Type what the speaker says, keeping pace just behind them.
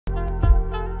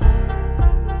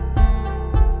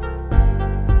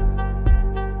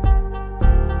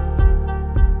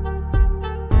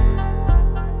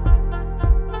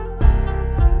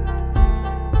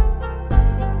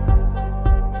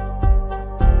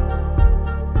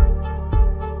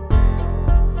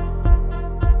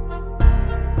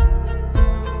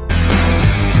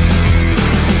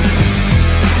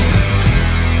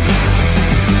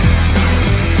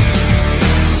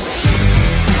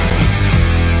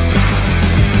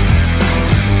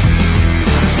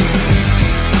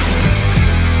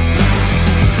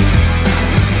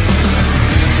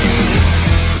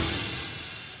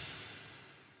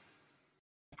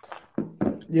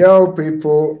Yo,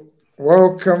 people,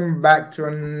 welcome back to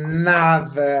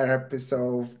another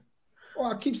episode. Oh,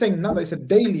 I keep saying another, it's a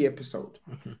daily episode.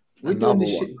 We're doing Another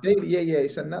this one. shit daily. Yeah,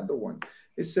 it's another one.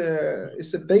 It's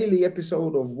a daily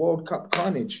episode of World Cup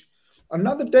carnage.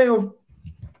 Another day of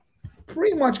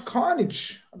pretty much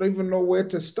carnage. I don't even know where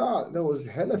to start. There was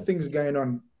hella things going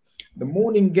on. The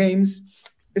morning games.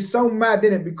 It's so mad,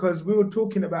 isn't it? Because we were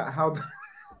talking about how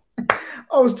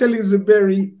I was telling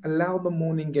Zuberi, allow the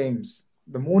morning games.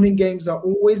 The morning games are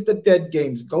always the dead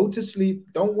games. Go to sleep,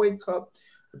 don't wake up,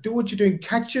 do what you're doing,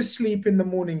 catch your sleep in the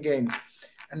morning games.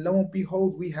 And lo and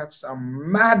behold, we have some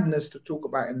madness to talk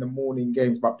about in the morning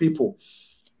games. But people,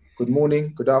 good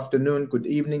morning, good afternoon, good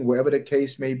evening, whatever the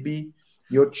case may be.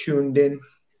 You're tuned in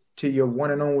to your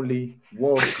one and only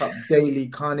World Cup Daily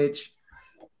Carnage.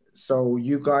 So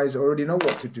you guys already know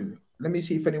what to do. Let me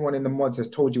see if anyone in the mods has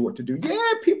told you what to do. Yeah,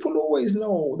 people always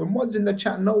know. The mods in the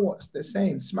chat know what they're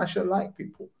saying. Smash a like,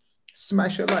 people.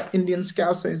 Smash a like. Indian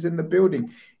Scouser is in the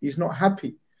building. He's not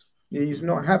happy. He's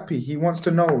not happy. He wants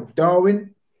to know,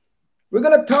 Darwin, we're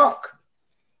going to talk.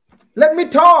 Let me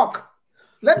talk.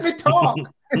 Let me talk.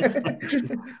 You know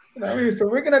what I mean? So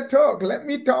we're going to talk. Let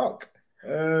me talk.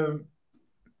 Yeah,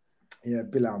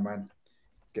 Bilal, man.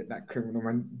 Get that criminal,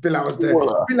 man. Bilal's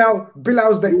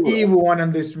the evil one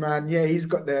on this, man. Yeah,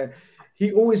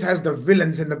 he always has the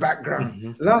villains in the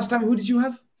background. Last time, who did you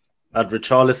have? I had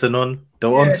Richarlison on.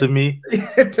 Don't on to me.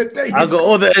 Yeah, today I got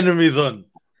all the enemies on.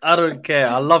 I don't care.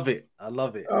 I love it. I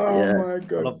love it. Oh my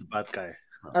god. I love the bad guy.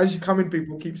 As you come in,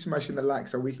 people, keep smashing the like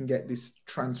so we can get this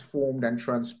transformed and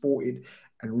transported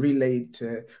and relayed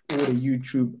to all the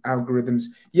YouTube algorithms.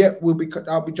 Yeah,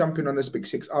 I'll be jumping on this Big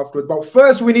Six afterwards. But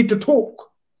first, we need to talk.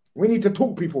 We need to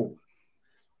talk, people.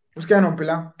 What's going on,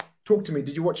 Bilal? Talk to me.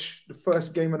 Did you watch the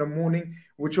first game of the morning,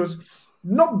 which was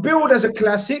not billed as a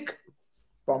classic,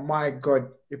 but my God,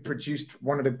 it produced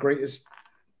one of the greatest,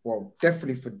 well,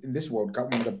 definitely in this World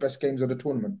Cup, one of the best games of the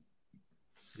tournament.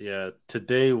 Yeah,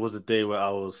 today was a day where I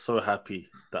was so happy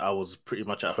that I was pretty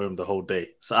much at home the whole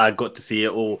day. So I got to see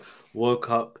it all. Woke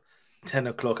up 10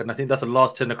 o'clock, and I think that's the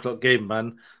last 10 o'clock game,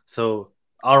 man. So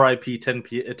RIP 10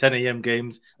 a.m.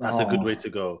 games. That's a good way to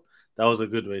go. That was a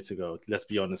good way to go. Let's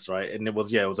be honest, right? And it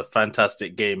was a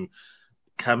fantastic game.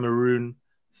 Cameroon,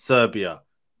 Serbia,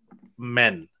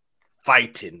 men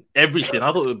fighting, everything.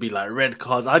 I thought it would be like red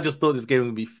cards. I just thought this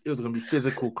game was gonna be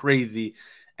physical, crazy,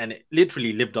 and it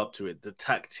literally lived up to it. The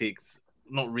tactics,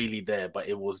 not really there, but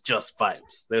it was just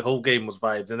vibes. The whole game was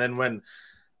vibes. And then when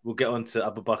we'll get on to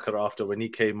Abu Bakr after when he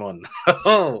came on.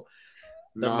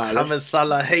 Mohamed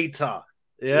Salah hater.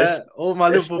 Yeah, all my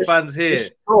Liverpool fans here.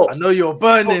 I know you're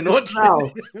burning. Watch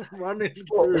now. Running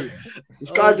through.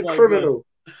 This guy's a criminal.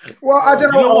 God. Well, I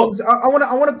don't know. I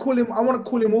want to call him. I want to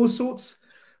call him all sorts.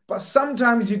 But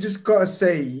sometimes you just gotta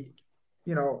say,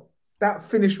 that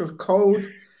finish was cold. You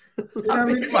know what I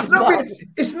mean?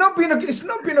 It's not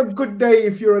been a good day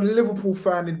if you're a Liverpool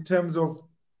fan in terms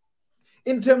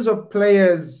of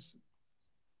players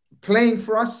playing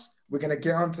for us. We're gonna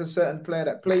get onto a certain player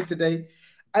that played today.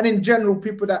 And in general,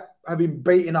 people that have been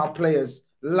baiting our players,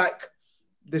 like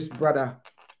this brother,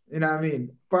 you know what I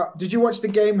mean? But did you watch the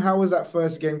game? How was that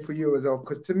first game for you as well?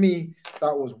 Because to me,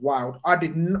 that was wild. I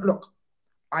did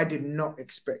not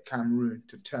expect Cameroon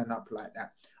to turn up like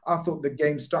that. I thought the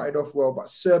game started off well, but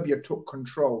Serbia took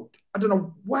control. I don't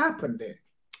know what happened there.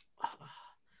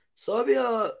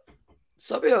 Serbia,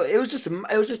 it was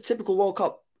just typical World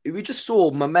Cup. We just saw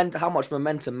how much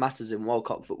momentum matters in World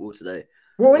Cup football today.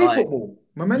 Well, any football,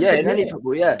 momentum. Yeah, in any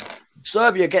football, yeah.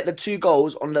 Serbia get the 2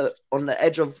 goals on the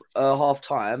edge of half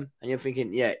time, and you're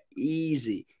thinking, yeah,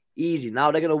 easy. Now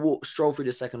they're gonna stroll through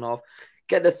the second half,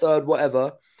 get the third,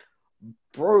 whatever.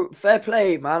 Bro, fair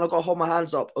play, man. I gotta hold my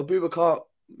hands up. Abubakar,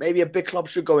 maybe a big club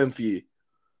should go in for you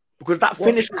because that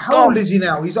finish was how old is he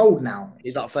now? He's old now.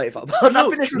 He's like 35.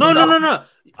 No.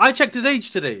 I checked his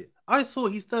age today. I saw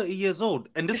he's 30 years old,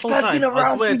 and this whole time,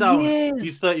 I swear down,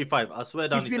 he's 35. I swear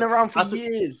down, he's been around for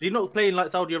years. He's not playing like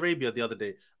Saudi Arabia the other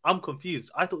day. I'm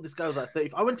confused. I thought this guy was like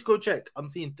 30. I went to go check. I'm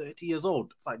seeing 30 years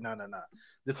old. It's like, no.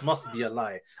 This must be a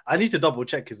lie. I need to double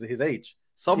check his age.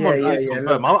 Someone please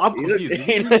confirm. I'm confused.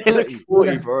 He looks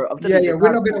 40, bro.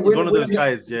 We're not gonna. He's one of those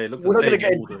guys. Yeah, it looks the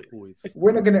same.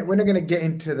 We're not gonna get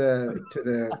into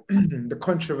the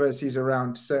controversies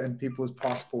around certain people's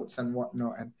passports and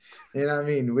whatnot, and you know what I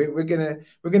mean. We're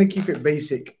gonna keep it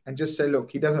basic and just say, look,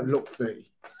 he doesn't look 30.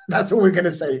 That's all we're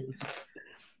gonna say.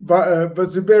 But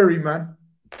Zuberi, man,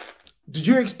 did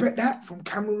you expect that from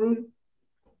Cameroon?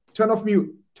 Turn off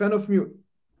mute.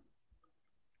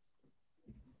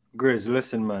 Grizz,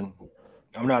 listen, man.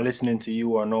 I'm not listening to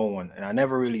you or no one, and I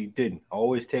never really did. I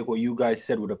always take what you guys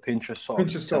said with a pinch of salt.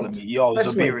 Pinch of salt. Telling me, yo, That's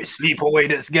Zabir right. is sleep away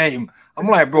this game. I'm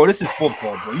like, bro, this is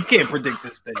football, bro. You can't predict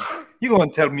this thing. You're going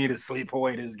to tell me to sleep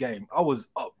away this game. I was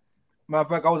up. Matter of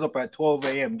fact, I was up at 12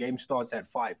 a.m. Game starts at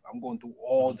 5. I'm going through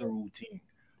all the routine.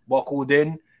 Buckled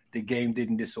in, the game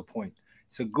didn't disappoint.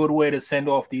 It's a good way to send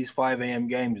off these 5 a.m.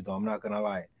 games, though. I'm not going to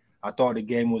lie. I thought the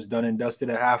game was done and dusted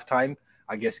at halftime.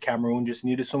 I guess Cameroon just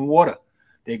needed some water.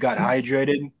 They got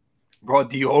hydrated, brought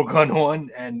the old gun on,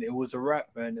 and it was a wrap,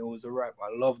 man. It was a wrap.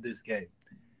 I love this game.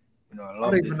 You know, I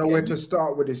don't even know where to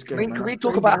start with this game. Can we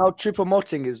talk about how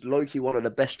Choupo-Moting is low-key one of the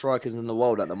best strikers in the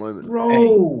world at the moment? Bro.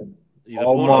 Hey.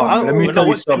 Oh, man. Let me tell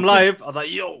you something. Live, I was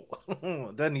like, yo.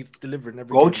 Then he's delivering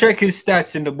everything. Go check his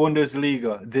stats in the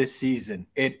Bundesliga this season.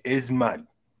 It is mad.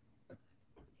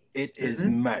 It is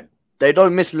mad. They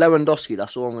don't miss Lewandowski.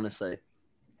 That's all I'm going to say.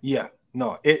 Yeah.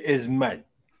 No, it is mad.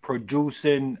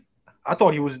 Producing. I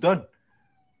thought he was done.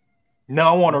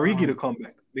 Now I want Origi to come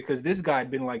back because this guy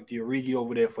had been like the Origi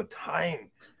over there for time.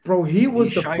 Bro, he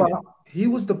was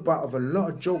the butt of a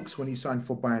lot of jokes when he signed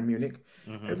for Bayern Munich.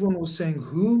 Everyone was saying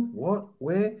who, what,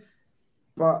 where,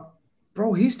 but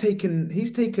bro, he's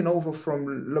taken over from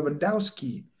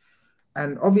Lewandowski,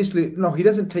 and obviously no, he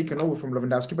doesn't take over from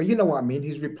Lewandowski, but you know what I mean.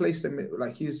 He's replaced him,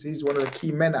 like he's one of the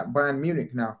key men at Bayern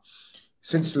Munich now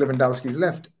since Lewandowski's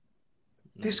left.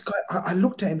 This guy, I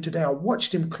looked at him today. I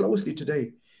watched him closely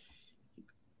today,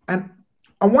 and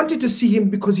I wanted to see him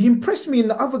because he impressed me in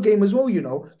the other game as well. You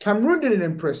know, Cameroon didn't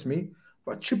impress me,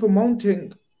 but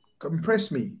Choupo-Moting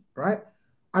impressed me, right?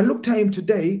 I looked at him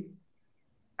today,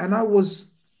 and I was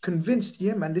convinced,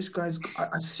 yeah, man, this guy's...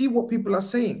 I see what people are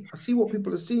saying. I see what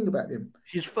people are saying about him.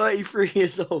 He's 33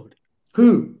 years old.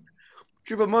 Who?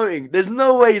 Choupo-Moting. There's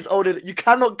no way he's older. You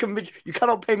cannot convince... You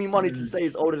cannot pay me money to say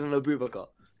he's older than Abubakar.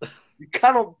 You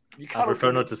cannot... I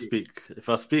prefer not to speak. If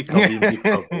I speak, I'll be in big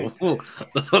trouble.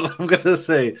 That's all I'm gonna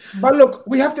say. But look,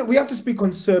 we have to speak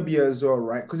on Serbia as well,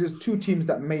 right? Because there's two teams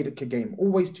that made a game.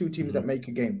 Always two teams that make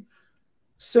a game.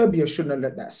 Serbia shouldn't have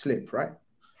let that slip, right?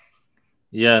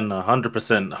 Yeah, no,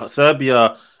 100%.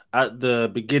 Serbia at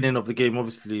the beginning of the game,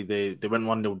 obviously they went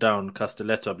 1-0 down.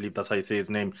 Castelletto, I believe that's how you say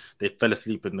his name. They fell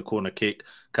asleep in the corner kick.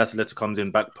 Castelletto comes in,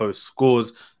 back post,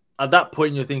 scores. At that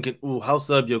point, you're thinking, oh, how's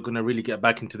Serbia going to really get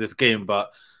back into this game?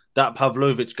 But that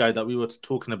Pavlovic guy that we were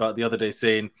talking about the other day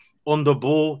saying, on the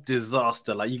ball,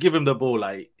 disaster. Like, you give him the ball,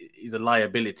 like, he's a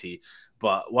liability.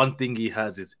 But one thing he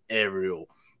has is aerial,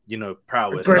 you know,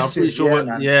 prowess. Aggressive,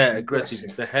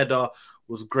 aggressive. The header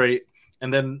was great.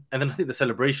 And then I think the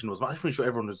celebration was, I'm pretty sure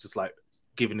everyone was just like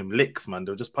giving him licks, man.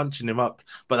 They were just punching him up.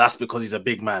 But that's because he's a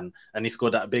big man and he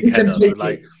scored that big header. So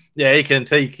like, yeah, he can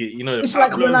take it. You know, it's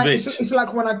like when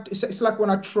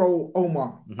I troll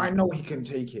Omar. I know he can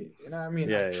take it. You know what I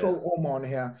mean? I troll Omar on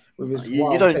here with his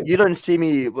you don't see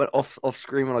me off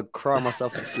screen when I cry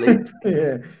myself to sleep.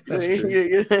 Yeah, that's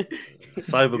true.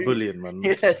 Cyberbullying, man.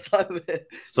 Yeah,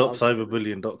 Stop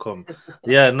cyberbullying.com.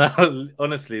 Yeah, no,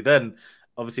 honestly, then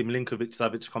obviously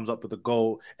Milinkovic-Savic comes up with a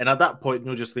goal. And at that point,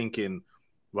 you're just thinking,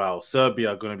 wow, Serbia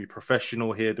are going to be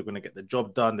professional here. They're going to get the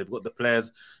job done. They've got the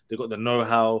players. They've got the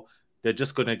know-how. They're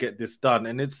just going to get this done.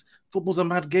 And football's a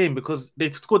mad game because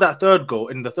they've scored that third goal.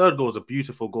 And the third goal is a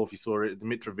beautiful goal if you saw it,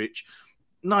 Mitrovic.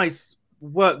 Nice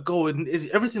work goal. And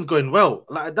everything's going well.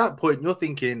 Like at that point, you're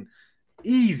thinking,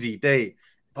 easy day.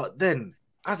 But then,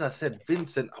 as I said,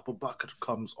 Vincent Abubakar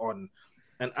comes on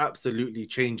and absolutely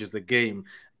changes the game.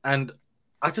 And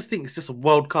I just think it's just a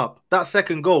World Cup. That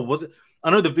second goal, was it? I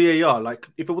know the VAR, like,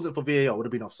 if it wasn't for VAR, it would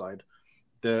have been offside.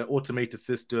 The automated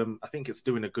system, I think it's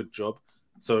doing a good job.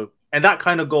 So, and that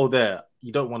kind of goal there,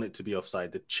 you don't want it to be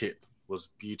offside. The chip was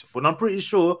beautiful. And I'm pretty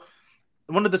sure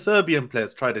one of the Serbian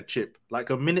players tried a chip like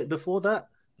a minute before that.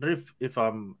 I don't know if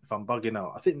I'm bugging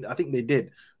out. I think they did.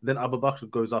 Then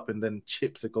Abubakar goes up and then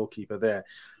chips the goalkeeper there.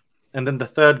 And then the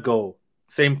third goal,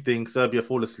 same thing. Serbia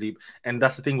fall asleep. And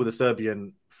that's the thing with the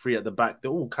Serbian three at the back.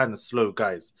 They're all kind of slow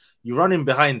guys. You run in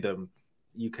behind them,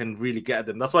 you can really get at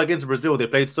them. That's why against Brazil, they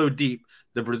played so deep.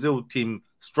 The Brazil team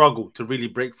struggled to really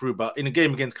break through. But in a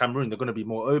game against Cameroon, they're going to be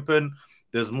more open.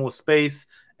 There's more space.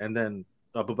 And then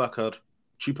Abubakar,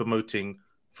 Choupo-Moting,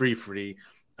 3-3.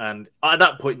 And at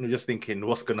that point, you're just thinking,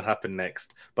 what's going to happen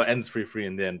next? But ends 3-3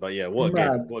 in the end. But yeah, what a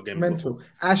game. What a game. Mental.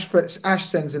 Ash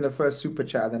sends in the first super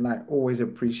chat of the night. Always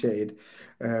appreciated.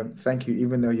 Thank you,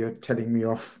 even though you're telling me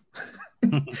off.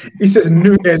 He says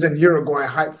Nunez and Uruguay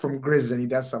hype from Grizz, and he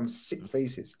does some sick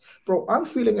faces. Bro, I'm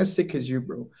feeling as sick as you,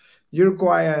 bro.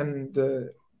 Uruguay and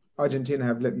Argentina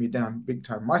have let me down big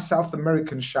time. My South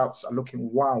American shouts are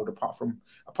looking wild apart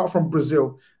from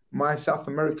Brazil. My South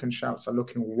American shouts are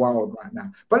looking wild right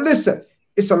now. But listen,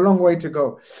 It's a long way to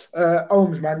go.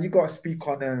 Holmes, man, you got to speak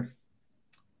on.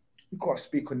 You got to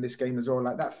speak on this game as well.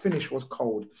 Like that finish was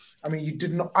cold. I mean,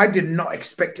 I did not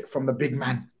expect it from the big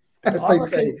man, as they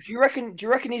say. Do you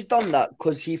reckon he's done that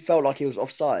because he felt like he was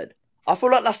offside? I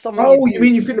feel like that's something. Oh, you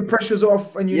mean you think the pressure's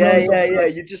off and you know? Yeah.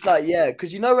 You're just like,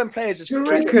 because you know when players just. Do you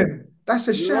reckon that's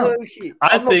a shout?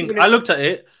 I looked at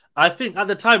it. I think at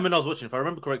the time when I was watching, if I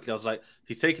remember correctly, I was like,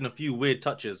 he's taking a few weird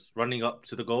touches running up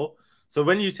to the goal. So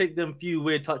when you take them few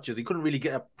weird touches, he couldn't really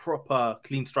get a proper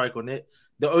clean strike on it.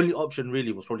 The only option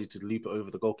really was probably to loop it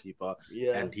over the goalkeeper,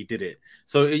 and he did it.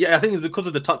 So yeah, I think it's because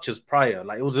of the touches prior.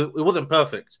 Like it wasn't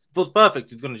perfect. If it was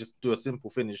perfect, he's gonna just do a simple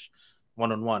finish,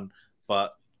 1-on-1.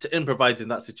 But to improvise in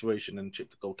that situation and chip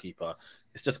the goalkeeper,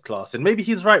 it's just class. And maybe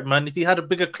he's right, man. If he had a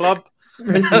bigger club,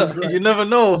 right. You never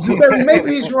know. Zuberi,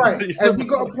 maybe he's right. Has he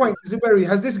got a point? Zuberi,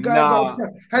 has this guy got a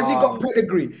point? Has he got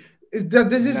pedigree?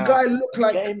 Does this guy look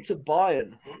like? Get him to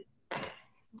Bayern.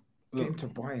 Get him to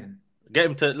Bayern. Get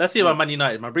him to. Let's see about Man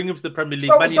United, man. Bring him to the Premier League.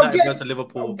 Man United goes to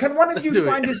Liverpool. Can one of you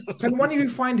find his? Can one of you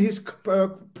find his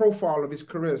profile of his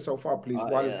career so far, please?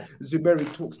 While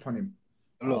Zuberi talks upon him.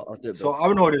 Look, so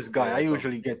I know this guy. I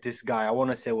usually get this guy. I want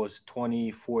to say it was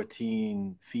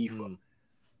 2014 FIFA.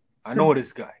 I know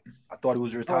this guy. I thought he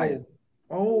was retired.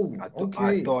 Okay.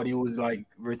 I thought he was like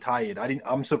retired.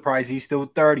 I'm surprised he's still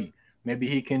 30. Maybe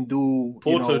he can do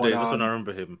Porto days. That's when I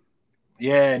remember him.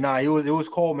 Yeah, it was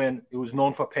cool, man. He was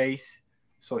known for pace,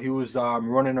 so he was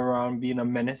running around being a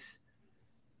menace.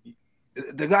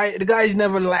 The guy's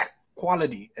never lacked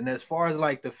quality, and as far as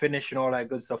like the finish and all that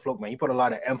good stuff, look, man, he put a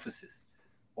lot of emphasis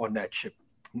on that chip.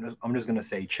 I'm just gonna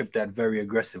say, chip that very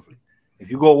aggressively.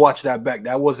 If you go watch that back,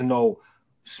 that wasn't no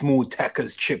smooth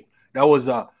tacker's chip. That was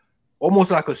almost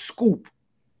like a scoop.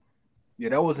 Yeah,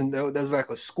 that was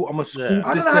like a scoop. I'm a scoop. Yeah.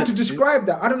 I don't know how to describe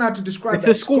that. It's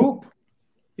a scoop.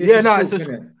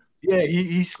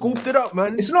 He scooped it up,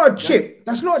 man. It's not a chip.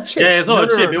 That's not a chip. Yeah, it's not a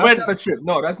chip. That's not a chip.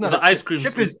 No, that's not an ice cream.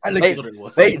 Chip is elegant.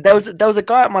 Wait, there was a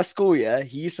guy at my school. Yeah,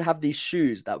 he used to have these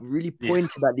shoes that really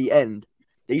pointed at the end.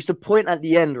 They used to point at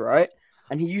the end, right?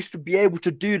 And he used to be able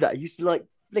to do that. He used to like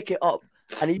flick it up,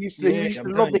 and he used to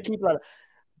lob the keeper like that.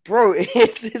 Bro,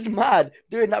 it's mad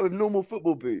doing that with normal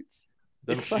football boots.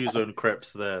 Them shoes on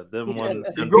crepes there. Them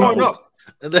ones. Growing up.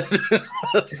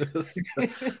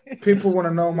 People want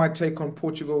to know my take on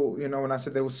Portugal. You know, when I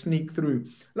said they will sneak through.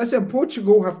 Let's say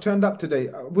Portugal have turned up today.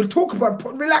 We'll talk about.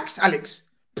 Relax, Alex.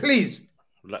 Please,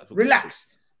 relax.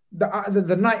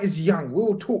 The night is young. We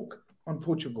will talk on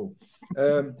Portugal.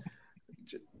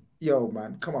 Yo,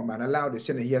 man, come on, man. Allow this.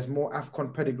 He has more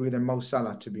AFCON pedigree than Mo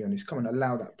Salah, to be honest. Come on,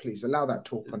 allow that, please. Allow that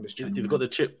talk on this channel. He's got the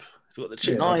chip. He's got the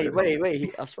chip. No,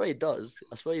 wait. I swear he does.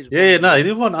 I swear he's. No, he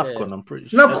did one AFCON. I'm pretty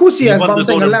sure. No, of course he has. But I'm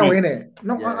saying allow it, innit?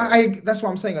 No, that's what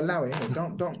I'm saying. Allow it.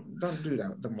 Innit? Don't do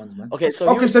that. Them ones, man. Okay,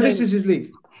 so this is his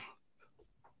league.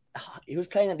 He was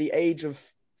playing at the age of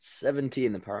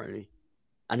 17, apparently,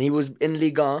 and he was in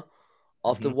Liga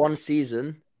after one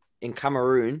season in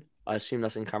Cameroon. I assume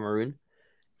that's in Cameroon.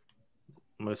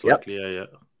 Most likely, yeah.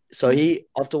 So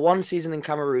after one season in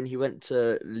Cameroon, he went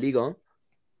to Liga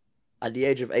at the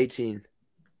age of 18.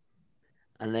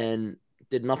 And then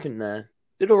did nothing there.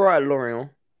 Did all right at Lorient.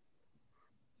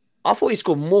 I thought he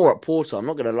scored more at Porto, I'm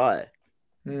not going to lie.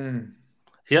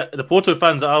 Yeah, the Porto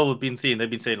fans that I've been seeing, they've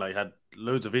been saying like he had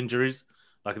loads of injuries.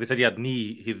 Like they said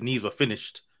his knees were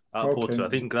finished at Porto. I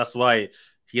think that's why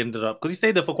he ended up, because he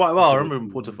stayed there for quite a while. I remember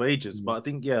in Porto for ages, but I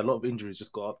think a lot of injuries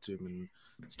just got up to him and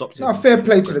stopped him. No, fair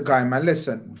play to the guy, man.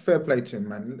 Listen, fair play to him,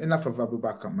 man. Enough of Abu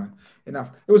Bakr, man.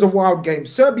 Enough. It was a wild game.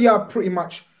 Serbia pretty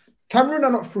much. Cameroon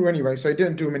are not through anyway, so it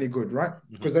didn't do him any good, right?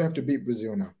 Because they have to beat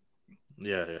Brazil now.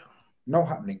 Yeah. No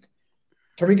happening.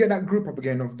 Can we get that group up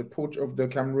again of the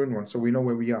Cameroon one so we know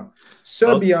where we are?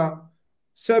 Serbia.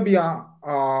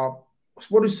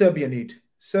 What does Serbia need?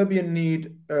 Serbia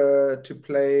need to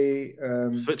play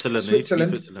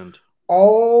Switzerland.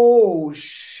 Oh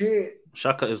shit!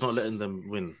 Shaka is not letting them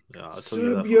win. Yeah, I'll tell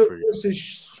Serbia you that for free. versus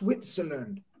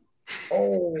Switzerland.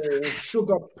 Oh,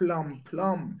 sugar plum.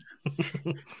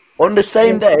 On the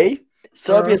same day,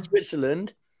 Serbia,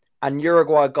 Switzerland, and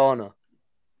Uruguay, Ghana.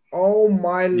 Oh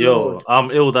my lord! Yo,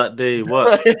 I'm ill that day.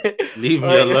 What? Leave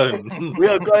me alone. We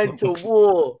are going to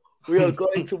war. We are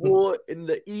going to war in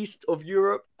the east of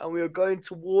Europe, and we are going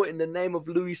to war in the name of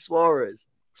Luis Suarez.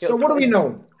 So what do we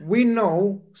know? We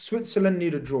know Switzerland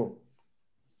need a draw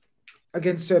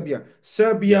against Serbia.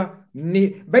 Serbia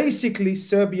need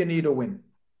a win,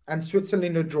 and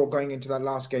Switzerland need a draw going into that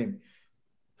last game.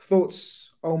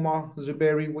 Thoughts, Omar,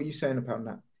 Zuberi? What are you saying about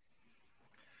that?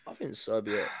 I think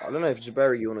Serbia. I don't know if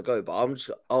Zuberi you want to go, but I'll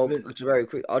Zuberi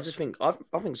quick. I think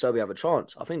Serbia have a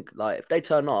chance. I think like if they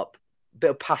turn up.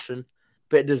 bit of passion,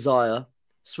 bit of desire.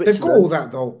 They've got all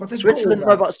that though, but Switzerland,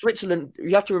 no, but Switzerland,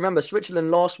 you have to remember,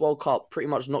 Switzerland last World Cup pretty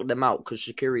much knocked them out because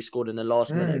Shaqiri scored in the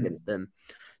last minute against them.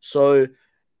 So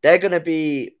they're gonna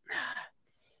be.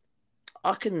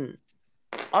 I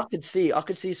could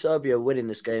see Serbia winning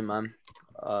this game, man.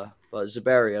 But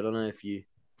Zaberi, I don't know if you.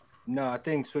 No, I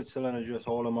think Switzerland will just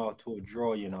hold them out to a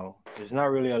draw. You know, there's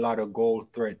not really a lot of goal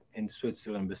threat in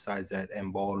Switzerland besides that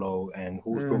Mbolo and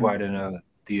who's providing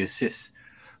the assists.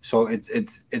 So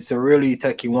it's a really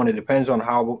techie one. It depends on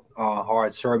how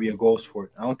hard Serbia goes for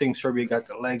it. I don't think Serbia got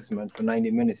the legs, man, for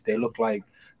 90 minutes. They look like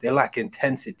they lack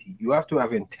intensity. You have to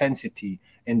have intensity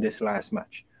in this last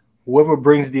match. Whoever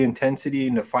brings the intensity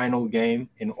in the final game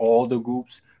in all the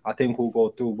groups, I think will go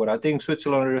through. But I think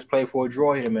Switzerland will just play for a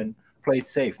draw here and play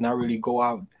safe, not really go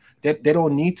out. They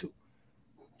don't need to,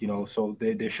 you know, so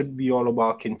they should be all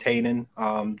about containing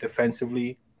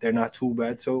defensively. They're not too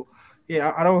bad. So,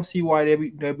 yeah, I don't see why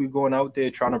they'd be going out there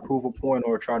trying to prove a point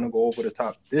or trying to go over the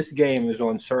top. This game is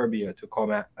on Serbia to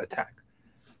come at attack.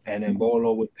 And then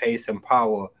Bolo with pace and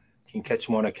power can catch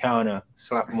him on a counter,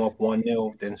 slap him up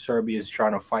 1-0. Then Serbia is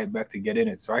trying to fight back to get in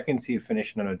it. So I can see it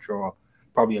finishing in a draw,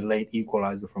 probably a late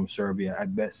equalizer from Serbia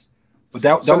at best. But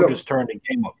that would just turn the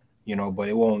game up, you know, but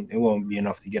it won't be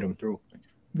enough to get them through.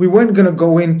 We weren't going to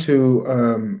go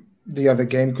into the other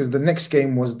game because the next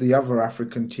game was the other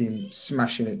African team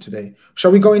smashing it today.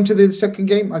 Shall we go into the second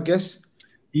game, I guess?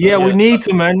 Yeah, we need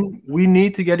to, man. We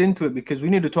need to get into it because we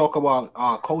need to talk about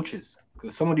our coaches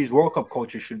because some of these World Cup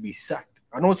coaches should be sacked.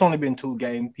 I know it's only been 2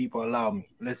 games. People allow me.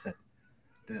 Listen,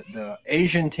 the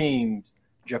Asian teams,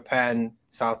 Japan,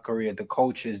 South Korea, the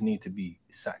coaches need to be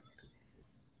sacked.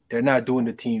 They're not doing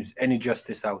the teams any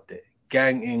justice out there.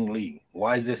 Gang In Lee,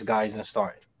 why is this guy isn't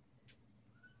starting?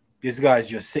 This guy's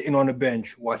just sitting on the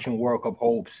bench watching World Cup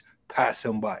hopes pass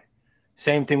him by.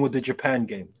 Same thing with the Japan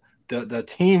game. The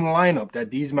team lineup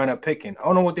that these men are picking, I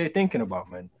don't know what they're thinking about,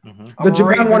 man. The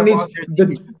Japan one needs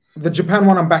the Japan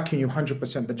one. I'm backing you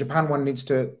 100%. The Japan one needs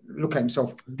to look at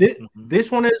himself.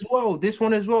 This one as well. This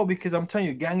one as well, because I'm telling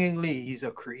you, Gang In Lee, he's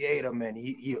a creator, man.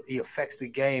 He affects the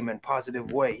game in a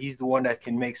positive way. He's the one that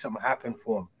can make something happen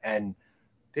for him. And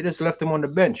they just left him on the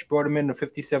bench, brought him in the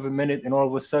 57th minute, and all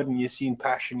of a sudden you've seen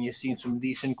passion, you've seen some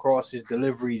decent crosses,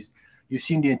 deliveries, you've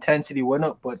seen the intensity went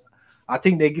up. But I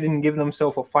think they didn't give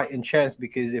themselves a fighting chance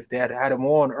because if they had him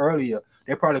on earlier,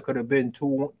 they probably could have been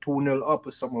 2-0 up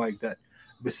or something like that,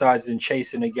 besides in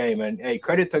chasing the game. And, hey,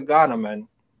 credit to Ghana, man,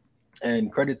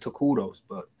 and credit to Kudos.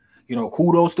 But, you know,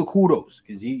 kudos to Kudos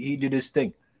because he did his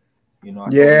thing. You know,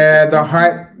 the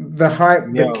hype,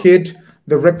 the kid,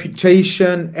 the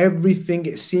reputation, everything.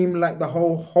 It seemed like the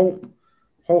whole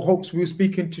hopes. We were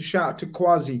speaking to shout out to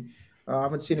Kwazi. I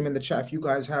haven't seen him in the chat. If you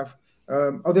guys have,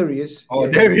 oh, there he is. Oh,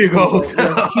 yeah, there he goes.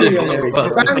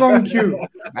 Bang on cue.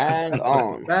 Bang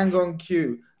on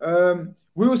cue.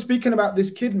 We were speaking about this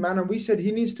kid, man, and we said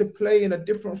he needs to play in a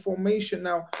different formation.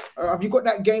 Now, have you got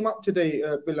that game up today,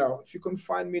 Bilal? If you can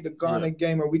find me the Ghana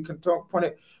game and we can talk upon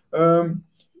it.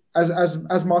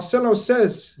 As Marcelo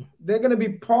says, they're going to be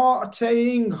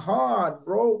partying hard,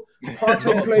 bro.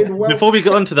 Partey played well. Before we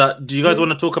get on to that, do you guys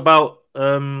want to talk about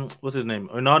what's his name?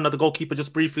 Onana, the goalkeeper,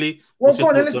 just briefly. Well, go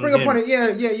on, let's bring upon it.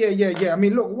 Yeah. I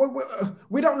mean, look,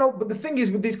 we don't know, but the thing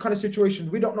is with these kind of situations,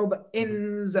 we don't know the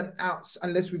ins and outs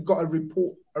unless we've got a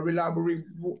reliable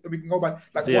report that we can go by.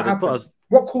 Like, what happened?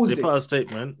 What caused it? They put out a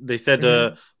statement. They said,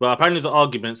 well, apparently there's an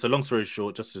argument. So long story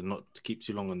short, just to not to keep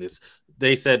too long on this,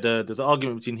 they said there's an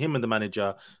argument between him and the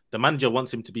manager. The manager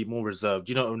wants him to be more reserved.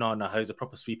 You know, Onana, how he's a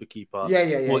proper sweeper keeper.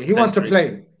 Yeah. He wants to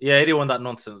play. Yeah, he didn't want that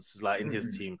nonsense like in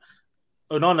his team.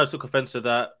 Onana took offense to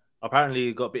that. Apparently,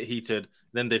 he got a bit heated.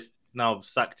 Then they've now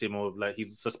sacked him, or like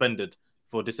he's suspended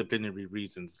for disciplinary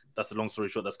reasons. That's the long story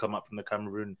short. That's come up from the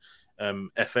Cameroon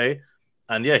FA,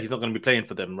 and yeah, he's not going to be playing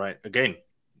for them right again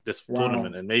this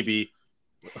tournament, and maybe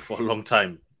for a long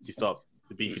time. You start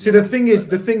the beefing. See, the thing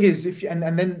is, if you, and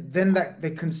then that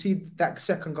they concede that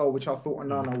second goal, which I thought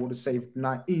Onana would have saved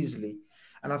easily,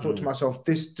 and I thought to myself,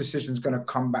 this decision is going to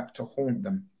come back to haunt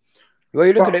them. Well,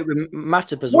 you look at it with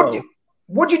Matip as well.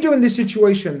 What do you do in this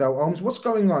situation, though, Holmes? What's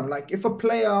going on? Like, if a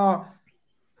player,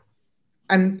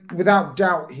 and without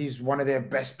doubt, he's one of their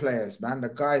best players, man. The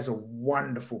guy's a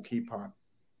wonderful keeper.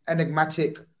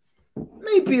 Enigmatic,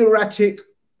 maybe erratic,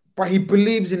 but he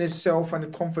believes in himself and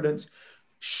in confidence.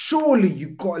 Surely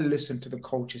you've got to listen to the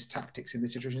coach's tactics in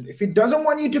this situation. If he doesn't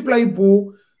want you to play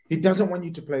ball, he doesn't want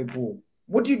you to play ball.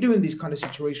 What do you do in these kind of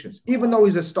situations, even though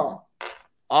he's a star?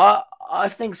 I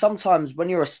think sometimes when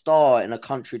you're a star in a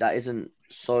country that isn't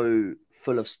so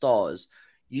full of stars,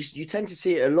 you tend to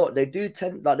see it a lot. They do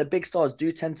tend, like the big stars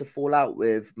do tend to fall out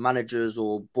with managers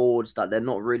or boards that they're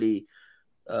not really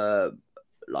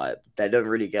like they don't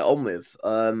really get on with.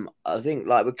 I think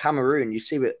like with Cameroon, you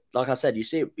see it, like I said, you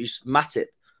see it, Matip.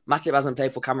 Matip hasn't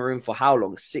played for Cameroon for how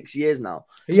long? 6 years now.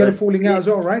 He had a falling out as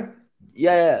well, right?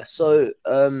 Yeah. So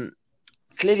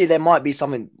clearly there might be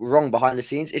something wrong behind the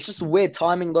scenes. It's just a weird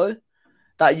timing though,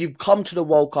 that you've come to the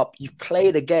World Cup, you've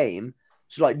played a game.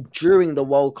 So like during the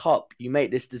World Cup, you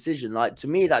make this decision. Like to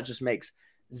me, that just makes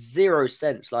zero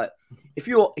sense. Like if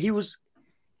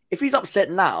he's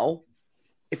upset now,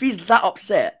 if he's that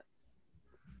upset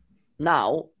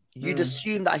now, you'd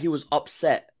assume that he was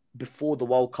upset before the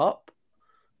World Cup.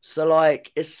 So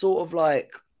like it's sort of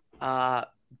like,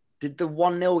 did the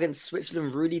 1-0 against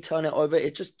Switzerland really turn it over?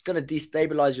 It's just gonna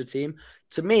destabilize your team.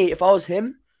 To me, if I was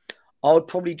him, I would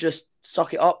probably just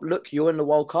suck it up. Look, you're in the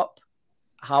World Cup.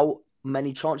 How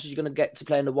many chances you're going to get to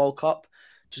play in the World Cup?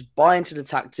 Just buy into the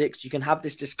tactics. You can have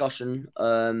this discussion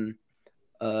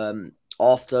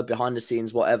after, behind the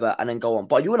scenes, whatever, and then go on.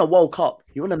 But you're in a World Cup.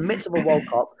 You're in the midst of a World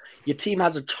Cup. Your team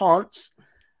has a chance,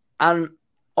 and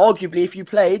arguably, if you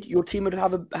played, your team would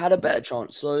have had a better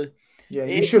chance. So yeah,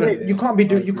 you shouldn't. You can't be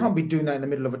doing that in the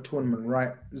middle of a tournament,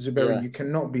 right, Zuberi? Yeah. You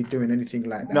cannot be doing anything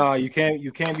like that. No, you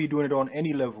can't be doing it on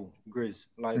any level, Grizz.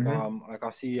 Like like I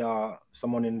see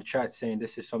someone in the chat saying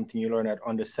this is something you learn at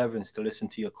under sevens to listen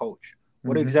to your coach.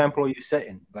 What example are you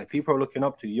setting? Like people are looking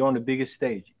up to you. You're on the biggest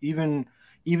stage. Even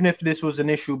if this was an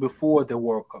issue before the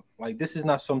World Cup, like this is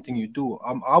not something you do.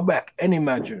 I'll back any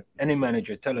manager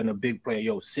telling a big player,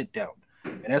 yo, sit down.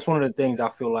 And that's one of the things I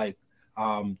feel like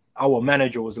our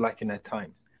manager was lacking at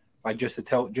times, like just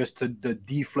to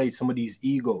deflate some of these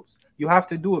egos. You have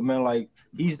to do it, man. Like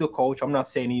he's the coach. I'm not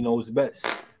saying he knows best,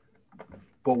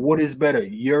 but what is better,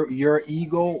 your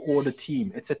ego or the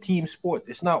team? It's a team sport.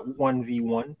 It's not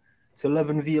 1v1. It's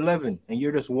 11v11, and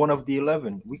you're just one of the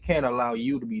 11. We can't allow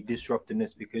you to be disrupting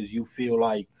this because you feel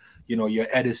like you're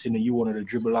Edison and you wanted to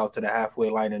dribble out to the halfway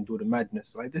line and do the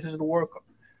madness. Like this is the World Cup.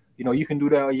 You can do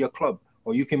that at your club,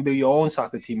 or you can build your own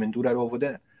soccer team and do that over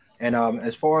there. And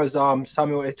as far as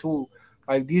Samuel Eto'o,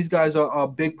 like these guys are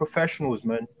big professionals,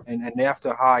 man, and they have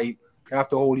to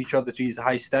hold each other to these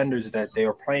high standards that they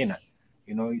are playing at.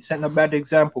 You're setting a bad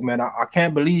example, man. I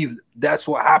can't believe that's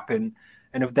what happened.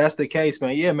 And if that's the case,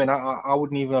 man, yeah, man, I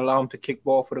wouldn't even allow him to kick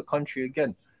ball for the country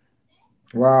again.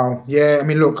 Wow. Yeah, I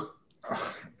mean, look,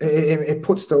 it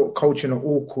puts the coach in an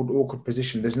awkward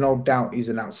position. There's no doubt he's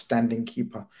an outstanding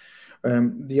keeper.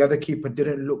 The other keeper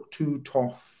didn't look too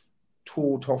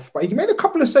tough, but he made a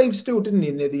couple of saves still, didn't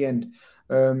he, near the end?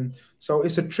 So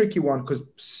it's a tricky one because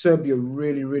Serbia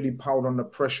really, really piled on the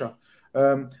pressure.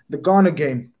 The Ghana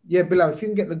game, yeah, Bilal, if you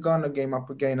can get the Ghana game up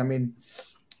again, I mean,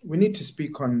 we need to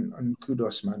speak on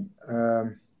kudos, man.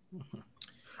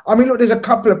 I mean, look, there's a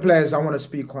couple of players I want to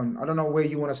speak on. I don't know where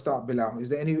you want to start, Bilal. Is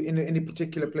there any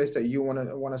particular place that you want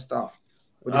to start?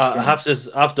 With this game?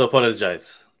 I have to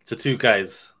apologize to two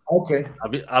guys. Okay.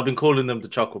 I've been calling them the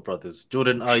Chuckle Brothers.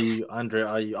 Jordan Ayew, Andre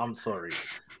Ayew. I'm sorry.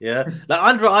 Yeah. Like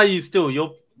Andre Ayew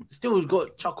you're still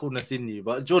got chuckleness in you,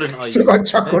 but Jordan Ayew. Still got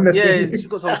chuckleness in you. Yeah, he's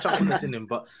got some chuckleness in him.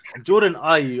 But Jordan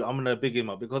Ayew, I'm gonna big him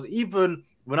up because even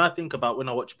when I think about when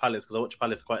I watch Palace, because I watch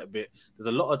Palace quite a bit, there's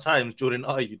a lot of times Jordan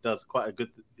Ayew does quite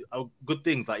a good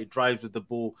things. Like he drives with the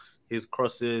ball, his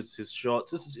crosses, his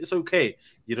shots. It's okay,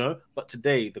 But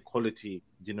today the quality,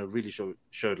 really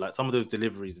showed. Like some of those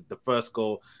deliveries, the first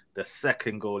goal, the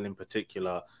second goal in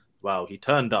particular. Wow, he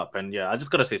turned up, and yeah, I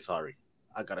just gotta say sorry.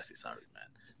 I gotta say sorry, man.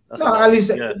 At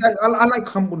least I like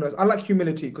humbleness. I like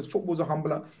humility because football's a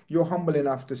humbler. You're humble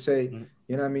enough to say,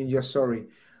 you're sorry.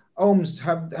 Holmes,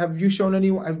 have you shown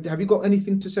anyone? Have you got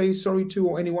anything to say sorry to,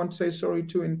 or anyone to say sorry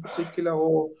to in particular,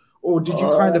 or did you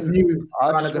kind of knew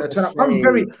kind of going to turn up?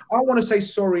 I want to say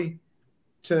sorry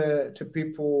to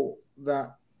people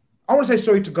that I want to say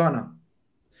sorry to Ghana.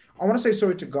 I want to say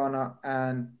sorry to Ghana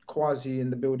and Kwasi in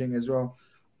the building as well.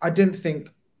 I didn't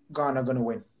think Ghana going to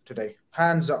win today.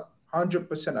 Hands up,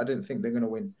 100%. I didn't think they're going to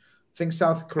win. I think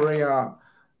South Korea.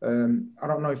 I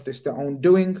don't know if it's their own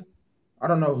doing. I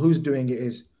don't know whose doing it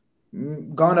is.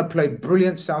 Ghana played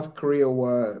brilliant. South Korea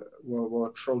were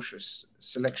atrocious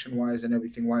selection-wise and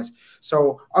everything-wise.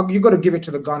 So you got to give it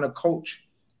to the Ghana coach.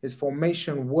 His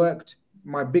formation worked.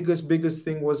 My biggest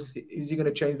thing was, is he going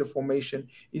to change the formation?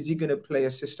 Is he going to play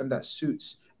a system that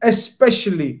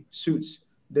especially suits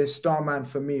the star man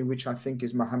for me, which I think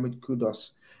is Mohamed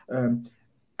Kudus. And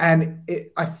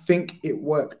I think it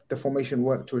worked. The formation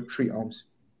worked to a treat, Holmes.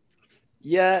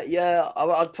 Yeah.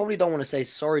 I probably don't want to say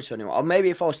sorry to anyone. Or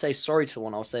maybe if I'll say sorry to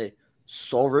one, I'll say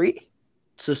sorry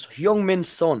to Heung-min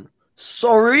Son.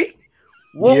 Sorry?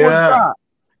 What was that?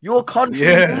 Your country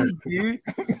needs you.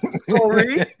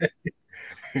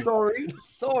 Sorry,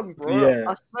 Son, bro. Yeah.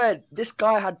 I swear, this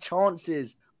guy had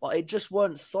chances, but it just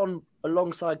weren't Son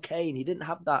alongside Kane. He didn't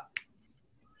have that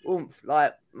oomph.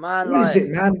 Like, man, What is it,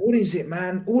 man? What is it,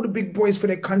 man? All the big boys for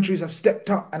their countries have stepped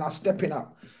up and are stepping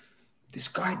up. This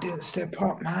guy didn't step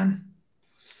up, man.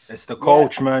 It's the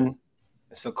coach, man.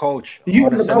 It's the coach. You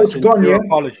and the coach gone, yeah?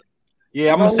 Apology.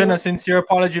 Yeah, I'm gonna send a sincere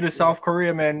apology to South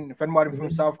Korea, man. If anybody from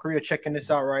South Korea checking this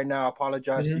out right now, I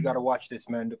apologize. You gotta watch this,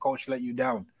 man. The coach let you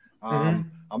down. I'm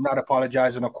not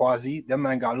apologizing to Quasi. That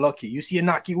man got lucky. You see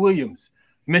Inaki Williams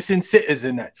missing sitters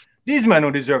in that. These men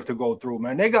don't deserve to go through,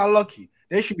 man. They got lucky.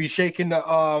 They should be shaking the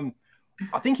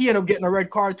I think he ended up getting a red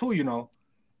card too, you know.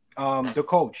 The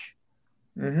coach.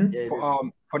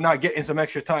 For not getting some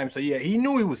extra time. So yeah, he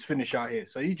knew he was finished out here.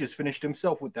 So he just finished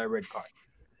himself with that red card.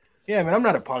 Yeah, man, I'm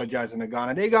not apologizing to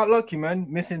Ghana. They got lucky, man.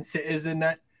 Missing sitters in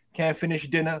that. Can't finish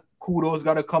dinner. Kudos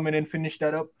got to come in and finish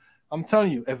that up. I'm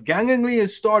telling you, if Gang and Lee had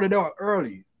started out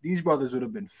early, these brothers would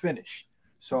have been finished.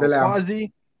 So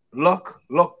Quasi, luck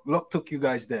took you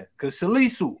guys there. Because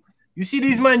Salisu, you see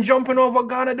these men jumping over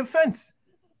Ghana defense.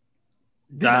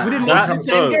 We didn't watch the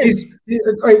same game.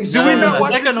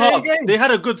 They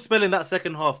had a good spell in that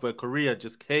second half where Korea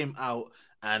just came out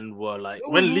and were like,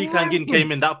 when Lee Kang-in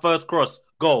came in, that first cross,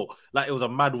 goal, like it was a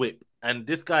mad whip. And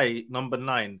this guy, number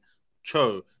 9,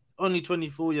 Cho, only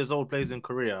 24 years old, plays in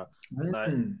Korea.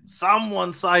 Like,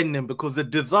 someone signed him because the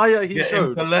desire he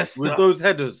showed with those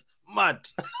headers, mad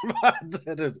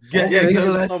headers. Get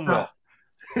into Leicester.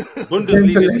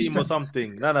 Bundesliga team or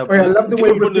something. I love the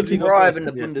way we're picking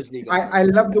Bundesliga. I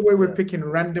love the way we're picking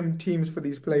random teams for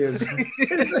these players.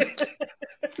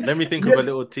 Let me think of a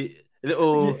little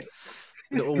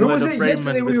Who was it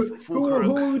yesterday? Who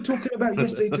were we talking about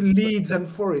yesterday to Leeds and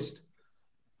Forest?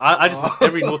 I just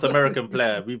every North American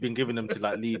player we've been giving them to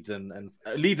like Leeds and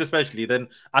Leeds especially. Then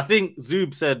I think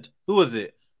Zub said, who was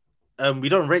it? We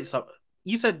don't rate some.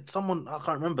 You said someone, I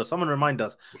can't remember. Someone remind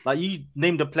us. Like you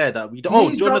named a player that we don't. Oh,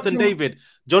 Jonathan David.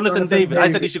 Jonathan David.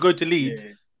 I said he should go to Leeds.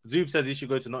 Yeah. Zub says he should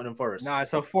go to Nottingham Forest. Nah,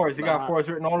 it's a Forest. He got Forest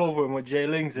written all over him with Jay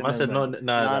Lings in I said no.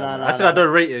 I said I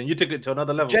don't rate it. You took it to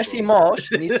another level. Jesse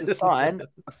Marsh needs to sign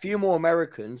a few more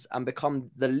Americans and become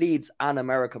the Leeds and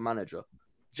America manager.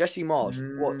 Jesse Marsh,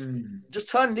 watch. Just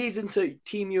turn Leeds into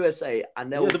Team USA,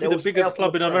 and they'll be the biggest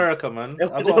club in America, man.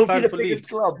 They'll be the biggest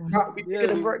club. They'll be bigger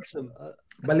than Wrexham.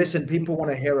 But listen, people want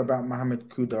to hear about Mohamed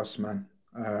Kudus, man.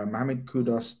 Mohamed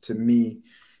Kudus, to me,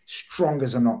 strong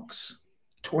as an ox.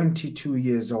 22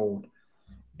 years old.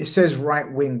 It says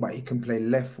right wing, but he can play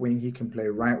left wing. He can play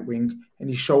right wing. And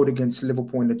he showed against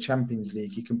Liverpool in the Champions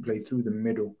League. He can play through the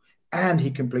middle. And he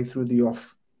can play through the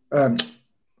off.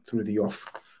 Through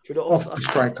the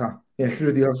striker. Yeah,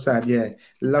 through the offside. Yeah.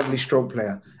 Lovely stroke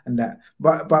player and that.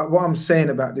 But what I'm saying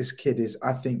about this kid is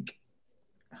I think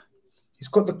he's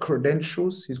got the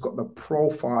credentials. He's got the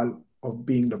profile of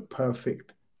being the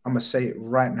perfect, I'm going to say it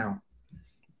right now,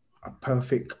 a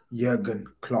perfect Jurgen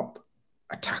Klopp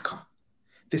attacker.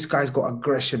 This guy's got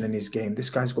aggression in his game.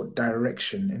 This guy's got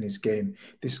direction in his game.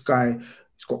 This guy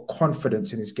has got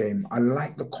confidence in his game. I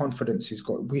like the confidence he's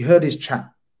got. We heard his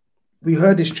chat.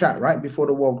 Right before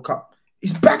the World Cup.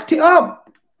 He's backed it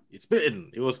up. He's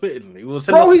spitting. He was spitting. He was.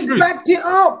 Bro, he's backed it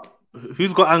up.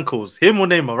 Who's got ankles? Him or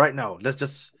Neymar right now?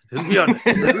 Let's be honest.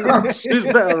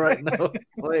 Who's better right now?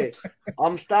 Wait,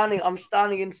 I'm standing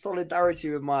in solidarity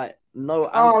with my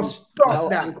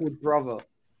ankled brother.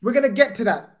 We're gonna get to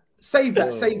that. Save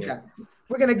that.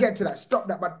 We're gonna get to that. Stop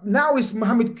that. But now it's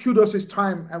Mohamed Kudus'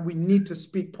 time, and we need to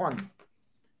speak pun.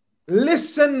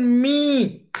 Listen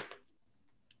me.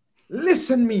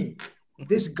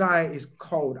 This guy is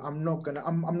cold. I'm not going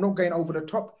over the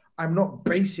top. I'm not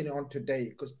basing it on today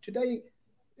because today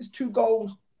is 2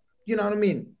 goals. You know what I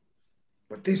mean?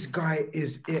 But this guy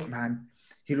is it, man.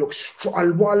 He looks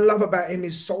strong. What I love about him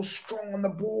is so strong on the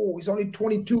ball. He's only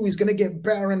 22. He's going to get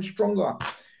better and stronger.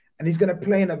 And he's going to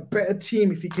play in a better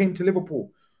team if he came to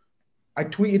Liverpool. I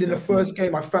tweeted in the first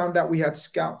game, I found out we had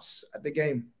scouts at the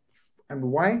game. And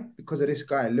why? Because of this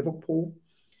guy, Liverpool.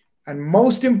 And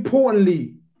most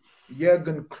importantly,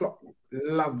 Jurgen Klopp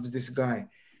loves this guy.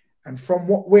 And from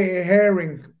what we're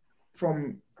hearing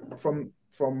from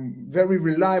very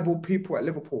reliable people at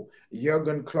Liverpool,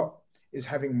 Jurgen Klopp is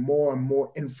having more and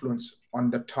more influence on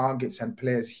the targets and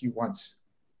players he wants.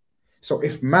 So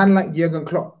if man like Jurgen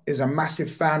Klopp is a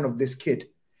massive fan of this kid,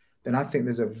 then I think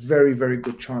there's a very, very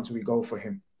good chance we go for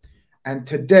him. And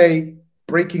today,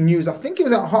 breaking news, I think it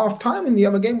was at half-time in the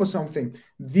other game or something,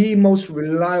 the most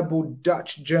reliable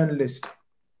Dutch journalist,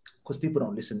 because people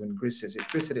don't listen when Grizz says it.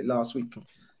 Grizz said it last week.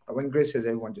 But when Grizz says,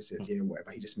 everyone just says, yeah,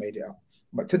 whatever, he just made it up.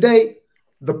 But today,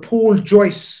 The Paul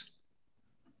Joyce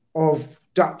of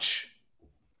Dutch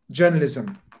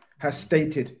journalism has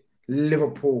stated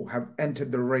Liverpool have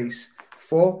entered the race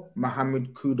for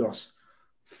Mohamed Kudus.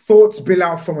 Thoughts,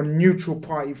 Bilal, from a neutral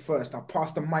party first. I'll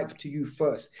pass the mic to you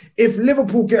first. If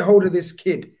Liverpool get hold of this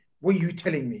kid, what are you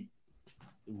telling me?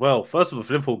 Well, first of all, if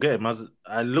Liverpool get him,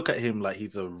 I look at him like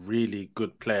he's a really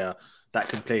good player that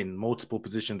can play in multiple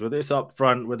positions, whether it's up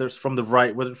front, whether it's from the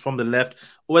right, whether it's from the left,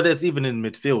 or whether it's even in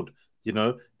midfield. You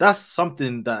know, that's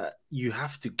something that you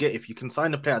have to get. If you can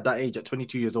sign a player at that age, at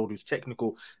 22 years old, who's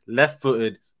technical,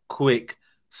 left-footed, quick,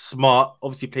 smart,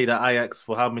 obviously played at Ajax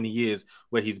for how many years,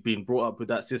 where he's been brought up with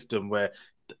that system where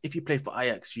if you play for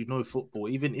Ajax, you know football.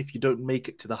 Even if you don't make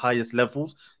it to the highest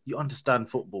levels, you understand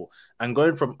football. And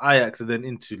going from Ajax and then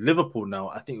into Liverpool now,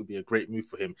 I think it would be a great move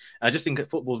for him. I just think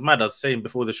football's mad. I was saying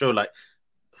before the show, like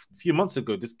a few months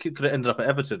ago, this kid could have ended up at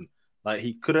Everton. Like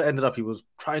he could have ended up, he was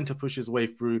trying to push his way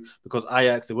through because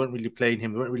Ajax, they weren't really playing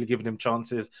him. They weren't really giving him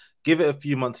chances. Give it a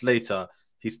few months later,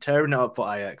 he's tearing it up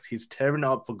for Ajax. He's tearing it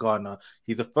up for Ghana.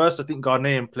 He's the first, I think,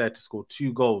 Ghanaian player to score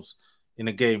 2 goals in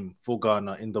a game for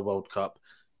Ghana in the World Cup.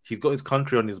 He's got his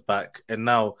country on his back. And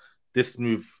now this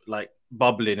move, like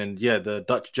bubbling. And yeah, the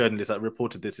Dutch journalist that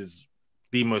reported this is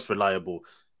the most reliable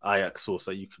Ajax source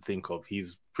that you could think of.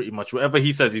 He's pretty much, whatever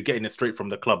he says, he's getting it straight from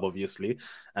the club, obviously.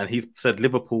 And he's said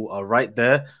Liverpool are right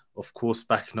there. Of course,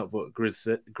 backing up what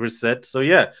Grizz said. So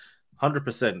yeah,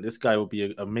 100%. This guy will be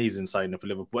an amazing signing for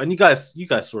Liverpool. And you guys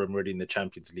saw him already in the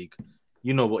Champions League.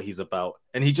 You know what he's about.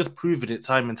 And he just proven it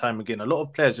time and time again. A lot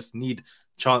of players just need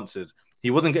chances.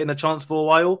 He wasn't getting a chance for a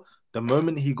while. The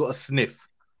moment he got a sniff,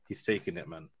 he's taking it,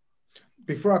 man.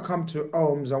 Before I come to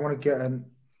Ohms, I want to get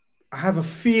I have a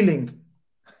feeling,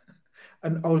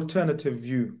 an alternative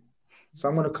view. So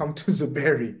I'm going to come to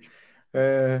Zuberi.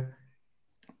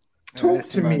 Talk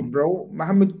to me, bro.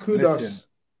 Mohamed Kudus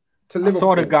to Liverpool. I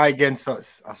saw the guy against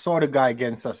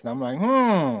us. And I'm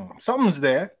like, something's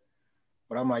there.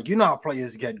 But I'm like, you know how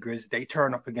players get, Grizz. They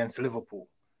turn up against Liverpool.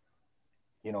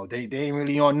 You know, they ain't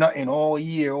really on nothing all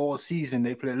year, all season.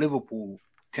 They play Liverpool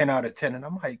 10 out of 10. And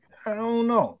I'm like, I don't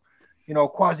know. You know,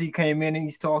 Quasi came in and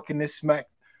he's talking this smack.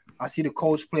 I see the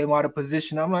coach play him out of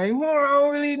position. I'm like, well, I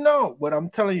don't really know. But I'm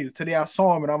telling you, today I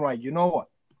saw him and I'm like, you know what?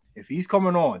 If he's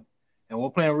coming on and we're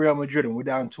playing Real Madrid and we're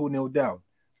down 2-0 down,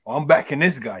 well, I'm backing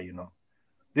this guy, you know.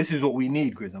 This is what we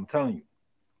need, Grizz. I'm telling you.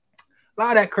 A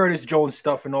lot of that Curtis Jones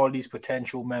stuff and all these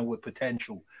potential men with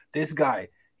potential. This guy,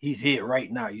 he's here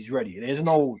right now. He's ready. There's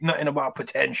nothing about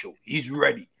potential. He's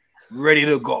ready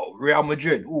to go. Real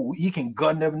Madrid, ooh, he can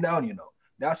gun them down, you know.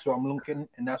 That's what I'm looking,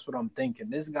 and that's what I'm thinking.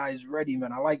 This guy is ready,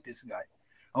 man. I like this guy.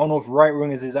 I don't know if right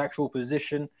wing is his actual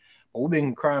position, but we've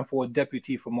been crying for a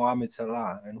deputy for Mohamed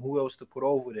Salah, and who else to put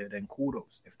over there than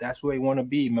Kudos? If that's where you want to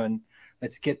be, man,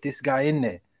 let's get this guy in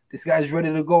there. This guy's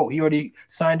ready to go. He already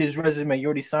signed his resume. He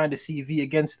already signed a CV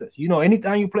against us. You know,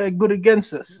 anytime you play good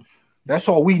against us, that's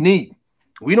all we need.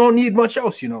 We don't need much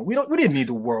else, you know. We didn't need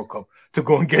the World Cup to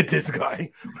go and get this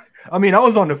guy. I mean, I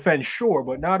was on the fence, sure,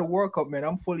 but now the World Cup, man,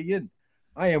 I'm fully in.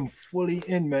 I am fully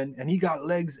in, man. And he got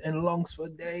legs and lungs for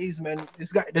days, man.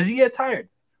 This guy, does he get tired?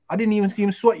 I didn't even see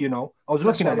him sweat, you know. I was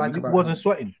looking at him. He wasn't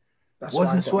sweating.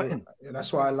 Wasn't sweating.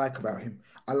 That's what I like about him.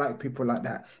 I like people like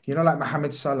that. You know, like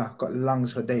Mohamed Salah got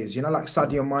lungs for days. You know, like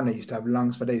Sadio Mane used to have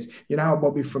lungs for days. You know how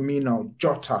Bobby Firmino,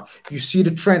 Jota, you see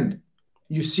the trend.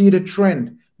 You see the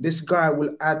trend. This guy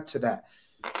will add to that.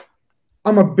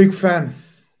 I'm a big fan.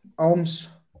 Ohms,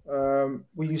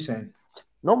 what are you saying?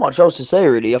 Not much else to say,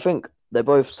 really. I think they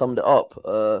both summed it up.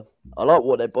 I like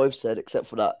what they both said, except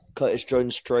for that Curtis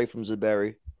Jones stray from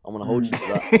Zuberi. I'm going to hold you to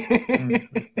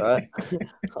that. Right?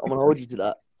 I'm going to hold you to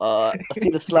that. I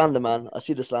see the slander, man. I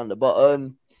see the slander. But,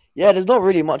 yeah, there's not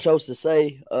really much else to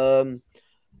say.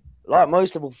 Like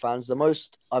most Liverpool fans, the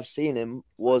most I've seen him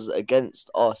was against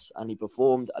us, and he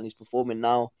performed, and he's performing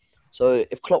now. So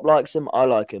if Klopp likes him, I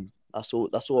like him. That's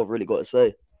all I've really got to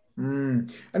say.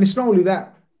 And it's not only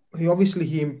that.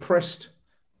 He impressed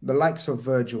the likes of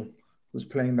Virgil, who was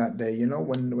playing that day. You know,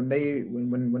 when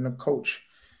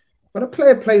a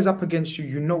player plays up against you,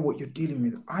 you know what you're dealing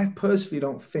with. I personally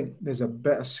don't think there's a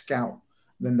better scout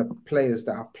than the players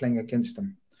that are playing against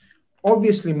them.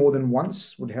 Obviously, more than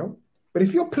once would help. But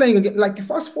if you're playing against, like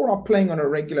if us four are playing on a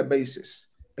regular basis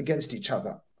against each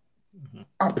other,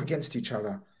 up against each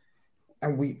other,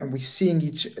 and we seeing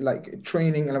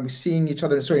training and we seeing each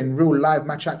other in real live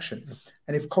match action.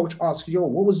 And if coach asks, yo,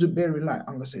 what was Zuberi like?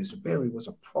 I'm gonna say Zuberi was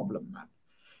a problem, man.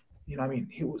 You know what I mean?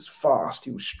 He was fast,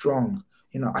 he was strong.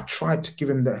 You know, I tried to give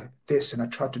him this and I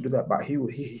tried to do that, but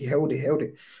he held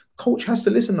it. Coach has to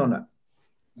listen on that.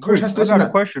 Coach has to listen. I got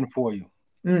a question for you.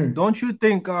 Don't you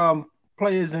think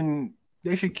players in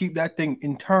they should keep that thing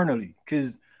internally.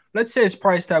 Because let's say his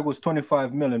price tag was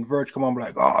 25 million. Verge come on, be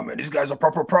like, oh man, this guy's a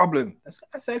proper problem.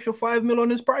 That's an extra 5 million on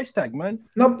his price tag, man.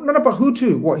 No, but who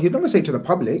to? What he's not gonna say to the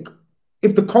public.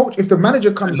 If the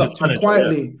manager comes up to him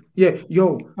quietly,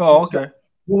 yo, oh, okay.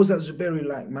 What was that Zuberi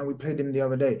like, man? We played him the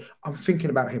other day. I'm thinking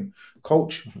about him.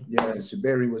 Coach, yeah,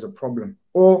 Zuberi was a problem.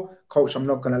 Or, coach, I'm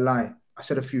not going to lie. I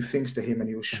said a few things to him and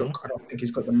he was shook. I don't think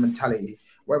he's got the mentality.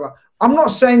 Whatever. I'm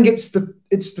not saying it's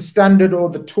the standard or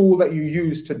the tool that you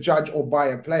use to judge or buy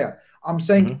a player. I'm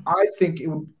saying I think it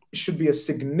should be a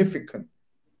significant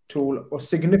tool or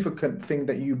significant thing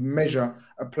that you measure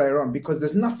a player on, because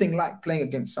there's nothing like playing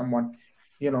against someone,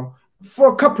 you know,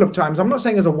 for a couple of times. I'm not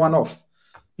saying as a one-off.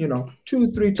 You know,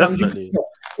 2-3 times. Definitely.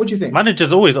 What do you think?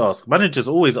 Managers always ask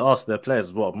their players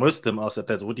as well. Most of them ask their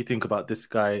players, what do you think about this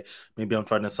guy? Maybe I'm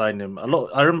trying to sign him. A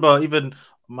lot. I remember even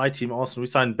my team, Arsenal, we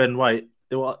signed Ben White.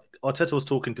 Arteta was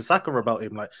talking to Saka about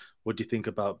him, like, what do you think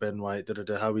about Ben White?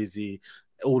 How is he?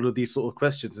 All of these sort of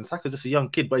questions. And Saka's just a young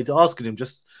kid, but he's asking him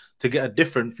just to get a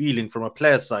different feeling from a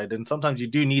player's side. And sometimes you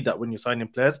do need that when you're signing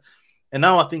players. And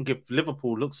now I think if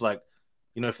Liverpool looks like,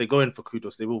 you know, if they go in for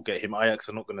Kudos, they will get him. Ajax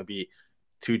are not going to be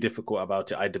too difficult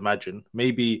about it, I'd imagine.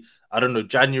 Maybe, I don't know,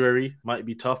 January might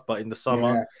be tough, but in the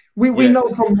summer... Yeah. We know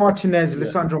from Martinez,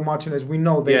 Lisandro Martinez, we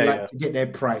know they like to get their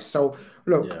price. So,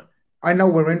 look, I know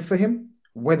we're in for him.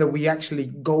 Whether we actually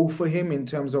go for him in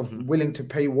terms of willing to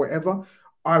pay whatever,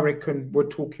 I reckon we're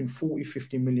talking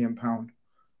 40-50 million pound.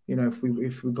 You know,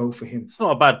 if we go for him. It's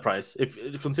not a bad price.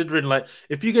 If considering, like,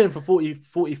 if you get him for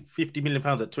 40-50 million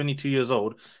pounds at 22 years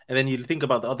old, and then you think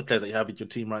about the other players that you have in your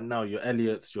team right now, your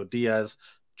Elliott's, your Diaz,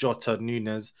 Jota,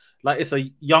 Nunes, like, it's a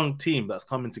young team that's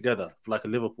coming together for like a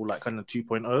Liverpool, like kind of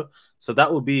 2.0. So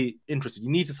that would be interesting. You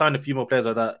need to sign a few more players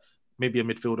like that, maybe a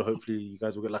midfielder. Hopefully you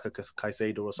guys will get like a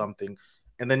Caicedo or something.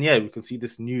 And then, we can see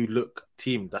this new look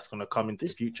team that's going to come into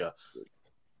the future.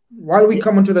 While we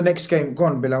come on to the next game, go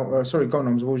on, Bilal. Sorry, go on,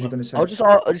 Noms. What was you going to say?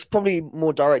 It's probably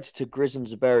more directed to Grizz and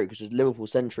Zuberi because it's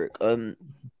Liverpool-centric.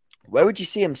 Where would you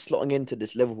see him slotting into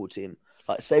this Liverpool team?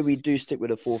 Like, say we do stick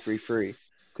with a 4-3-3,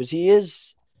 because he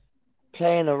is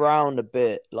playing around a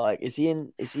bit. Like, could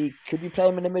you play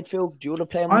him in the midfield? Do you want to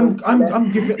play him?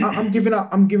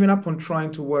 I'm giving up on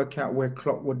trying to work out where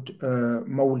Klopp would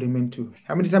mold him into.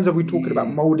 How many times have we talked about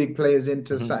molding players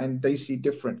into something they see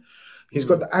different? He's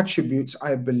got the attributes,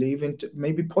 I believe, into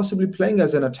maybe possibly playing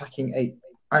as an attacking 8.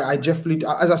 I definitely,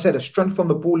 as I said, a strength on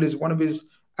the ball is one of his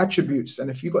attributes. And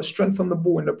if you've got strength on the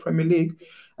ball in the Premier League,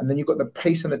 and then you've got the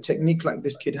pace and the technique like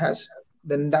this kid has,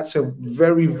 then that's a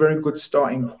very, very good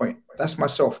starting point. That's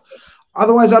myself.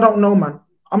 Otherwise, I don't know, man.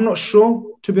 I'm not sure,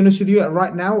 to be honest with you,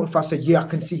 right now. If I say, I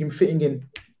can see him fitting in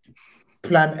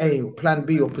plan A or plan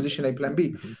B or position A, plan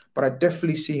B. But I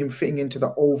definitely see him fitting into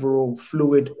the overall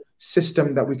fluid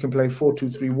system that we can play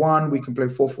 4-2-3-1, we can play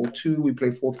 4-4-2, we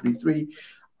play 4-3-3.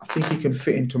 I think he can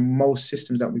fit into most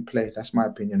systems that we play. That's my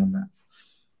opinion on that.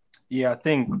 Yeah, I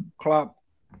think Klopp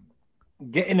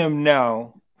getting him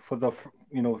now for the,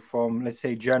 from let's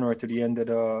say January to the end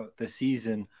of the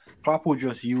season, Klopp will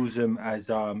just use him as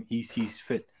he sees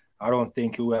fit. I don't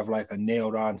think he'll have like a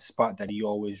nailed on spot that he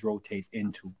always rotate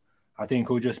into. I think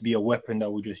he'll just be a weapon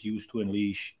that we'll just use to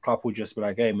unleash. Klopp will just be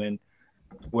like, hey man,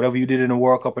 whatever you did in the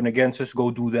World Cup and against us,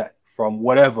 go do that from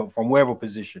wherever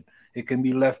position. It can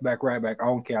be left back, right back. I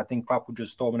don't care. I think Klopp will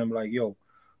just storm him like, yo,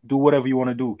 do whatever you want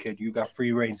to do, kid. You got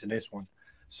free reins in this one.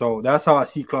 So that's how I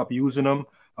see Klopp using him.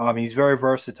 He's very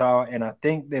versatile, and I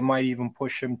think they might even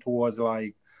push him towards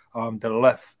like the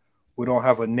left. We don't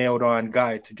have a nailed on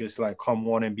guy to just like come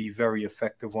on and be very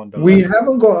effective on the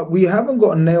left. We haven't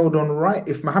got a nailed on right.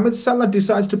 If Mohamed Salah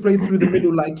decides to play through the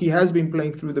middle like he has been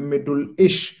playing through the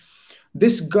middle-ish,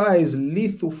 this guy is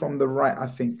lethal from the right, I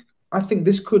think. I think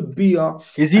this could be a...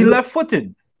 Is he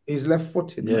left-footed? He's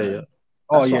left-footed. Yeah.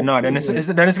 Oh, yeah, no. Then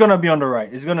it's going to be on the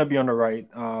right. It's going to be on the right.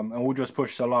 And we'll just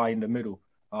push Salah in the middle.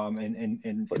 But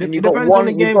then you've got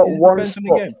one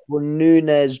spot for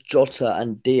Nunes, Jota,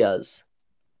 and Diaz.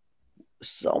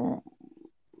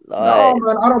 No,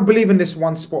 man, I don't believe in this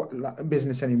one spot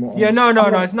business anymore. Yeah, no,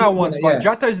 it's not one spot.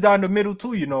 Jota is down the middle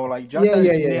too, like Jota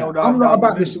is nailed I'm not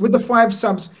about this. With the 5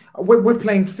 subs, we're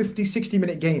playing 50,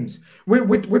 60-minute games.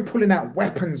 We're pulling out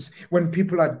weapons when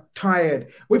people are tired.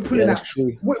 We're pulling out.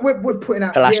 We're putting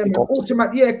out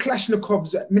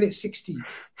Kalashnikovs at minute 60.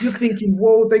 You're thinking,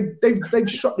 whoa,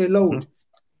 they've shot their load.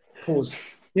 Pause.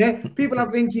 Yeah, people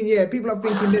are thinking they're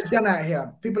done out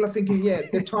here. People are thinking,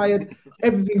 they're tired.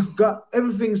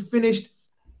 Everything's finished.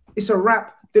 It's a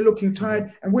wrap. They're looking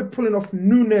tired, and we're pulling off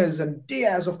Nunes and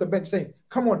Diaz off the bench, saying,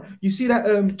 "Come on!" You see that?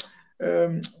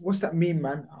 What's that meme,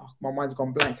 man? Oh my mind's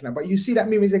gone blank now. But you see that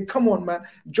meme, he said, come on, man,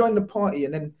 join the party.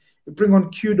 And then we bring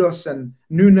on Kudos and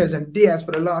Nunes and Diaz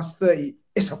for the last 30.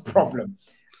 It's a problem.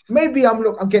 Maybe I'm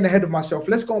getting ahead of myself.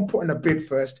 Let's go and put in a bid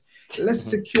first. Let's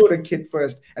secure the kid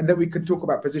first, and then we can talk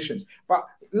about positions. But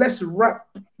let's wrap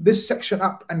this section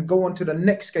up and go on to the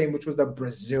next game, which was the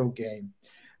Brazil game.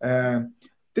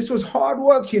 This was hard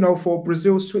work, you know, for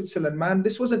Brazil, Switzerland, man.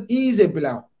 This wasn't easy,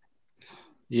 Bilal.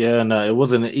 Yeah, no, it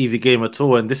wasn't an easy game at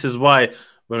all. And this is why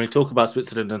when we talk about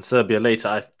Switzerland and Serbia later,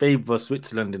 I favour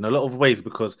Switzerland in a lot of ways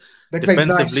because they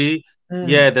defensively, nice.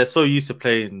 Yeah, they're so used to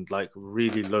playing like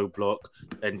really low block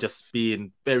and just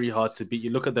being very hard to beat. You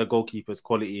look at their goalkeepers'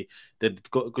 quality; they've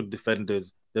got good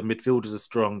defenders. Their midfielders are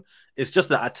strong. It's just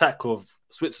the attack of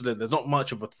Switzerland. There's not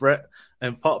much of a threat,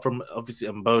 and apart from obviously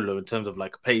Mbolo in terms of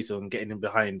like pace and getting in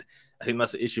behind, I think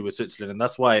that's the issue with Switzerland, and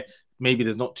that's why maybe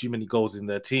there's not too many goals in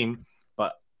their team.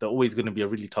 But they're always going to be a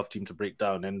really tough team to break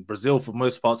down. And Brazil, for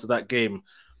most parts of that game,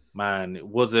 man, it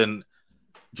wasn't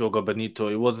Jogo Bonito.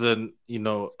 It wasn't, you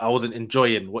know, I wasn't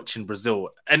enjoying watching Brazil.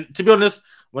 And to be honest,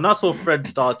 when I saw Fred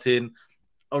starting,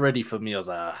 already for me, I was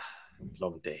like,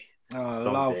 long day.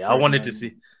 Long day. Fred, I wanted to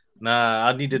see.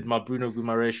 I needed my Bruno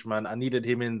Guimaraes, man. I needed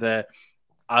him in there.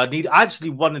 I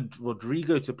actually wanted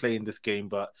Rodrigo to play in this game,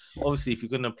 but obviously, if you're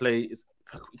going to play,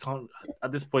 you can't,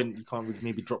 at this point, you can't really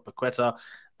maybe drop Paqueta.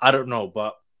 I don't know,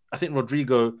 but I think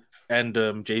Rodrigo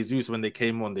and Jesus, when they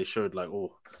came on, they showed like,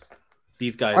 oh,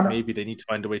 these guys, maybe they need to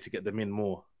find a way to get them in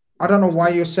more. I don't know why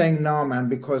you're saying no, man,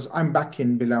 because I'm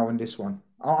backing Bilal in this one.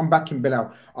 I'm backing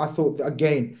Bilal. I thought,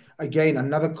 again,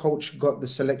 another coach got the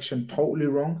selection totally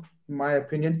wrong, in my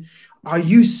opinion. Are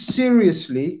you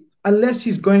seriously, unless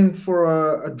he's going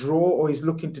for a draw or he's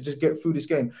looking to just get through this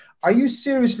game, are you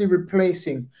seriously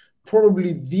replacing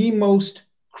probably the most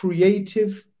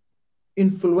creative,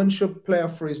 influential player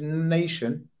for his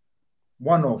nation,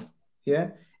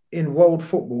 in world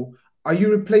football? Are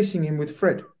you replacing him with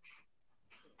Fred?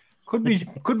 Could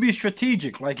be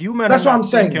strategic. Like you, man. That's what I'm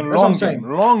saying. That's what I'm saying.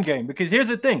 Long game. Because here's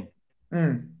the thing.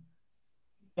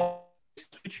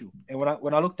 Switch you. And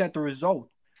when I looked at the result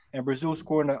and Brazil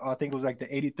scored, I think it was like the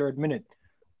 83rd minute.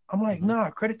 I'm like,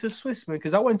 nah, credit to Swiss, man.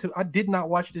 Because I did not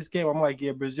watch this game. I'm like,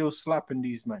 yeah, Brazil slapping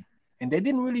these men. And they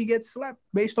didn't really get slapped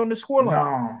based on the scoreline.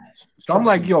 No, so I'm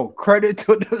like, yo, credit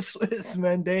to the Swiss,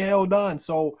 man. They held on.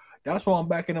 So that's why I'm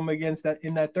backing them against that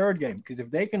in that third game. Because if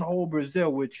they can hold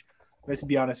Brazil, which, let's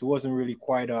be honest, it wasn't really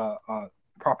quite a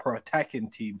proper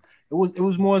attacking team. It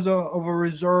was more of a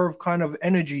reserve kind of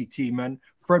energy team, man.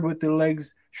 Fred with the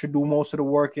legs should do most of the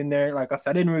work in there. Like I said,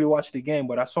 I didn't really watch the game,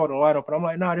 but I saw the lineup, and I'm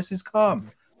like, nah, this is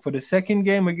calm. For the second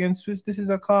game against Swiss, this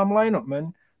is a calm lineup,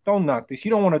 man. Don't knock this.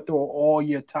 You don't want to throw all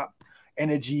your top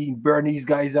energy, burn these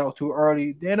guys out too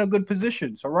early. They're in a good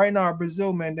position. So right now,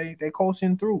 Brazil, man, they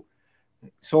coasting through.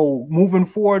 So moving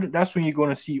forward, that's when you're going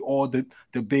to see all the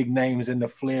big names and the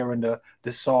flair and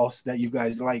the sauce that you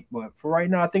guys like. But for right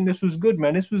now, I think this was good,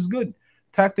 man. This was good.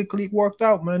 Tactically it worked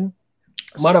out, man.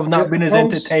 Might have not been as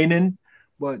entertaining,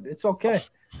 but it's okay.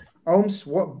 Holmes,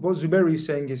 what Zuberi is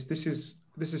saying is this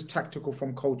is tactical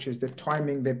from coaches. They're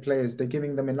timing their players. They're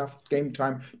giving them enough game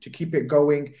time to keep it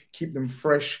going, keep them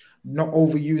fresh, not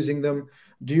overusing them.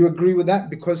 Do you agree with that?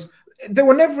 Because they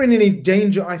were never in any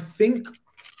danger, I think.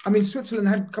 I mean, Switzerland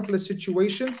had a couple of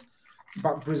situations,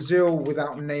 but Brazil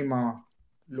without Neymar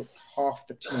looked half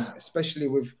the team, especially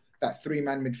with that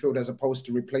three-man midfield as opposed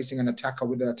to replacing an attacker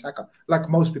with an attacker, like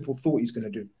most people thought he's going to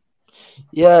do.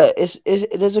 Yeah,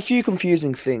 there's a few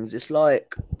confusing things. It's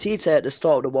like Tite at the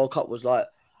start of the World Cup was like,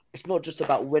 it's not just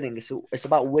about winning, it's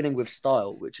about winning with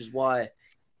style, which is why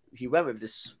he went with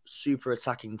this super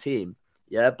attacking team.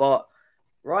 Yeah, but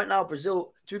right now,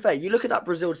 Brazil, to be fair, you look at that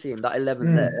Brazil team, that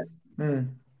 11 there,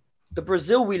 the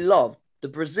Brazil we loved, the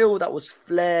Brazil that was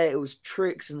flair, it was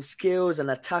tricks and skills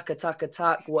and attack,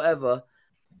 whatever.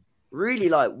 Really,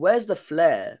 like, where's the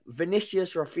flair?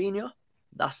 Vinicius, Rafinha,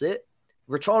 that's it.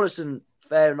 Richarlison,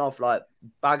 fair enough, like,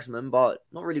 bagsman, but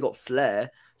not really got flair.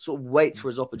 Sort of waits for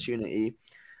his opportunity.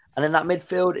 And in that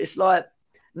midfield, it's like,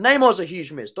 Neymar's a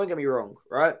huge miss, don't get me wrong,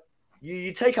 right?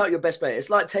 You take out your best player. It's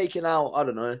like taking out, I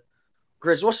don't know.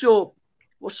 Grizz,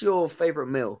 what's your favourite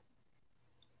meal?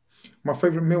 My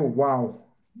favorite meal, wow.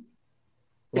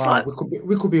 It's like,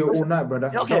 we could be here all night, brother.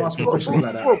 Okay, don't ask me questions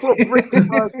like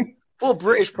that. For a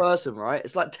British person, right?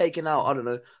 It's like taking out, I don't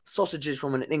know, sausages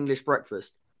from an English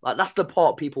breakfast. Like, that's the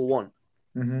part people want.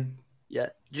 Yeah.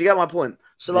 Do you get my point?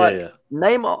 So, like, yeah.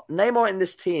 Neymar in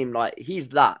this team, like, he's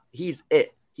that. He's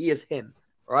it. He is him,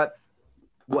 right?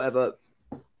 Whatever,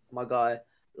 my guy.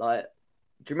 Like,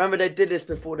 do you remember they did this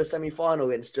before the semi-final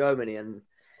against Germany and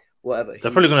whatever?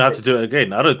 They're probably going to have to do it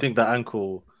again. I don't think that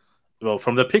ankle well,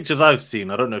 from the pictures I've seen,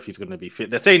 I don't know if he's going to be fit.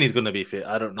 They're saying he's going to be fit.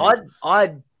 I don't know.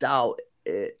 I doubt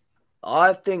it.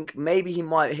 I think maybe he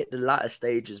might hit the latter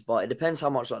stages, but it depends how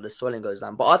much like the swelling goes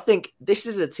down. But I think this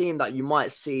is a team that you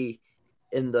might see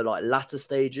in the like latter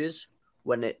stages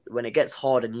when it gets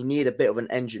hard and you need a bit of an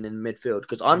engine in midfield.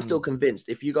 Because I'm still convinced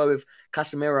if you go with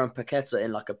Casemiro and Paqueta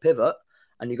in like a pivot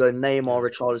and you go Neymar,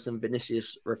 Richarlison,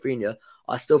 Vinicius, Rafinha,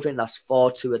 I still think that's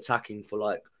far too attacking for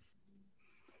like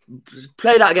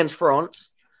play that against France.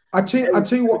 I tell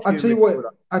you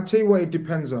what it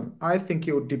depends on. I think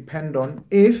it would depend on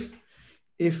if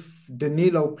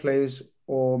Danilo plays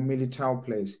or Militao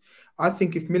plays. I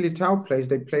think if Militao plays,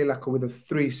 they play like with a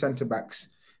 3 centre backs.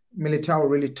 Militao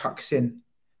really tucks in,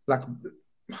 like,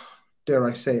 dare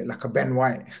I say it, like a Ben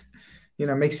White. You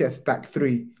know, makes it a back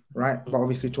 3, right? But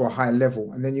obviously to a high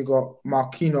level. And then you got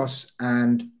Marquinhos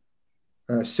and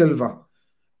Silva.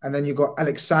 And then you got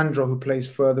Alexandro who plays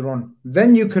further on.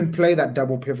 Then you can play that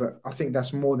double pivot. I think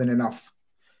that's more than enough.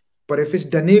 But if it's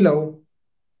Danilo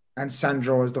and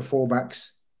Sandro as the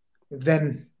fullbacks,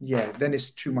 then it's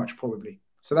too much probably.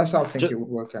 So that's how I think it would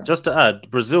work out. Just to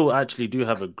add, Brazil actually do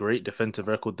have a great defensive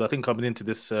record. I think coming into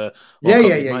this World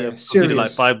Cup, conceded like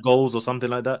 5 goals or something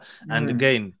like that. And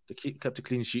again, they kept a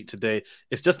clean sheet today.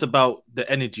 It's just about the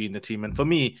energy in the team. And for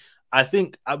me, I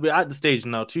think we're at the stage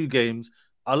now, 2 games.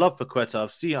 I love Paqueta.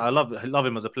 I love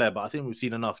him as a player, but I think we've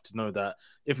seen enough to know that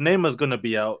if Neymar's going to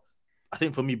be out, I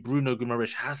think for me, Bruno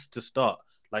Guimaraes has to start.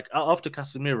 Like after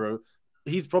Casemiro,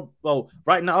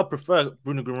 right now I prefer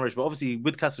Bruno Guimaraes, but obviously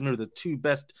with Casemiro, the 2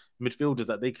 best midfielders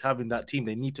that they have in that team,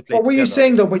 they need to play. What were you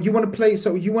saying though? But you want to play,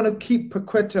 so you want to keep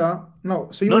Paqueta? No,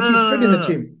 so you want to keep Fred in the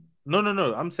team?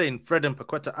 No. I'm saying Fred and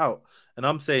Paqueta out, and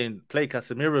I'm saying play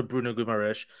Casemiro, Bruno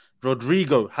Guimaraes.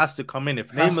 Rodrigo has to come in.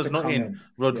 If Neymar's not in,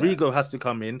 Rodrigo has to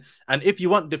come in. And if you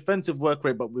want defensive work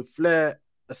rate, but with flair,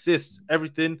 assists,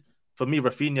 everything, for me,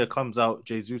 Rafinha comes out,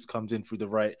 Jesus comes in through the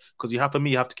right. Because you have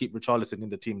to keep Richarlison in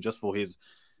the team just for his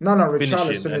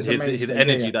finishing and his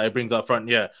energy that he brings up front.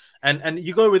 Yeah. And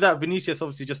you go with that, Vinicius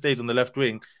obviously just stays on the left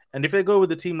wing. And if they go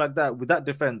with a team like that, with that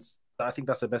defense, I think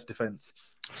that's the best defense.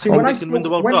 See, when I can win the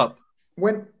World Cup.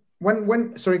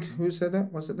 When sorry, who said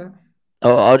that? Was it that?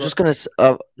 Oh, I was just gonna.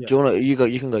 Do you want to? You go.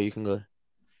 You can go. You can go.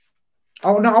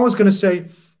 Oh no, I was gonna say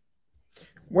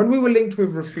when we were linked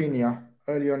with Rafinha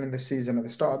early on in the season, at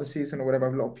the start of the season or whatever,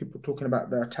 a lot of people talking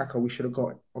about the attacker we should have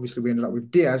got. Obviously, we ended up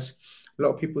with Diaz. A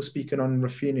lot of people speaking on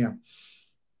Rafinha,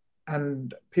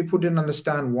 and people didn't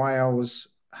understand why I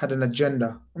had an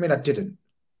agenda. I mean, I didn't.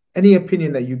 Any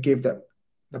opinion that you give that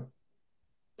the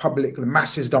public, the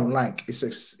masses don't like, it's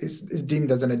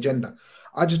deemed as an agenda.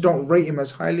 I just don't rate him as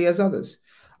highly as others.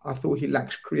 I thought he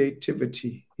lacks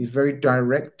creativity. He's very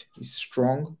direct. He's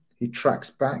strong. He tracks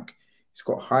back. He's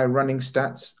got high running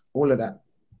stats, all of that.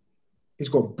 He's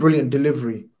got brilliant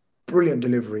delivery,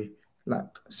 like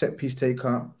set piece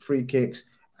taker, free kicks,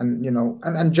 and, you know,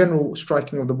 and general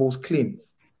striking of the balls clean.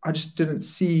 I just didn't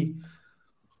see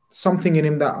something in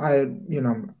him that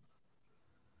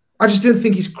I just didn't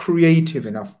think he's creative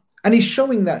enough. And he's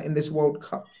showing that in this World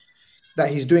Cup. That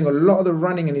he's doing a lot of the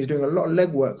running and he's doing a lot of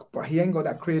leg work, but he ain't got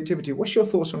that creativity. What's your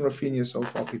thoughts on Rafinha so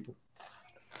far, people?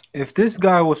 If this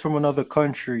guy was from another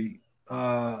country,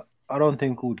 I don't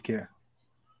think we'd care.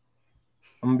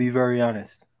 I'm going to be very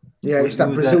honest. Yeah, it's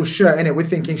that Brazil shirt, innit? We're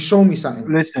thinking, show me something.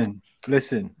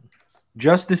 Listen.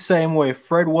 Just the same way if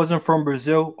Fred wasn't from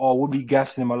Brazil, we'd be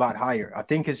gassing him a lot higher. I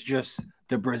think it's just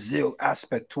the Brazil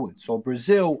aspect to it. So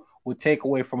Brazil would take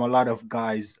away from a lot of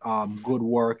guys' good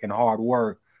work and hard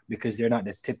work, because they're not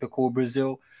the typical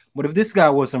Brazil. But if this guy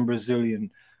wasn't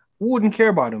Brazilian, we wouldn't care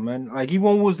about him, man. Like,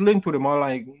 even was linked with him, I'm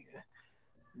like,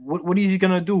 what is he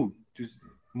going to do?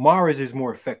 Mahrez is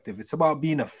more effective. It's about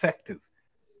being effective.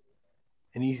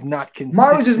 And he's not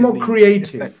consistent. Mahrez is more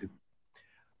creative. Effective.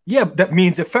 Yeah, that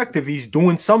means effective. He's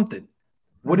doing something.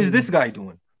 What is this guy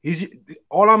doing?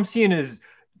 All I'm seeing is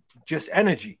just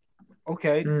energy.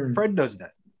 Okay, Fred does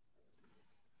that.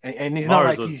 And he's not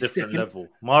like he's different level.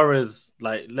 Mahrez,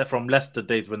 like from Leicester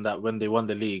days when they won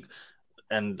the league,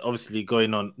 and obviously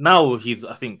going on now,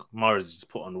 I think Mahrez just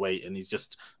put on weight and he's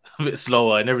just a bit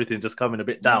slower and everything's just coming a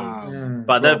bit down.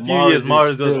 But that few years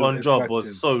Mahrez was on job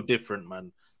was so different,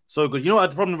 man, so good. You know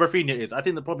what the problem with Rafinha is? I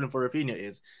think the problem for Rafinha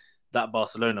is that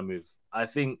Barcelona move. I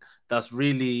think that's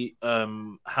really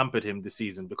hampered him this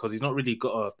season because he's not really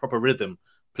got a proper rhythm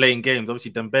playing games.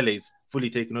 Obviously, Dembele's fully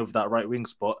taken over that right wing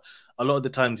spot. A lot of the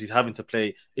times he's having to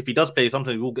play. If he does play,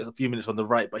 sometimes he will get a few minutes on the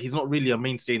right, but he's not really a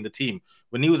mainstay in the team.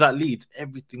 When he was at Leeds,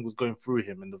 everything was going through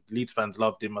him, and the Leeds fans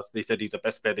loved him. As they said, he's the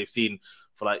best player they've seen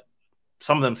for, like,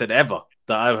 some of them said ever,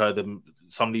 that I've heard them,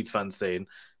 some Leeds fans saying.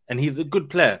 And he's a good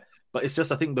player. But it's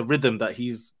just, I think the rhythm that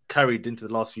he's carried into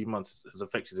the last few months has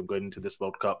affected him going into this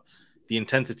World Cup. The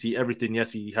intensity, everything.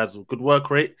 Yes, he has a good work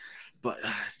rate, but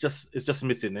it's just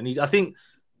missing. And I think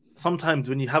sometimes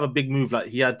when you have a big move like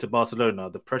he had to Barcelona,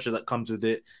 the pressure that comes with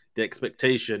it, the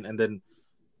expectation, and then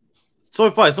so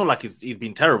far it's not like he's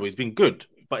been terrible. He's been good,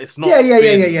 but it's not. Yeah.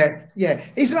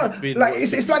 It's not like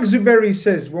it's like Zuberi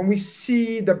says, when we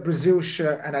see the Brazil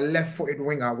shirt and a left-footed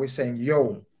winger, we're saying,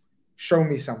 "Yo, show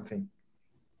me something.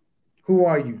 Who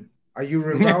are you? Are you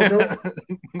Ronaldo?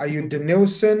 Are you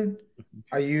Denilson?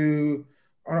 Are you,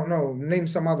 I don't know, name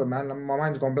some other man. My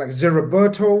mind's gone blank.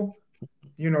 Zeriberto,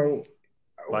 you know,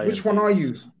 which one are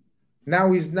you?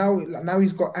 Now he's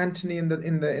got Anthony in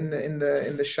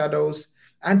the shadows.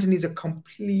 Anthony's a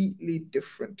completely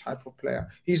different type of player.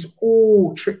 He's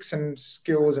all tricks and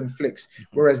skills and flicks,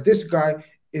 whereas this guy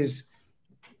is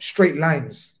straight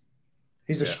lines.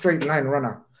 He's a straight line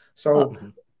runner. So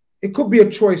it could be a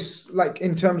choice, like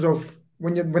in terms of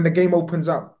when the game opens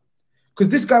up, because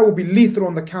this guy will be lethal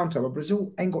on the counter. But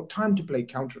Brazil ain't got time to play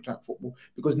counter-attack football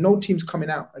because no team's coming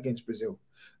out against Brazil.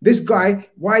 This guy,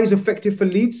 why he's effective for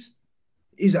Leeds?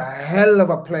 He's a hell of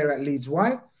a player at Leeds.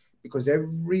 Why? Because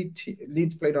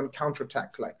Leeds played on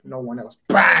counter-attack like no one else.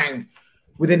 Bang!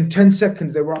 Within 10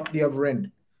 seconds, they were up the other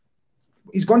end.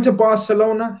 He's gone to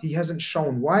Barcelona. He hasn't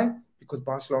shown. Why? Because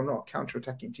Barcelona are a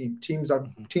counter-attacking team. Teams are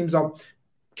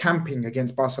camping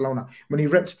against Barcelona. When he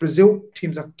reps Brazil,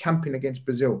 teams are camping against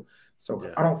Brazil.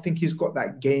 So I don't think he's got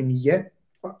that game yet,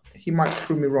 but he might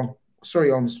prove me wrong.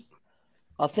 Sorry, Holmes.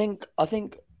 I think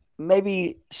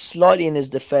maybe slightly in his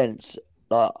defense,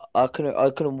 like I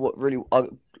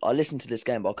listened to this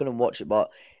game, but I couldn't watch it. But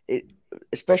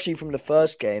especially from the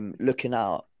first game, looking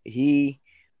out, he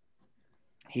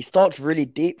starts really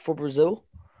deep for Brazil.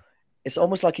 It's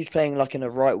almost like he's playing like in a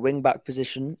right wing back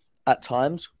position at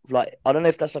times. Like, I don't know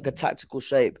if that's like a tactical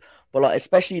shape, but like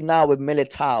especially now with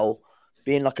Militao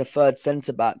being like a third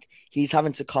centre back, he's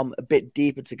having to come a bit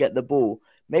deeper to get the ball.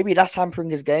 Maybe that's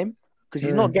hampering his game because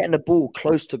he's not getting the ball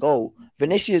close to goal.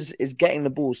 Vinicius is getting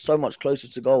the ball so much closer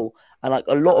to goal, and like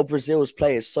a lot of Brazil's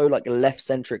players so like left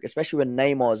centric, especially when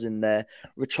Neymar's in there,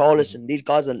 Richarlison. These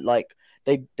guys are like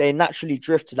they naturally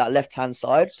drift to that left hand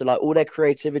side. So like all their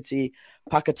creativity,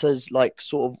 Paqueta's like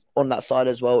sort of on that side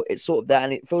as well. It's sort of that,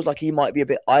 and it feels like he might be a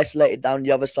bit isolated down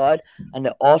the other side, and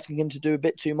they're asking him to do a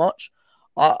bit too much.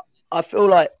 I feel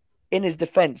like in his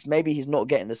defense, maybe he's not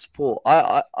getting the support.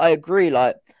 I agree.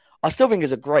 Like, I still think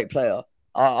he's a great player.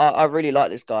 I really like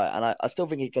this guy, and I still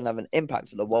think he can have an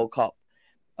impact at the World Cup.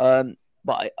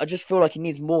 But I just feel like he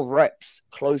needs more reps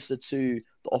closer to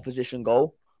the opposition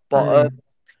goal. But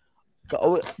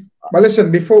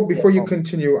listen, before you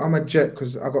continue, I'm a jet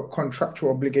because I got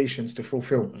contractual obligations to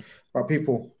fulfill. But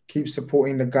people, keep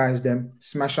supporting the guys. Them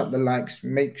smash up the likes.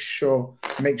 Make sure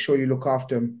you look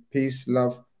after them. Peace,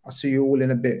 love. I'll see you all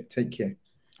in a bit. Take care.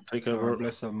 Take care, bro.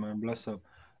 Bless up, man. Bless up.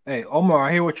 Hey, Omar,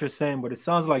 I hear what you're saying, but it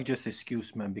sounds like just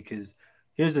excuse, man, because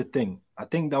here's the thing. I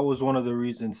think that was one of the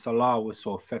reasons Salah was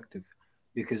so effective,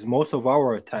 because most of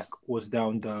our attack was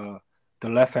down the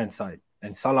left-hand side,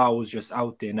 and Salah was just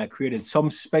out there, and that created some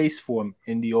space for him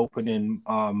in the opening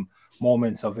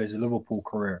moments of his Liverpool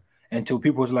career. Until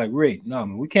people was like, "Wait, no,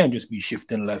 man, we can't just be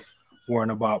shifting left, worrying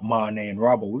about Mane and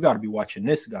Robbo. We got to be watching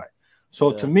this guy."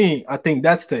 So to me, I think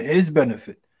that's to his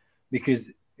benefit,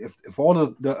 because if all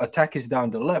the attack is down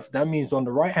the left, that means on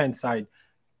the right-hand side,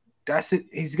 that's it.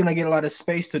 He's going to get a lot of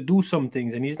space to do some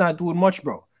things, and he's not doing much,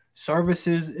 bro. His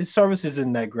service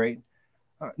isn't that great.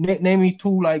 Name me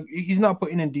two, like, he's not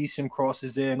putting in decent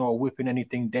crosses in or whipping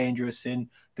anything dangerous in,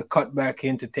 to cut back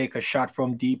in to take a shot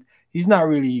from deep. He's not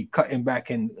really cutting back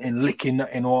and licking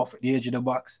nothing off at the edge of the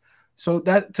box. So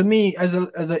that, to me, as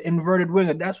an inverted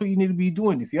winger, that's what you need to be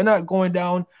doing. If you're not going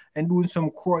down and doing some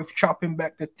Cruyff chopping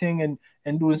back the thing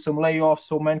and doing some layoffs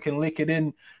so man can lick it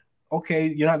in, okay,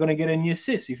 you're not going to get any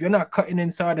assists. If you're not cutting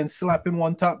inside and slapping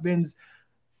one top bins,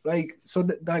 like, so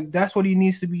that's what he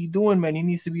needs to be doing, man. He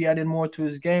needs to be adding more to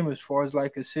his game as far as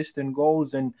like assists and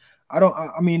goals. And I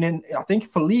think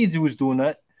for Leeds he was doing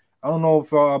that. I don't know if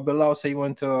Bilal said he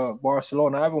went to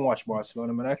Barcelona. I haven't watched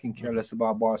Barcelona, man. I can care less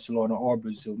about Barcelona or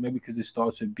Brazil. Maybe because it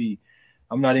starts with B.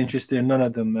 I'm not interested in none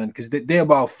of them, man, because they're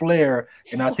about flair,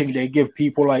 and I think they give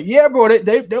people like, yeah, bro,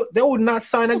 they would not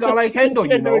sign a guy like Hendo,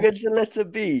 you know. Against the letter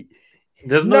B.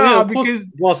 There's no because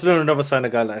Barcelona never signed a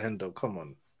guy like Hendo. Come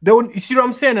on. They wouldn't, you see what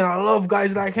I'm saying? And I love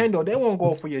guys like Hendo. They won't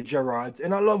go for your Gerrards.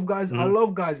 And I love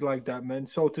guys like that, man.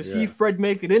 So to see Fred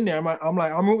make it in there,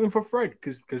 I'm rooting for Fred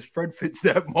because Fred fits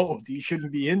that mold. He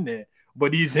shouldn't be in there,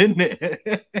 but he's in there.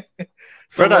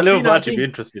 So Fred at Liverpool actually be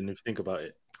interesting if you think about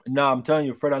it. Nah, I'm telling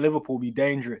you, Fred at Liverpool be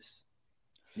dangerous.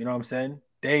 You know what I'm saying?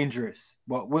 dangerous.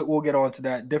 But we'll get on to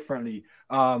that differently.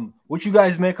 What you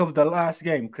guys make of the last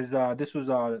game? Because this was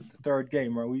the third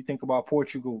game, right? What do you think about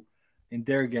Portugal in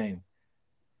their game?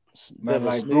 Man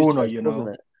like Bruno, you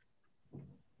know.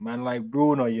 Man like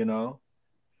Bruno, you know.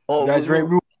 Oh, you guys rate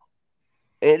Bruno?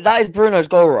 That is Bruno's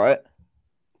goal, right?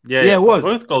 Yeah, it was.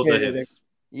 Both goals are his.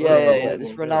 Yeah.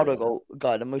 This Ronaldo goal,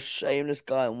 guy, the most shameless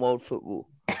guy in world football.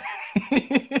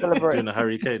 Doing a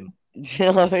Harry Kane. Do you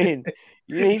know what I mean?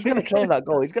 He's going to claim that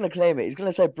goal. He's going to claim it. He's going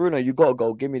to say, Bruno, you got a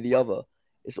goal. Give me the other.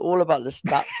 It's all about the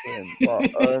stats for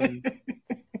him.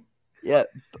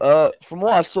 But, from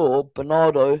what I saw,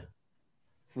 Bernardo,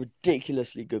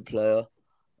 ridiculously good player.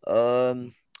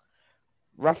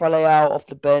 Rafael off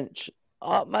the bench.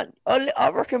 Man, I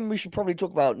reckon we should probably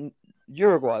talk about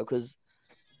Uruguay because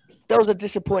there was a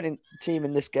disappointing team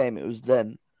in this game. It was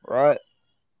them, right?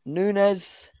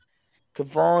 Nunes,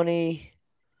 Cavani.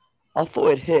 I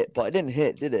thought it hit, but it didn't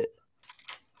hit, did it?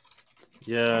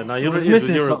 Yeah, no, you're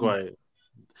missing Uruguay.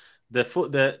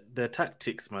 Their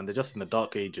tactics, man, they're just in the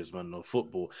dark ages, man, of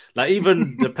football. Like,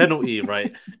 even the penalty,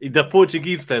 right? The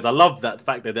Portuguese players, I love that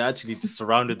fact that they actually just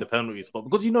surrounded the penalty spot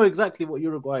because you know exactly what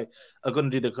Uruguay are going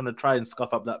to do. They're going to try and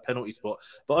scuff up that penalty spot.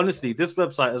 But honestly, this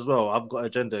website as well, I've got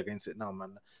agenda against it now,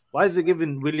 man. Why is it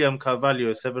giving William Carvalho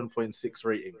a 7.6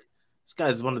 rating? This guy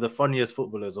is one of the funniest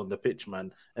footballers on the pitch,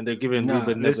 man. And they're giving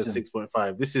Ruben Neves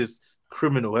 6.5. This is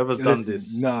criminal. Whoever's done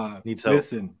this needs help.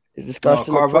 Is this guy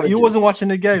still you wasn't watching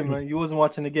the game, man. You wasn't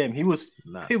watching the game. He was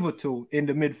pivotal in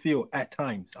the midfield at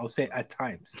times. I'll say at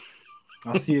times.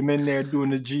 I see him in there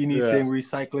doing the genie thing,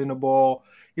 recycling the ball.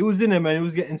 He was in there, man. He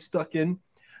was getting stuck in.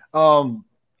 I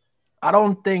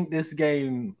don't think this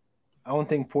game, I don't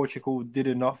think Portugal did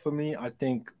enough for me. I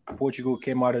think Portugal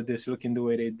came out of this looking the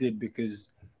way they did because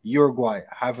Uruguay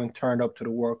haven't turned up to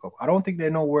the World Cup. I don't think they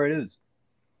know where it is.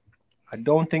 I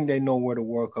don't think they know where the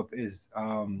World Cup is.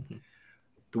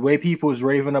 The way people is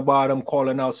raving about him,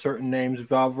 calling out certain names,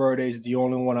 Valverde is the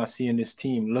only one I see in this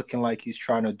team looking like he's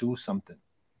trying to do something.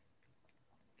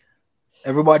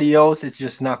 Everybody else, it's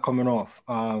just not coming off.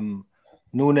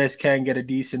 Nunes can get a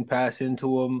decent pass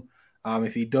into him.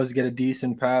 If he does get a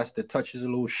decent pass, the touch is a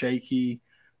little shaky.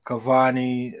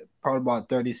 Cavani, probably about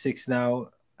 36 now.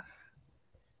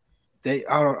 I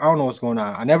don't know what's going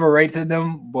on. I never rated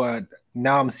them, but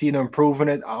now I'm seeing them improving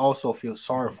it. I also feel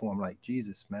sorry for them. Like,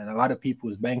 Jesus, man. A lot of people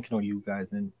is banking on you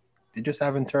guys, and they just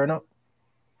haven't turned up.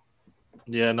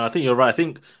 Yeah, no, I think you're right. I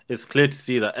think it's clear to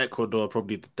see that Ecuador are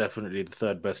probably definitely the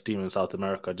third best team in South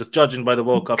America. Just judging by the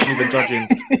World Cup, even judging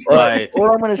by...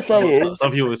 All I'm going to say is...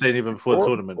 Some people were saying even before the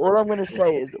tournament. All I'm going to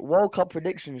say is World Cup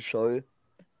prediction show...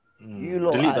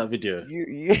 delete that video.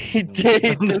 You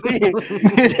did delete.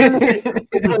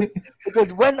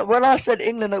 Because when I said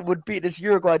England would beat this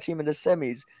Uruguay team in the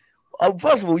semis,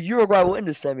 first of all, Uruguay were in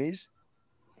the semis.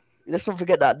 Let's not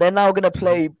forget that. They're now going to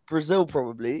play Brazil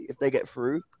probably if they get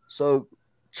through. So,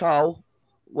 ciao,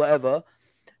 whatever.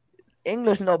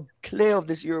 England are clear of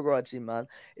this Uruguay team, man.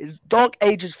 It's dark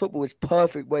ages football is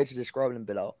perfect way to describe them,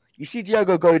 Bilal. You see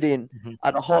Diego Godin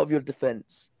at the heart of your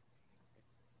defense.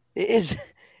 It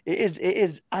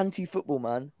is anti-football,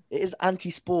 man. It is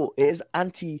anti-sport. It is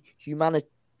anti-humanity.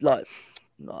 Like,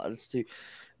 no, it's too.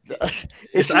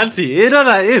 It's anti. You know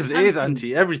that it is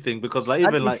anti everything because, like,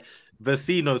 even like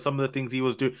Vecino, some of the things he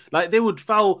was doing, like they would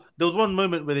foul. There was one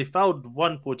moment where they fouled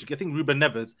one Portuguese, I think Ruben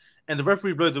Neves, and the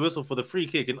referee blows a whistle for the free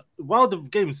kick, and while the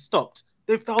game stopped,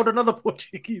 they fouled another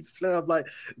Portuguese player. I'm like,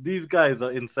 these guys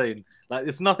are insane. Like,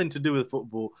 it's nothing to do with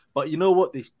football, but you know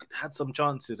what? They had some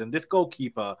chances, and this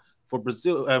goalkeeper for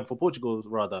Brazil, for Portugal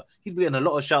rather, he's been getting a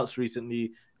lot of shouts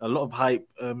recently, a lot of hype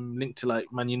linked to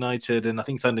like Man United, and I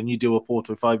think signed a new deal with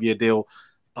Porto, a 5-year deal.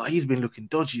 But he's been looking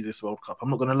dodgy this World Cup. I'm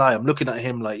not gonna lie. I'm looking at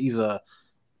him like he's a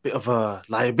bit of a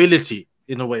liability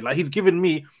in a way. Like, he's given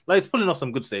me, like, he's pulling off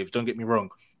some good saves. Don't get me wrong,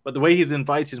 but the way he's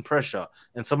inviting pressure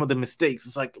and some of the mistakes,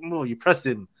 it's like, oh, you press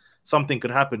him, something could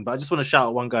happen. But I just want to shout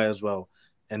out one guy as well,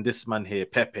 and this man here,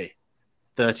 Pepe,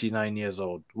 39 years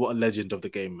old. What a legend of the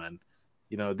game, man.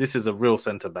 You know, this is a real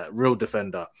centre back, real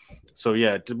defender. So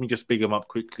yeah, let me just big him up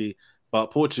quickly. But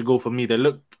Portugal, for me, they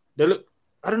look.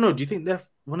 I don't know. Do you think they're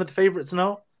one of the favourites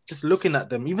now? Just looking at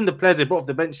them, even the players they brought off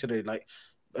the bench today, like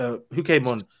who came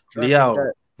on?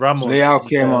 Leao, Ramos. Leao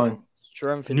came on.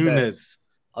 Nunes.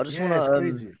 I just want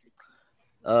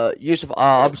to. Yusuf,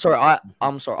 I'm sorry.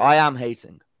 I'm sorry. I am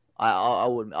hating. I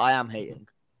wouldn't. I am hating.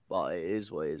 But it is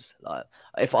what it is. Like,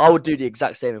 if I would do the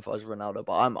exact same if I was Ronaldo,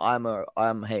 but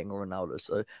I'm hating on Ronaldo.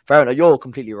 So fair enough. You're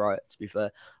completely right. To be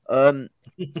fair,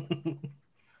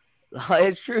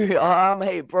 it's true. I'm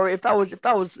hating, bro. If that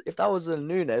was a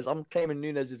Nunes, I'm claiming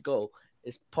Nunes' goal.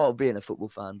 It's part of being a football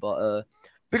fan. But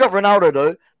Big up Ronaldo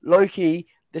though. Low key,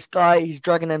 this guy, he's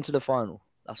dragging them to the final.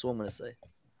 That's what I'm gonna say.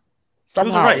 He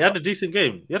was alright. He had a decent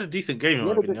game. He had a decent game, in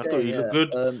my opinion. I thought he looked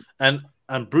good.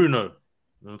 And Bruno,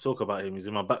 I'm gonna talk about him. He's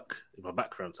in my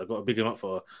background. So I got to big him up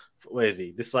for where is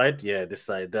he? This side? Yeah, this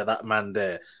side. That man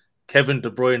there. Kevin De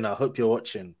Bruyne, I hope you're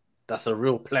watching. That's a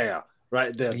real player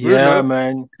right there. Yeah, Bruno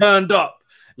man. Turned up.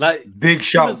 Like big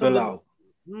shout below.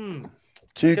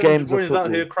 2 games of football.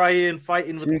 Out here crying,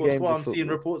 fighting with Courtois. I'm seeing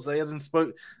reports that he hasn't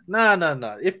spoke. Nah.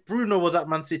 If Bruno was at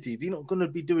Man City, is he not going to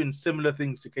be doing similar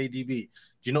things to KDB?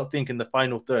 Do you not think in the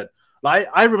final third? Like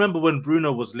I remember when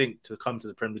Bruno was linked to come to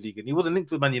the Premier League, and he wasn't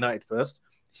linked with Man United first.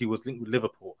 He was linked with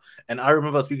Liverpool. And I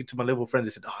remember speaking to my Liverpool friends.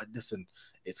 They said, listen,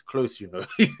 it's close, you know.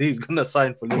 He's going to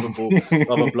sign for Liverpool,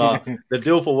 blah, blah, blah. The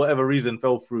deal, for whatever reason,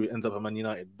 fell through, ends up at Man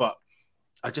United. But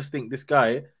I just think this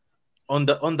guy, on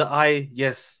the eye,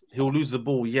 yes. He'll lose the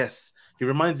ball, yes. He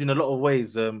reminds me in a lot of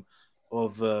ways of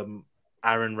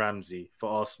Aaron Ramsey for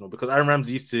Arsenal. Because Aaron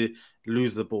Ramsey used to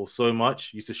lose the ball so much.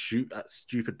 He used to shoot at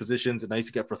stupid positions, and I used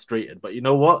to get frustrated. But you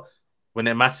know what? When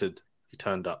it mattered, he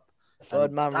turned up.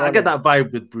 Third man running. I get that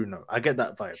vibe with Bruno. I get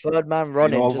that vibe. Third man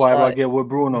running. You know what vibe I get with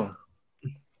Bruno?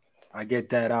 I get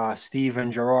that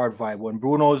Steven Gerrard vibe. When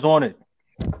Bruno's on it,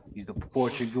 he's the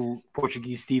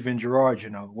Portuguese Steven Gerrard,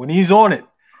 you know. When he's on it,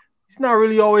 he's not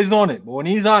really always on it. But when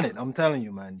he's on it, I'm telling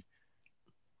you, man.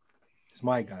 It's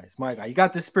my guy. It's my guy. He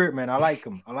got the spirit, man. I like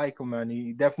him. Man.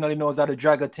 He definitely knows how to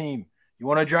drag a team. You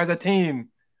want to drag a team?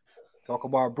 Talk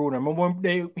about Bruno. Remember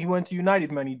when he went to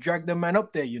United, man? He dragged them man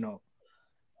up there, you know.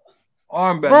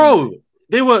 Armband. Bro,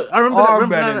 they were. I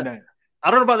remember that.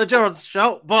 I don't know about the Gerrard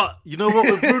shout, but you know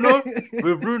what?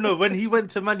 With Bruno, when he went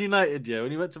to Man United,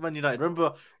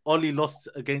 remember Ollie lost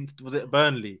against, was it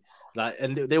Burnley? Like,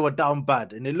 and they were down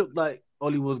bad, and it looked like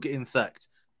Ollie was getting sacked.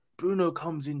 Bruno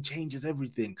comes in, changes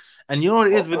everything, and you know what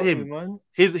it is with him. Man.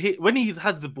 When he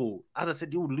has the ball, as I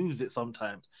said, he'll lose it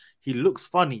sometimes. He looks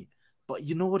funny, but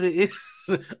you know what it is.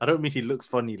 I don't mean he looks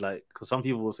funny, like, because some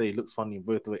people will say he looks funny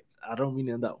both ways. I don't mean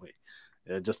it in that way.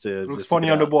 Yeah, looks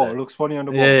funny on the ball. Looks funny on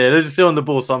the ball. Yeah, let's just say on the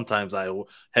ball sometimes, like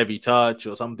heavy touch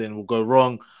or something will go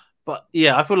wrong. But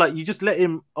yeah, I feel like you just let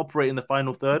him operate in the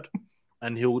final third,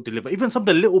 and he'll deliver. Even some of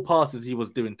the little passes he was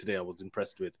doing today, I was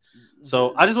impressed with.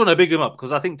 So I just want to big him up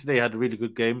because I think today he had a really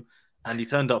good game, and he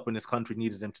turned up when his country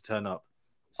needed him to turn up.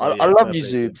 So, I love you,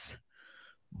 Zoobs,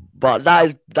 but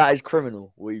that is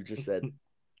criminal what you just said.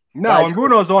 No, when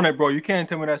Bruno's on it, bro, you can't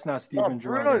tell me that's not Steven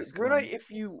Gerrard. Bruno, if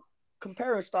you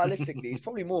compare him stylistically, he's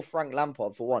probably more Frank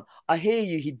Lampard for one. I hear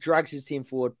you, he drags his team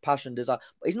forward, passion, desire,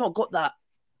 but he's not got that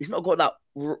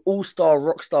all-star,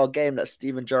 rock-star game that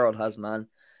Steven Gerrard has, man.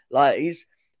 Like,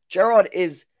 Gerrard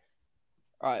is...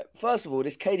 All right, first of all,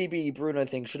 this KDB Bruno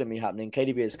thing shouldn't be happening.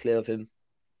 KDB is clear of him.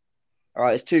 All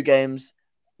right, it's 2 games,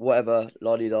 whatever,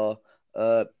 la-di-da.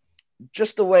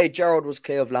 Just the way Gerrard was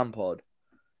clear of Lampard,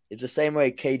 it's the same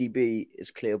way KDB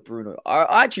is clear of Bruno.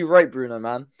 I actually rate Bruno,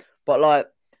 man, but like,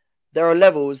 there are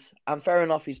levels, and fair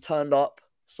enough, he's turned up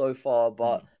so far,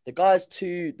 but the guy's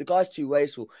too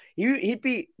wasteful. He'd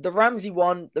be the Ramsey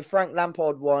one, the Frank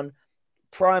Lampard one,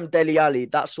 prime Dele Alli,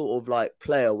 that sort of like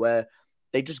player where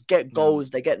they just get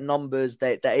goals, they get numbers,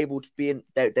 they're able to be in,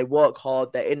 they work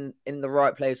hard, they're in the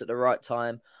right place at the right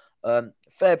time.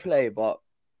 Fair play, but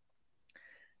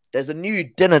there's a new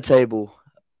dinner table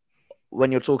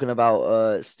when you're talking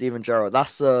about Steven Gerrard.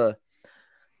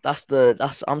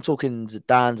 I'm talking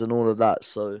Zidane's and all of that.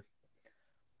 So,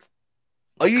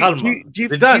 do you think,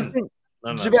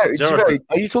 Jabari,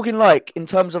 are you talking like in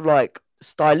terms of like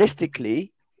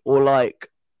stylistically or like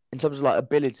in terms of like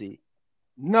ability?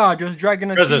 No, just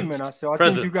dragging a team, man. I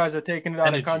think you guys are taking it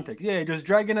out of context. Yeah, just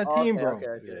dragging a team, bro.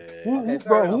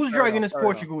 Who's dragging this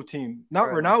Portugal team? Not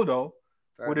Ronaldo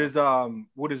with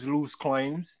his loose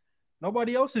claims.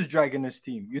 Nobody else is dragging this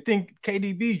team. You think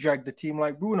KDB dragged the team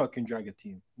like Bruno can drag a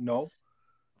team? No.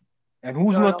 And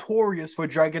who's notorious for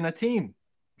dragging a team?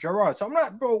 Gerrard. So I'm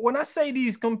not, bro, when I say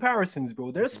these comparisons, bro,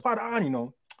 they're spot on, you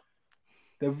know.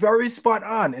 They're very spot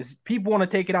on. As people want to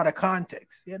take it out of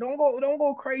context. Yeah, don't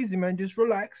go crazy, man. Just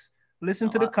relax. Listen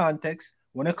to the context.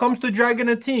 When it comes to dragging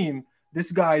a team,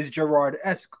 this guy is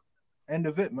Gerrard-esque. End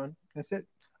of it, man. That's it.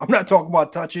 I'm not talking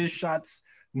about touches, shots,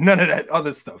 none of that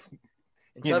other stuff.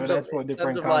 In terms of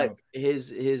like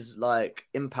his like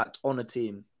impact on a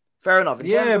team, fair enough.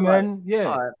 Yeah, man. Yeah,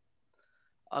 right,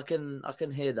 I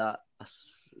can hear that.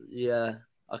 Yeah,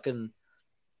 I can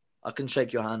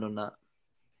shake your hand on that.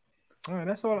 All right,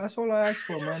 that's all I asked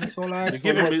for, man. That's all I asked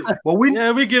for. We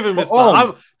give him his.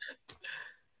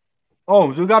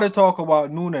 We got to talk about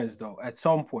Nunes though. At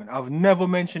some point, I've never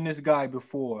mentioned this guy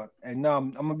before, and now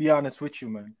I'm gonna be honest with you,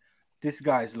 man. This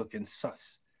guy's looking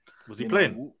sus. Was he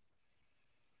playing?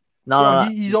 No,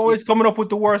 he's always coming up with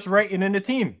the worst rating in the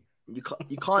team. You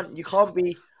can't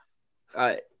be.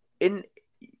 I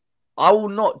will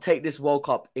not take this World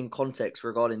Cup in context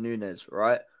regarding Núñez,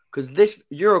 right? Because this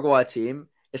Uruguay team,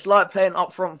 it's like playing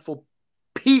up front for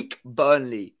peak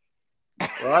Burnley,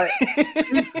 right?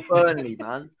 Peak Burnley,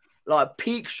 man. Like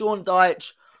peak Sean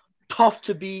Dyche, tough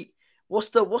to beat. What's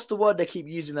the word they keep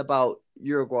using about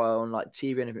Uruguay on like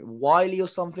TV and anything? Wiley or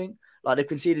something? Like they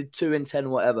conceded 2 in 10,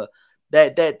 whatever.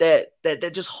 They're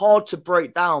just hard to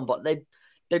break down, but they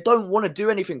don't want to do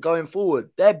anything going forward.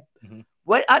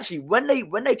 When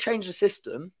they changed the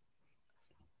system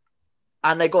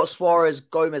and they got Suarez,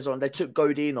 Gomez on, they took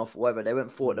Godin off, or whatever. They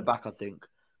went 4 at the back, I think.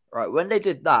 Right, when they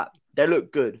did that, they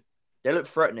looked good. They looked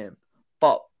threatening.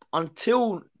 But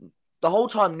until the whole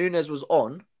time Núñez was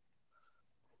on,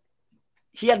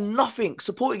 he had nothing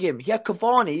supporting him. He had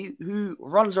Cavani, who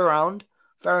runs around,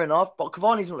 fair enough, but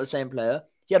Cavani's not the same player.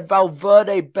 He had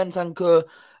Valverde, Bentancur,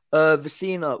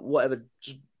 Vecina, whatever,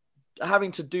 just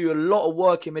having to do a lot of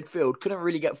work in midfield, couldn't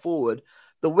really get forward.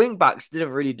 The wing-backs didn't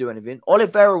really do anything.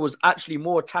 Oliveira was actually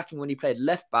more attacking when he played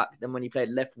left-back than when he played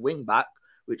left wing-back,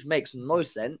 which makes no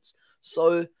sense.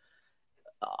 So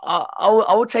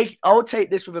I would take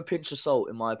this with a pinch of salt,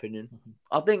 in my opinion.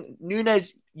 I think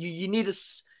Núñez, you need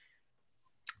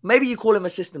maybe you call him a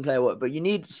system player, but you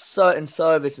need certain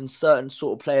service and certain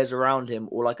sort of players around him,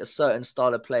 or like a certain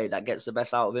style of play that gets the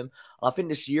best out of him. I think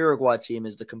this Uruguay team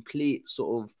is the complete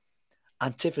sort of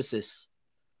antithesis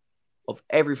of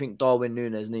everything Darwin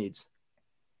Núñez needs.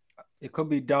 It could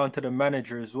be down to the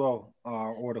manager as well,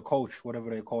 or the coach,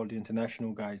 whatever they call the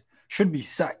international guys. Should be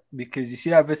sacked, because you see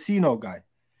that Vecino guy.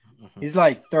 He's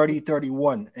like 30,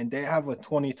 31, and they have a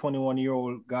 20,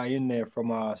 21-year-old guy in there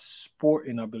from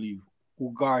Sporting, I believe,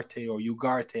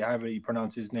 Ugarte, however you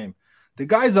pronounce his name. The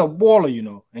guy's a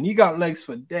baller, and he got legs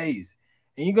for days.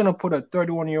 And you're going to put a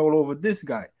 31-year-old over this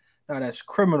guy. Now, that's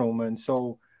criminal, man.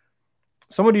 So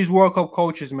some of these World Cup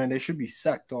coaches, man, they should be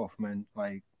sacked off, man.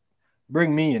 Like,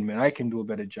 bring me in, man. I can do a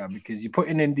better job, because you're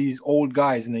putting in these old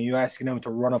guys and then you're asking them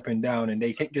to run up and down, and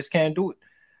they just can't do it.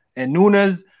 And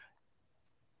Núñez,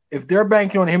 if they're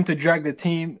banking on him to drag the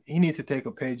team, he needs to take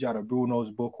a page out of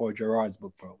Bruno's book or Gerard's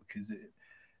book, bro, because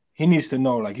he needs to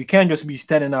know, like, you can't just be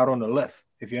standing out on the left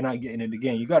if you're not getting in the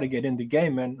game. You got to get in the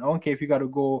game, man. I don't care if you got to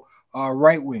go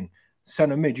right wing,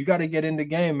 center mid. You got to get in the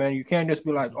game, man. You can't just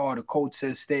be like, oh, the coach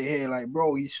says stay here. Like,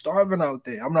 bro, he's starving out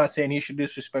there. I'm not saying he should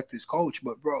disrespect his coach,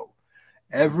 but, bro,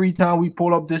 every time we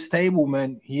pull up this table,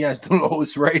 man, he has the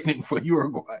lowest rating for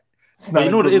Uruguay. It's not,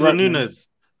 you know what it is with Núñez?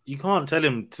 You can't tell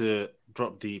him to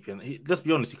drop deep. And let's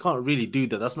be honest, he can't really do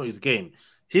that. That's not his game.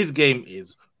 His game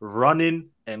is running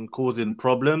and causing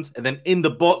problems, and then in the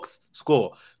box,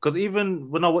 score. Because even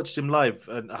when I watched him live,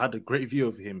 and I had a great view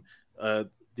of him,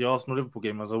 the Arsenal-Liverpool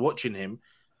game, as I was watching him,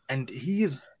 and he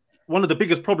is one of the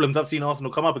biggest problems I've seen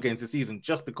Arsenal come up against this season,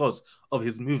 just because of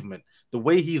his movement. The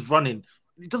way he's running,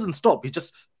 he doesn't stop. He's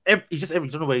just every, I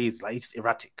don't know where he's like, he's just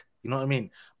erratic. You know what I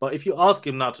mean? But if you ask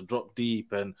him now to drop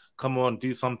deep and come on,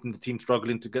 do something, the team's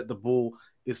struggling to get the ball,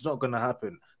 it's not going to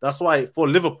happen. That's why for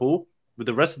Liverpool, with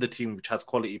the rest of the team, which has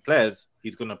quality players,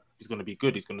 he's gonna be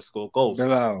good. He's gonna score goals.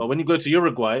 Wow. But when you go to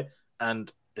Uruguay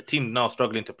and the team now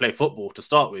struggling to play football to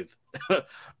start with,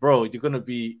 bro, he's gonna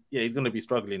be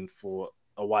struggling for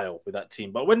a while with that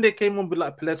team. But when they came on with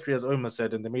like Pelestri, as Omar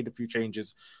said, and they made a few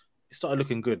changes, it started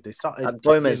looking good. They started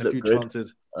Gomez getting a few good.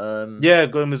 chances.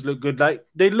 Gomez looked good. Like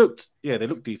they looked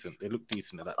decent. They looked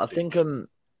decent at that. I think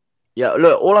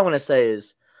look, all I'm gonna say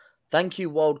is thank you,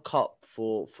 World Cup,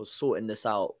 for sorting this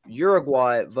out.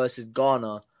 Uruguay versus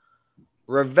Ghana,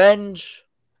 revenge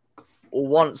or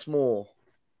once more,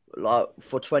 like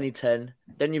for 2010.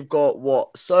 Then you've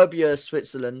got Serbia,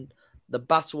 Switzerland, the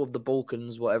Battle of the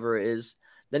Balkans, whatever it is.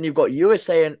 Then you've got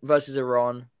USA versus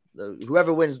Iran.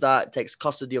 Whoever wins that takes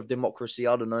custody of democracy.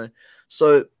 I don't know.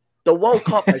 So the World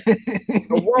Cup has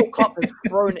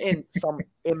thrown in some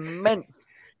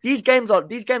immense. These games are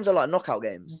like knockout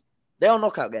games. They are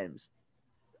knockout games.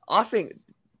 I think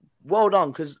well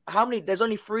done, because there's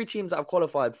only 3 teams that have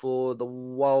qualified for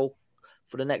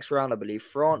the next round, I believe.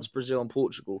 France, Brazil, and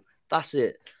Portugal. That's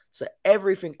it. So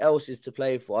everything else is to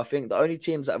play for. I think the only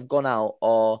teams that have gone out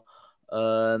are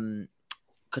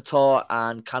Qatar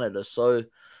and Canada. So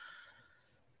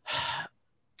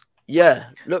yeah,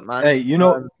 look, man. Hey, you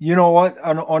know what?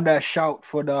 On that shout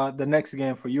for the next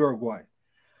game for Uruguay,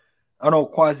 I know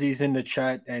Kwazi's in the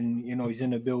chat, and he's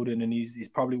in the building, and he's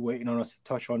probably waiting on us to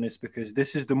touch on this, because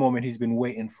this is the moment he's been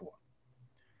waiting for.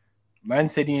 Man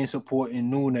said he ain't supporting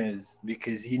Núñez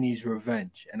because he needs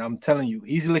revenge, and I'm telling you,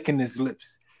 he's licking his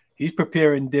lips. He's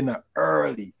preparing dinner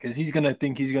early because he's gonna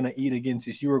think he's gonna eat against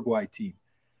this Uruguay team.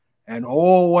 And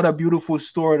oh, what a beautiful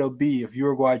story it'll be if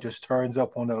Uruguay just turns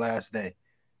up on the last day.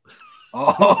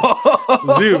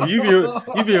 Oh, Zoom, you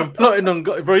been plotting on,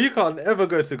 bro. You can't ever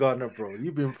go to Ghana, bro.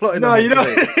 You've been plotting on.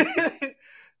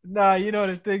 Nah, you know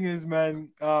the thing is, man.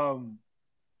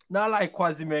 Not like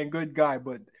Kwasi, man, good guy,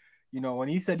 but you know when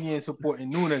he said he ain't supporting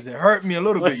Nunes, it hurt me a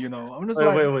little bit. You know, I'm just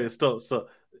wait, stop,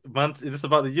 man. Is this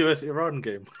about the US-Iran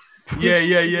game? Yeah.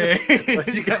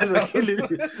 You guys are killing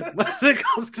me.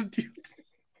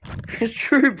 It's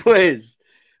true, boys.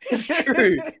 It's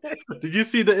true. Did you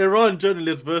see the Iran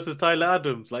journalist versus Tyler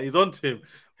Adams? Like, he's onto him.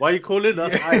 Why are you calling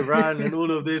us Iran and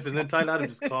all of this? And then Tyler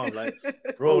Adams is calm. Like,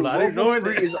 bro, like, I don't know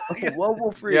it. World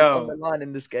War III is on the line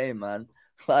in this game, man.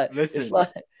 Like, listen, it's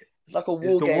like a war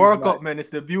game. It's the World Cup, man. It's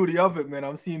the beauty of it, man.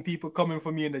 I'm seeing people coming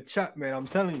for me in the chat, man. I'm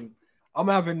telling you. I'm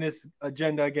having this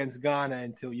agenda against Ghana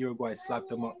until Uruguay slapped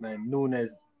them up, man.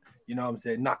 Nunes, you know what I'm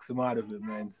saying, knocks them out of it,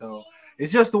 man. So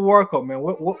it's just the World Cup, man.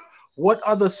 What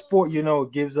other sport, you know,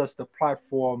 gives us the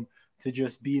platform to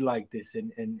just be like this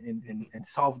and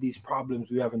solve these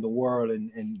problems we have in the world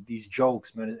and these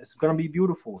jokes, man? It's gonna be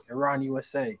beautiful. Iran,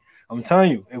 USA. I'm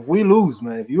telling you, if we lose,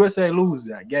 man, if USA lose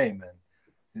that game, man,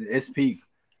 it's peak.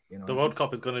 You know, the World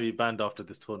Cup is going to be banned after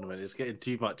this tournament. It's getting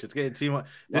too much. It's getting too much.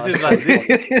 This is like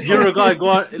Uruguay,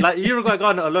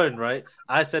 Ghana alone, right?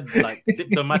 I said like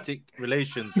diplomatic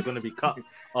relations are going to be cut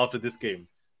after this game.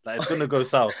 Like, it's going to go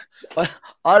south.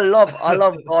 I love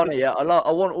Ghana. Yeah,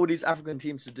 I want all these African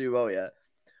teams to do well. Yeah,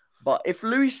 but if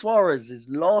Luis Suarez's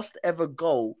last ever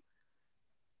goal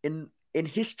in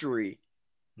history,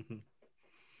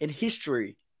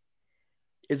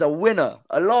 is a winner,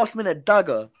 a last minute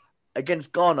dagger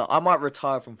against Ghana, I might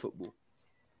retire from football.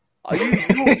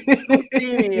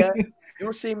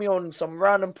 You'll see me on some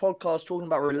random podcast talking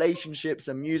about relationships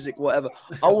and music, whatever.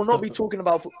 I will not be talking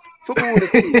about football with a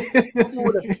peak. Football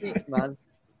with a peak, man.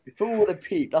 Football with a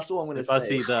peak. That's all I'm going to say. If I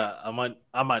see that, I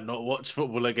might not watch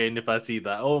football again if I see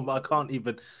that. Oh, I can't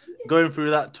even. Going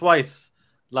through that twice.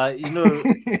 Like, you know,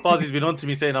 Kwazi's been on to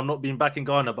me saying I'm not being back in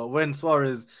Ghana, but when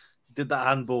Suarez did that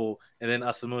handball and then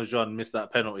Asamoah Gyan missed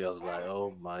that penalty, I was like,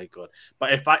 oh my God.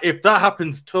 But if that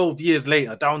happens 12 years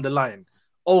later down the line,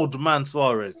 old man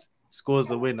Suarez scores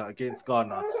a winner against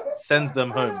Ghana, sends them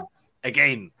home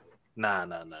again. Nah.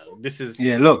 This is...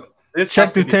 Yeah, look,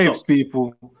 check the tapes, stopped.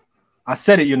 People. I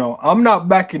said it, you know, I'm not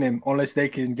backing him unless they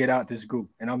can get out this group.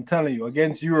 And I'm telling you,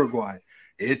 against Uruguay,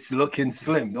 it's looking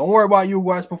slim. Don't worry about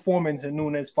Uruguay's performance and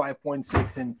Nunes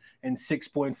 5.6 and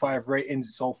 6.5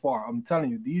 ratings so far. I'm telling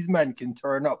you, these men can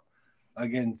turn up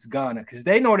against Ghana because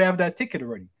they know they have that ticket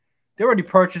already. They already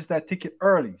purchased that ticket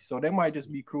early, so they might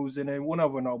just be cruising and we'll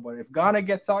never know. But if Ghana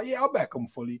gets out, yeah, I'll back them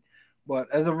fully. But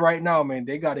as of right now, man,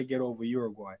 they got to get over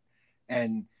Uruguay.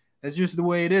 And that's just the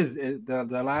way it is.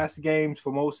 The last games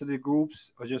for most of the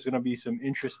groups are just going to be some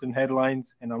interesting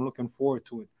headlines, and I'm looking forward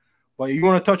to it. But you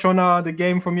want to touch on the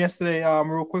game from yesterday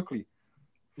real quickly?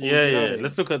 Yeah.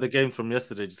 Let's look at the game from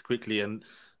yesterday just quickly. And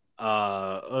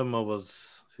Omar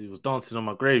was dancing on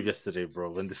my grave yesterday,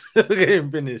 bro, when this game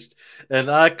finished.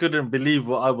 And I couldn't believe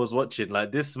what I was watching.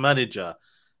 Like, this manager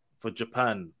for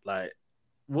Japan, like,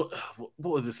 what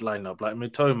was this lineup? Like,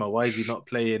 Mitoma, why is he not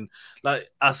playing? Like,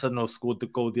 Asano scored the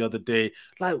goal the other day.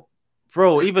 Like,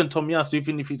 bro, even Tomiyasu,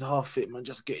 even if he's half fit, man,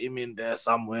 just get him in there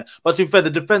somewhere. But to be fair, the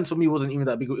defense for me wasn't even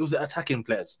that big. It was the attacking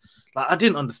players. Like, I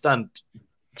didn't understand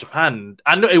Japan.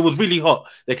 I know it was really hot.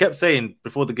 They kept saying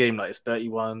before the game, like, it's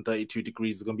 31, 32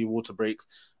 degrees. There's going to be water breaks.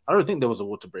 I don't think there was a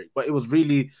water break, but it was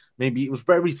really, maybe it was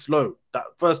very slow. That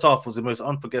first half was the most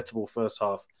unforgettable first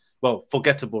half. Well,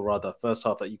 forgettable, rather, first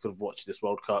half that you could have watched this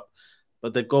World Cup.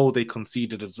 But the goal they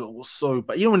conceded as well was so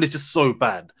bad. You know when it's just so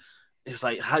bad? It's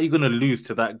like, how are you going to lose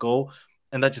to that goal?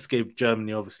 And that just gave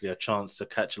Germany, obviously, a chance to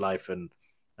catch life and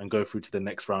go through to the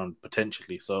next round,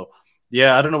 potentially. So,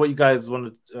 yeah, I don't know what you guys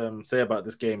want to say about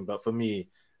this game. But for me,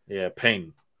 yeah,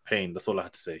 pain. That's all I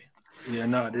had to say. Yeah,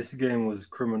 no, this game was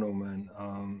criminal, man.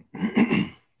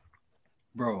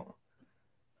 Bro,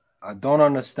 I don't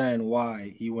understand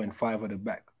why he went 5 at the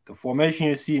back. The formation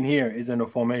you're seeing here isn't the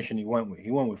formation he went with.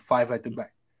 He went with 5 at the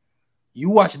back. You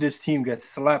watch this team get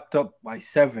slapped up by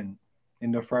 7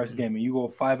 in the first game, and you go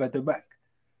 5 at the back.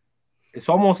 It's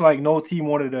almost like no team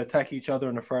wanted to attack each other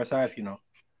in the first half, you know.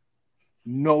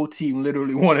 No team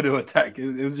literally wanted to attack.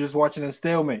 It was just watching a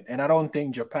stalemate. And I don't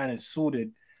think Japan is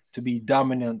suited to be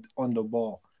dominant on the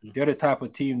ball. They're the type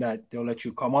of team that they'll let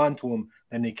you come on to them,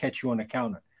 then they catch you on the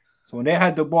counter. So when they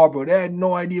had the ball, bro, they had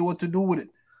no idea what to do with it.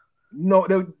 No,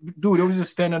 they was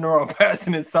just standing around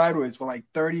passing it sideways for like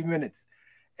 30 minutes.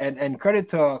 And credit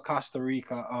to Costa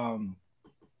Rica.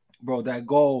 bro, that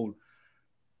goal.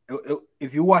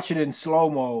 If you watch it in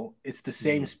slow-mo, it's the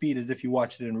same speed as if you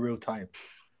watch it in real time.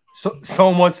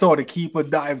 So much so the keeper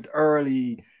dived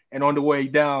early, and on the way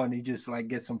down, he just like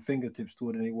get some fingertips to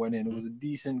it, and it went in. It was a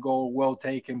decent goal, well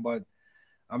taken, but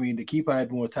I mean, the keeper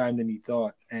had more time than he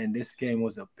thought, and this game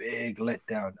was a big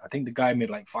letdown. I think the guy made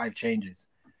like 5 changes,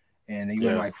 and he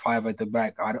went like 5 at the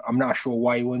back. I'm not sure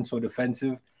why he went so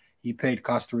defensive. He paid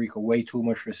Costa Rica way too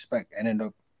much respect and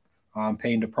ended up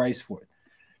paying the price for it.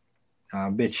 A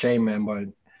bit shame, man, but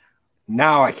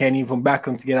now I can't even back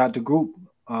them to get out the group.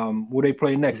 Who they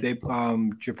play next? They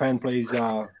Japan plays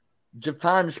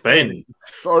Japan, Spain.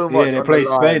 So much. Yeah, they play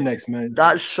Spain next, man.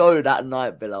 That show that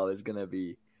night, Bilal, is gonna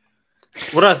be.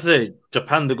 What I say?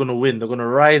 Japan, they're gonna win. They're gonna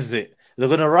rise it. They're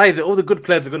gonna rise it. All the good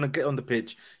players are gonna get on the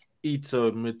pitch.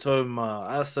 Ito, Mitoma,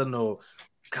 Asano,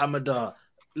 Kamada.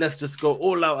 Let's just go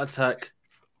all out attack.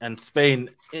 And Spain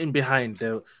in behind.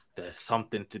 There's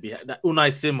something to be. That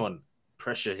Unai Simon,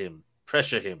 pressure him,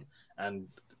 and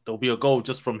there'll be a goal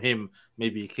just from him,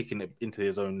 maybe kicking it into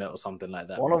his own net or something like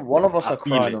that. One of us are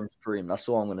crying on stream. That's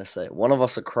all I'm gonna say. One of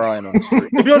us are crying on stream.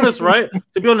 To be honest, right?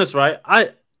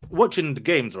 I watching the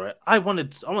games, right? I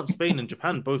want Spain and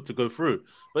Japan both to go through,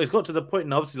 but it's got to the point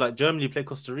now. Obviously, like Germany play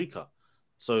Costa Rica,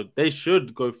 so they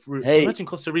should go through. Hey, imagine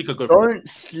Costa Rica go through. Don't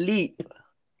sleep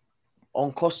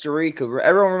on Costa Rica.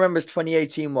 Everyone remembers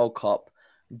 2018 World Cup,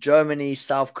 Germany,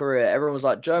 South Korea. Everyone was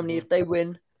like, Germany, if they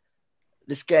win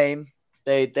this game,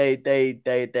 they're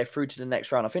through to the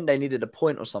next round. I think they needed a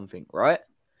point or something, right?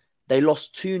 They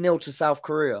lost 2-0 to South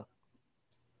Korea.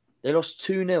 They lost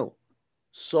 2-0.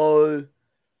 So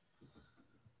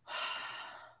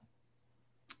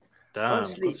damn,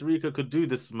 Costa Rica could do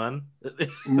this, man.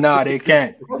 Nah, they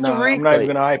can't. Nah, I'm not even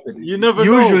gonna hype it. You never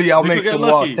Usually know. I'll make some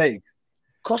wild takes.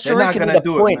 Costa Rica need a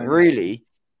point, really.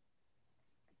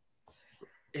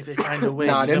 If they find a way.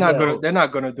 Nah, they're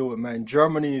not gonna do it, man.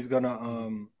 Germany is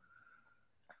gonna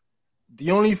the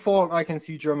only fault I can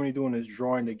see Germany doing is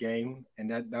drawing the game,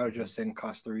 and that'll just send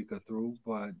Costa Rica through.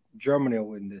 But Germany will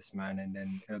win this, man, and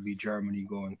then it'll be Germany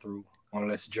going through,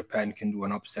 unless Japan can do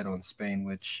an upset on Spain,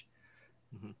 which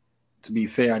to be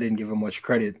fair, I didn't give them much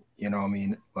credit, you know what I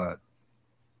mean? But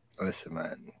listen,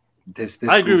 man, this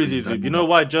I agree with you, Zub. You know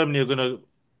why Germany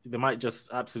they might just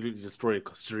absolutely destroy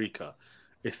Costa Rica?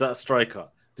 It's that striker.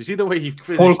 Did you see the way he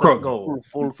finished that goal?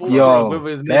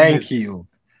 Yo, thank you.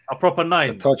 A proper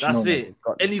 9. That's it.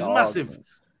 And he's massive.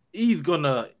 He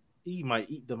might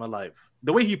eat them alive.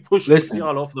 The way he pushed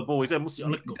Musiala off the ball, he said,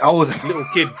 Musiala, I was a little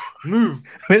kid, move.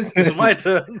 It's my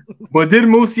turn. But did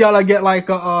Musiala get like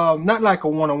a not like a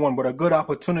one-on-one, but a good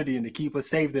opportunity, and the keeper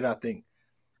saved it, I think.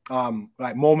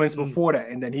 Like moments before that,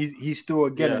 and then he's through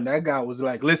again, and that guy was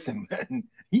like, listen, man,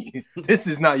 this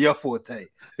is not your forte.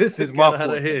 This is my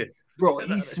forte. Bro,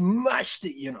 he smashed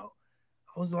it, you know.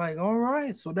 I was like, all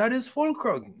right, so that is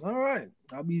Fulkrug. All right.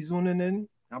 I'll be zooming in.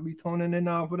 I'll be toning in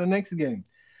now for the next game.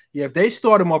 Yeah, if they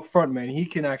start him up front, man, he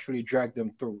can actually drag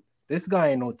them through. This guy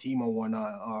ain't no Timo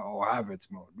or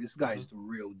Havertz mode. This guy is the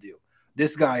real deal.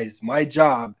 This guy is, my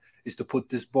job is to put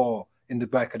this ball in the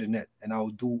back of the net, and I'll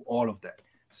do all of that.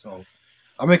 So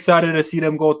I'm excited to see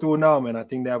them go through now, man. I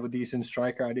think they have a decent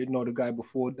striker. I didn't know the guy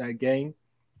before that game.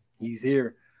 He's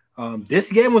here.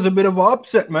 This game was a bit of an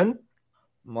upset, man.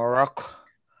 Morocco.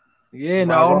 Yeah,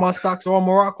 now all my stocks are on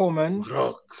Morocco, man.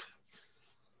 Morocco.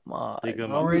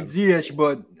 I read ZH,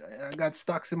 but I got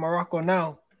stocks in Morocco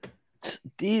now.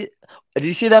 Did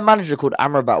you see that manager called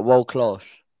Amrabat world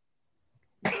class?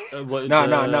 No.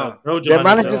 The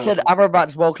manager said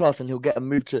Amrabat's world class and he'll get a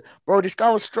move to. Bro, this guy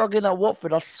was struggling at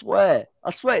Watford. I swear.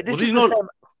 This is the same.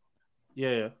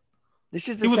 Yeah. This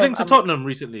is he was linked to Tottenham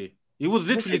recently. He was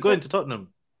literally going to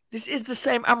Tottenham. This is the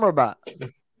same Amrabat.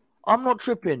 I'm not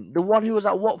tripping. The one who was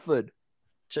at Watford.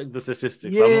 Check the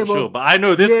statistics. I'm not sure, but I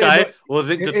know this guy was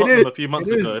linked to Tottenham a few months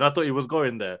ago, and I thought he was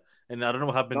going there. And I don't know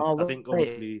what happened. I think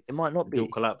obviously it might not be. Deal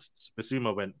collapsed.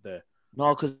 Basuma went there.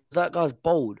 No, because that guy's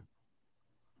bold.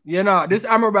 Yeah, nah, this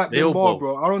Amrabat been bold,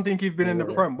 bro. I don't think he's been in the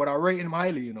Prem, but I rate him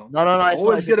highly, you know. No. I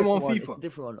always get him on FIFA. It's a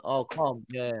different one. Oh, calm.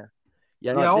 Yeah.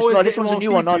 This one's a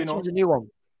new one. This one's a new one.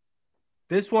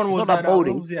 This one was at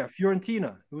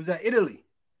Fiorentina. It was at Italy.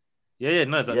 Yeah,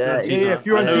 no, it's at Fiorentina. Yeah,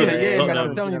 Fiorentina. Yeah, man,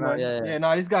 I'm telling you, man. Yeah,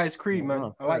 nah, this guy is cream,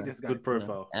 man. I like this guy. Good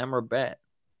profile. Amrabat.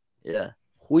 Yeah.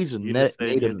 Who is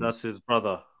that's his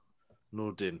brother,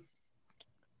 Nordin.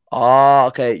 Oh,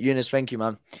 okay. Eunice, thank you,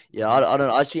 man. Yeah, I don't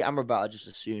know. I see Amrabat, I just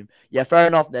assume. Yeah, fair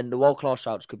enough, then. The world-class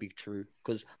shouts could be true.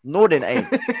 Because Nordin ain't.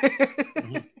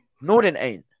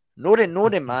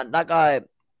 Nordin, man. That guy,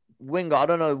 winger. I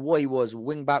don't know what he was.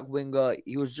 Wing back, winger.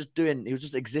 He was just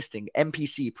existing.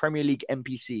 NPC, Premier League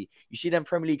NPC. You see them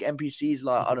Premier League NPCs,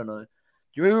 like, I don't know. Do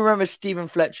you remember Stephen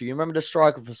Fletcher? You remember the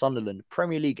striker for Sunderland?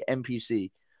 Premier League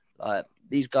NPC. Like,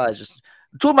 these guys just...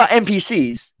 Talking about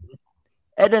NPCs,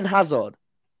 Eden Hazard.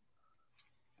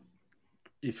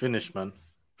 He's finished, man.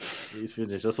 He's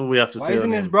finished. That's all we have to say. Why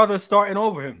isn't his brother starting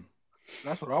over him?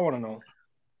 That's what I want to know.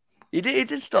 He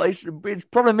did start. His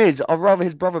problem is, I'd rather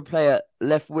his brother play at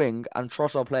left wing and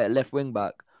Trossard play at left wing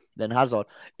back than Hazard.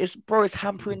 It's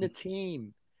hampering the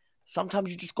team. Sometimes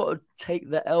you just got to take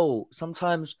the L.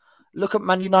 Sometimes, look at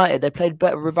Man United. They played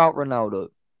better without Ronaldo.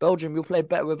 Belgium, you'll play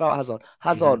better without Hazard.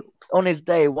 Hazard, on his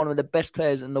day, one of the best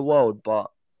players in the world,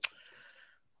 but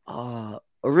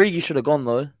Origi should have gone,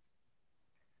 though.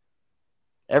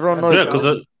 Everyone knows. Yeah,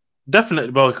 because definitely,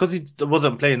 well, because he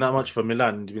wasn't playing that much for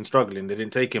Milan, he's been struggling. They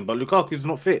didn't take him, but Lukaku's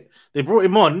not fit. They brought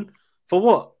him on for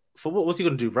what? For what? What's he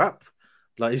going to do? Rap?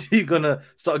 Like, is he going to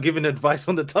start giving advice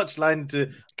on the touchline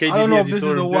to KDB? I don't know if this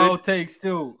is a wild take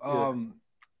still.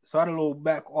 So I had a little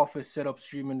back office set up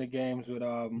streaming the games with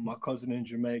my cousin in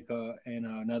Jamaica and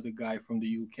another guy from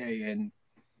the UK. And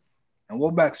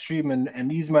we're back streaming, and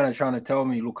these men are trying to tell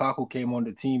me Lukaku came on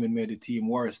the team and made the team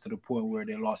worse to the point where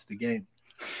they lost the game.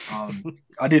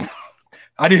 I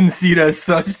didn't see it as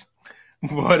such,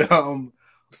 but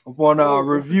upon our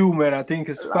review, man, I think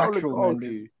it's factual,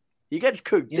 man. He gets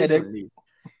cooked differently.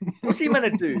 What's he meant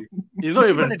to do? He's not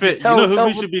even fit. You know who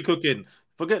we should be cooking?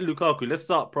 Forget Lukaku. Let's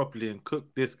start properly and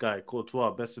cook this guy, Courtois,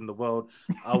 best in the world.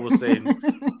 I was saying,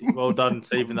 well done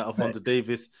saving that Alphonso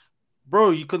Davies.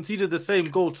 Bro, you conceded the same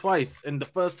goal twice, and the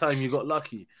first time you got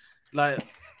lucky. Like,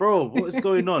 bro, what is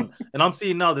going on? And I'm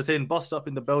seeing now they're saying bust up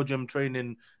in the Belgium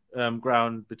training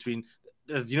ground between,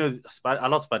 you know, I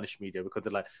love Spanish media because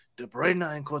they're like, De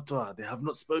Bruyne and Courtois, they have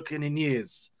not spoken in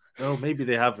years. No, maybe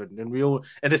they haven't.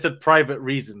 And they said private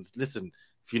reasons. Listen,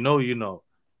 if you know, you know.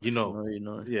 You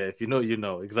know. Yeah, if you know, you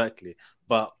know. Exactly.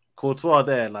 But Courtois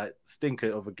there, like,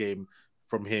 stinker of a game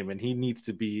from him. And he needs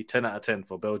to be 10 out of 10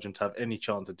 for Belgium to have any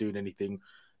chance of doing anything.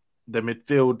 The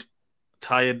midfield,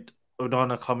 tired.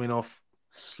 Onana coming off.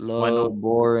 Slow,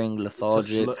 boring,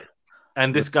 lethargic.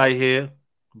 And this guy here,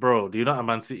 bro, do you know at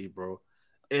Man City, bro?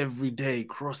 Every day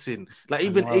crossing. Like,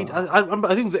 even I think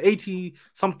it was the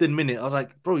 80-something minute. I was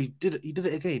like, bro, he did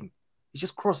it again. He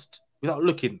just crossed without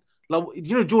looking. Like,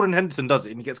 you know, Jordan Henderson does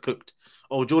it and he gets cooked.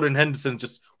 Oh, Jordan Henderson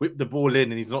just whipped the ball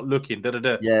in and he's not looking.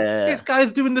 Yeah. This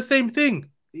guy's doing the same thing.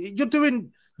 You're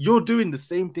doing the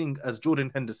same thing as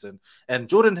Jordan Henderson. And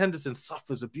Jordan Henderson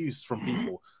suffers abuse from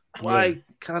people. Why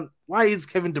is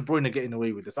Kevin De Bruyne getting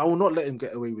away with this? I will not let him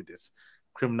get away with this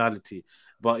criminality.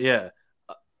 But yeah,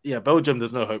 Belgium,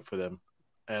 there's no hope for them.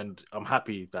 And I'm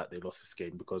happy that they lost this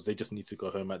game because they just need to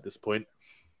go home at this point.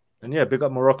 And yeah, big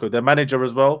up Morocco. Their manager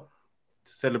as well.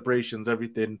 Celebrations,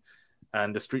 everything,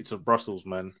 and the streets of Brussels,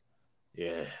 man.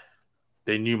 Yeah,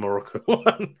 they knew Morocco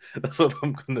won. That's what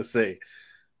I'm gonna say.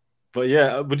 But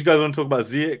yeah, would you guys want to talk about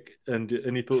Ziyech and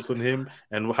any thoughts on him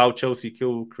and how Chelsea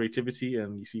kill creativity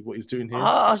and you see what he's doing here?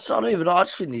 I don't even know. I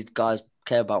just think these guys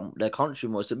care about their country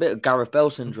more. It's a bit of Gareth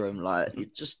Bale syndrome. Like you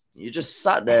just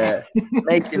sat there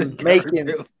making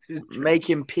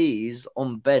peas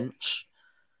on bench,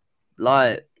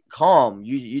 like. Calm.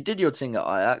 You did your thing at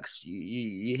Ajax.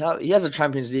 He has a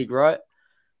Champions League, right?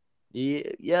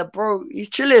 Yeah, bro. He's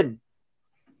chilling.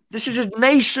 This is his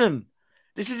nation.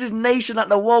 This is his nation at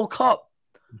the World Cup.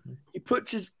 He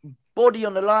puts his body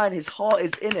on the line. His heart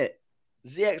is in it.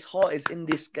 Ziyech's heart is in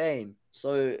this game.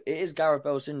 So it is Gareth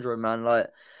Bale syndrome, man. Like,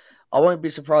 I won't be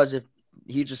surprised if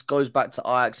he just goes back to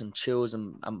Ajax and chills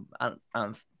and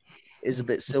is a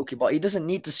bit silky. But he doesn't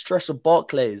need the stress of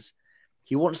Barclays.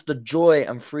 He wants the joy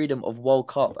and freedom of World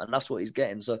Cup, and that's what he's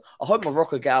getting. So I hope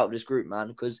Morocco get out of this group, man,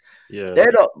 because they're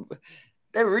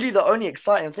really the only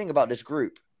exciting thing about this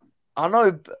group. I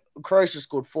know Croatia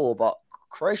scored 4, but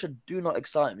Croatia do not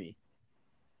excite me.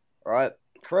 All right?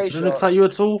 Croatia doesn't excite you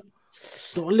at all?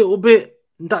 Not a little bit.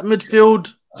 That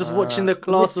midfield, just watching the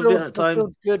class of it at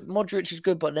times. Good. Modric is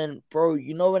good, but then, bro,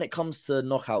 you know when it comes to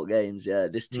knockout games,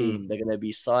 this team, they're going to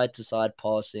be side-to-side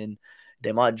passing.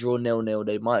 They might draw 0-0.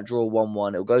 They might draw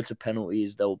 1-1. It'll go to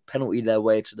penalties. They'll penalty their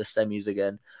way to the semis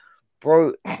again.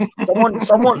 Bro,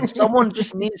 someone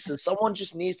just needs to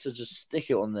just stick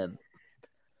it on them.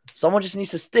 Someone just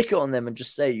needs to stick it on them and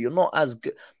just say, you're not as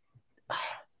good.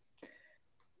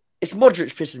 It's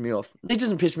Modric pisses me off. He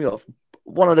doesn't piss me off.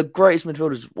 One of the greatest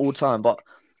midfielders of all time. But,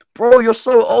 bro, you're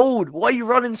so old. Why are you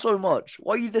running so much?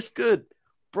 Why are you this good?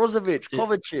 Brozovic,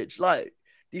 Kovacic, like,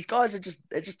 these guys are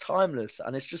just timeless.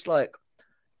 And it's just like,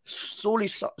 surely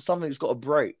something's got to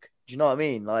break. Do you know what I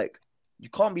mean? Like, you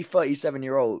can't be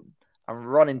 37-year-old and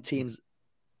running teams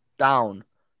down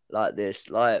like this.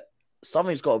 Like,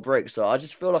 something's got to break. So I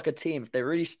just feel like a team, if they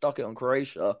really stuck it on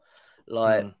Croatia,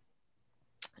 like,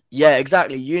 yeah,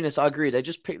 exactly. Eunice, I agree. They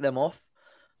just picked them off.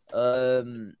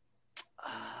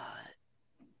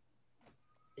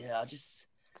 Yeah,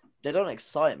 they don't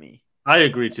excite me. I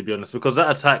agree, to be honest, because that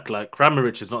attack, like,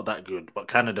 Kramaric is not that good, but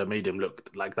Canada made him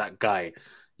look like that guy.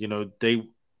 You know, they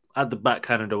at the back,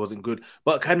 Canada wasn't good,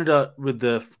 but Canada, with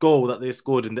the goal that they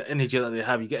scored and the energy that they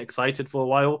have, you get excited for a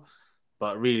while.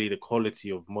 But really, the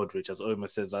quality of Modric, as Omar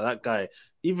says, like that guy,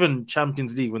 even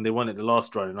Champions League when they won it the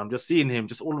last run, and I'm just seeing him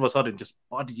just all of a sudden just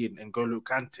bodying and N'Golo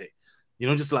Kante. You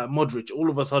know, just like Modric, all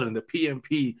of a sudden, the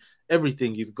PMP,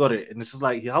 everything, he's got it. And it's just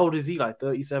like, how old is he? Like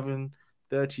 37,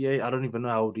 38? I don't even know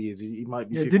how old he is. He might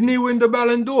be 50. Didn't he win the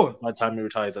Ballon d'Or? By the time he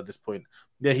retires at this point.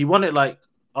 Yeah, he won it like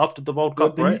after the World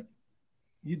Cup, right?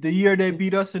 The year they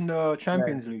beat us in the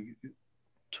Champions League.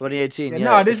 2018. Yeah,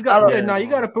 nah, this guy. Yeah, nah, you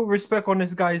gotta put respect on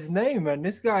this guy's name, man.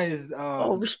 This guy is.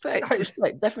 Respect,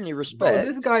 definitely respect. Bro,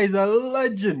 this guy is a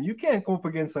legend. You can't go up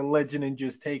against a legend and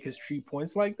just take his 3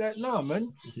 points like that. Nah,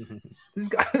 man.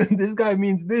 This guy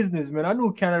means business, man. I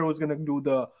knew Canada was gonna do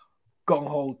the gung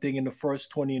ho thing in the first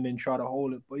 20 and then try to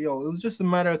hold it, but it was just a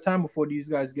matter of time before these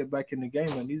guys get back in the game.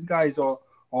 And these guys are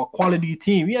a quality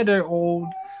team. Yeah, they're old,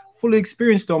 fully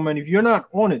experienced though, man. If you're not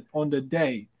on it on the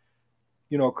day.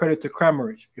 Credit to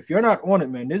Kramaric. If you're not on it,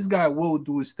 man, this guy will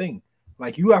do his thing.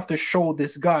 Like, you have to show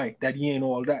this guy that he ain't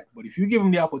all that. But if you give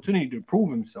him the opportunity to prove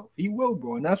himself, he will,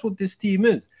 bro. And that's what this team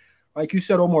is. Like you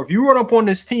said, Omar, if you run up on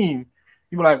this team,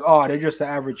 you'll be like, oh, they're just an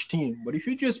average team. But if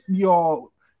you just be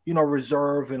all,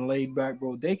 reserved and laid back,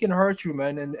 bro, they can hurt you,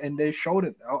 man. And they showed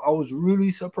it. I was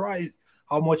really surprised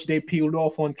how much they peeled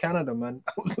off on Canada, man.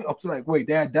 I was like, wait,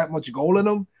 they had that much goal in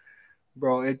them?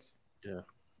 Bro, it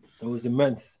was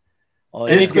immense.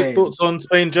 Any quick thoughts on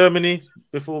Spain, Germany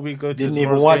before we go to didn't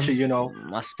even watch games? It,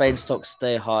 My Spain stocks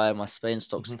stay high.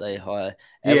 Stay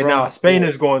high. Spain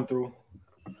is going through.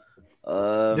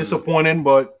 Disappointing,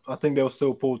 but I think they'll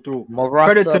still pull through.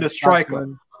 Credit to the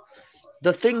striker.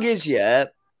 The thing is,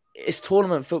 it's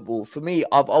tournament football. For me,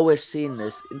 I've always seen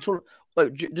this.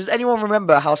 Does anyone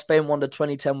remember how Spain won the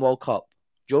 2010 World Cup?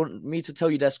 Do you want me to tell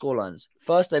you their scorelines?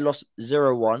 First, they lost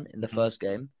 0-1 in the first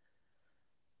game.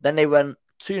 Then they went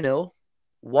 2-0.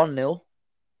 1-0.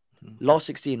 Last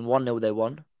 16, 1-0 they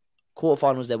won.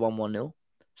 Quarterfinals, they won 1-0.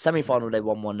 Semi-final, they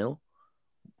won 1-0.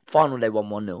 Final, they won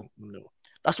 1-0. No.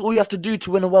 That's all you have to do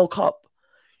to win a World Cup.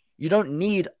 You don't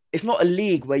need... It's not a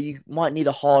league where you might need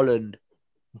a Haaland,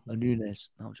 a Nunes,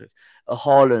 a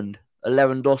Haaland, a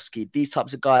Lewandowski, these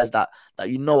types of guys that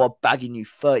are bagging you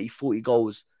 30, 40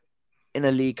 goals in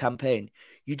a league campaign.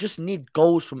 You just need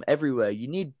goals from everywhere. You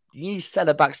need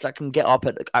centre-backs that can get up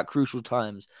at crucial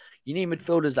times. You need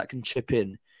midfielders that can chip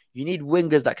in. You need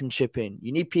wingers that can chip in.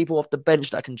 You need people off the bench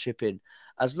that can chip in.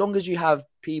 As long as you have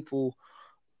people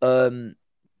that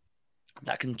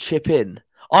can chip in.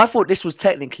 I thought this was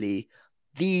technically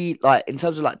in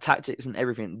terms of tactics and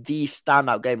everything, the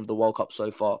standout game of the World Cup so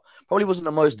far. Probably wasn't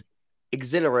the most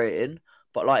exhilarating,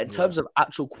 but in terms of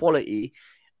actual quality,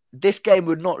 this game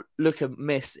would not look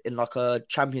amiss in a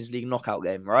Champions League knockout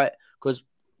game, right? Because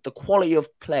the quality of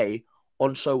play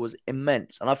on show was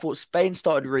immense. And I thought Spain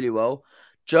started really well.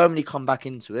 Germany come back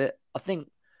into it. I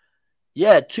think,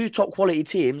 two top quality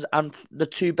teams and the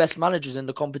two best managers in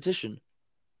the competition.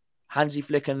 Hansi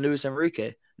Flick and Luis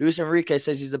Enrique. Luis Enrique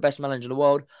says he's the best manager in the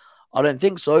world. I don't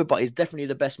think so, but he's definitely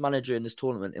the best manager in this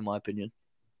tournament, in my opinion.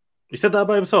 He said that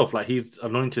by himself. He's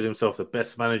anointed himself the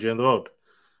best manager in the world.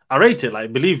 I rate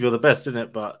it. Believe you're the best, isn't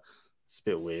it? But it's a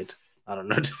bit weird. I don't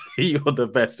know, to say you're the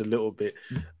best a little bit.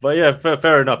 But yeah,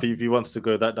 fair enough if he wants to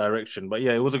go that direction. But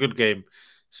yeah, it was a good game.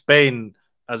 Spain,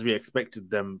 as we expected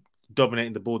them,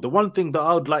 dominating the ball. The one thing that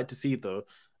I would like to see, though,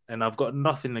 and I've got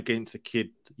nothing against the kid,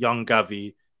 young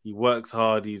Gavi. He works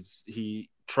hard. He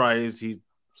tries. He's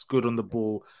good on the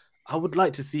ball. I would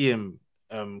like to see him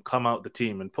come out the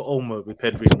team and put Olmo with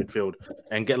Pedri in midfield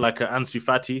and get an Ansu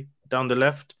Fati down the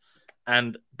left.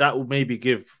 And that will maybe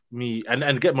give me...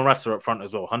 And get Morata up front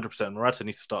as well, 100%. Morata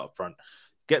needs to start up front.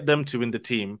 Get them to win the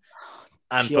team.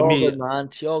 And Thiago, for me...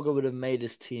 Thiago would have made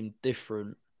his team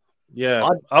different. Yeah.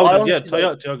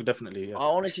 Thiago definitely. Yeah. I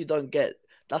honestly don't get...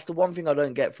 That's the one thing I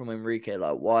don't get from Enrique.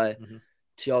 Why...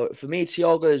 Thiago... For me,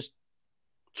 Thiago's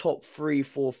top 3,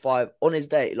 4, 5 on his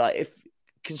day. If...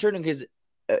 Considering his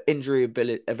injury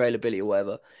availability or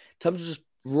whatever, in terms of just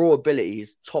raw ability,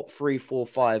 he's top 3, 4,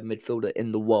 5 midfielder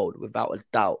in the world without a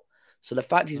doubt. So the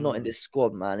fact he's not in this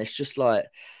squad, man, it's just but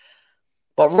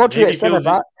Rodri at centre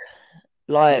back,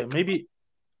 maybe.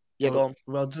 Yeah, go on.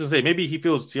 Well, just to say, maybe he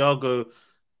feels Thiago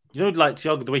You know, like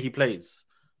Thiago, the way he plays,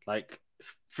 like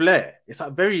it's flair. It's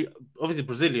like very obviously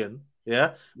Brazilian.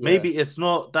 Yeah, maybe it's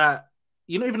not that.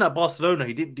 You know, even at Barcelona,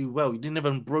 he didn't do well. He didn't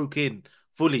even broke in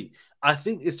fully. I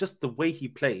think it's just the way he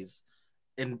plays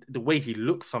and the way he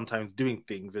looks sometimes doing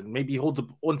things, and maybe he holds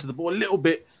onto the ball a little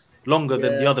bit longer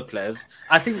than the other players.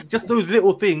 I think just those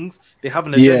little things, they have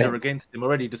an agenda against him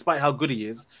already, despite how good he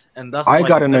is, and that's I why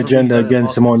got he's an never really agenda done it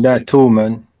against him Arsenal on that stage. too,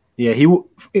 man. Yeah,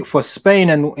 for Spain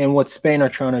and what Spain are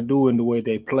trying to do in the way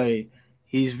they play,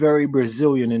 he's very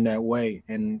Brazilian in that way,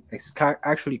 and it's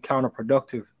actually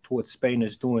counterproductive to what Spain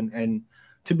is doing. And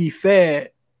to be fair,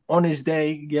 on his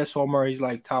day, yes, Omar, he's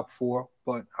like top 4,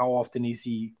 but how often is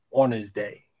he on his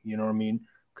day? You know what I mean?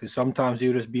 Because sometimes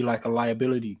he'll just be like a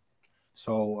liability.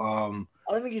 So I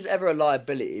don't think he's ever a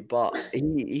liability, but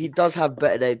he does have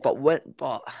better days. But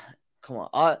come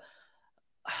on,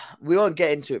 we won't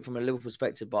get into it from a Liverpool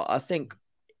perspective, but I think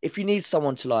if you need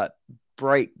someone to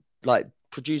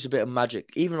produce a bit of magic,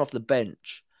 even off the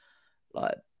bench,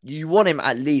 like you want him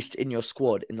at least in your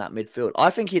squad in that midfield.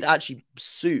 I think he'd actually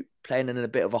suit playing in a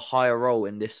bit of a higher role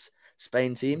in this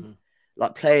Spain team,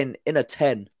 like playing in a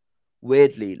 10.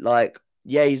 Weirdly, like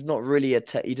he's not really a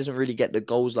 10. He doesn't really get the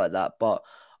goals like that, but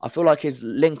I feel like his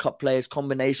link-up play, his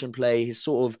combination play, his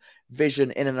sort of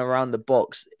vision in and around the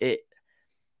box, I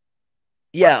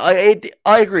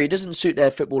agree. It doesn't suit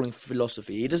their footballing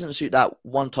philosophy. It doesn't suit that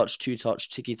one-touch, two-touch,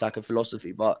 tiki-taka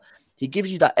philosophy, but he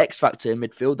gives you that X factor in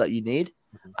midfield that you need.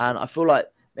 And I feel like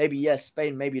maybe,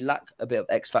 Spain maybe lack a bit of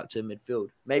X factor in midfield.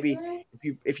 Maybe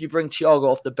if you bring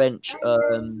Thiago off the bench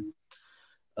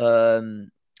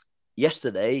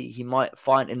yesterday, he might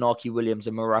find Inaki Williams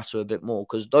and Morata a bit more,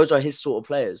 because those are his sort of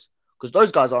players. Because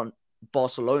those guys aren't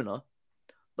Barcelona.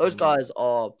 Those guys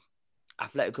are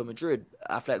Atletico Madrid,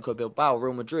 Atletico Bilbao,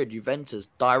 Real Madrid, Juventus,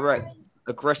 direct,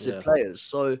 aggressive players.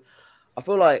 So I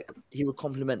feel like he would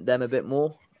complement them a bit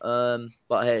more.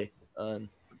 But hey,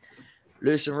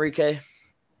 Luis Enrique,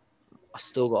 I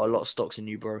still got a lot of stocks in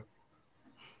you, bro.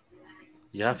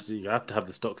 You have to have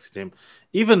the stocks in him.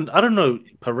 Even I don't know,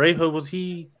 Parejo, was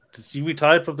he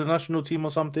retired from the national team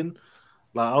or something?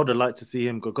 Like I would have liked to see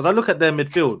him go, because I look at their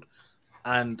midfield,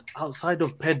 and outside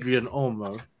of Pedri and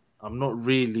Olmo, I'm not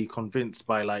really convinced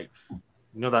by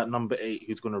that number 8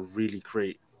 who's going to really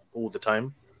create all the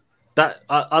time. That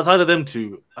outside of them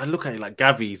two, I look at it like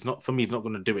Gavi. He's not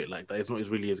going to do it like that. It's not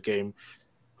really his game.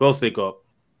 Who else they got?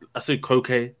 I see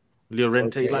Koke,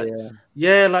 Llorente.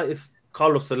 It's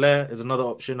Carlos Soler is another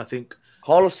option, I think.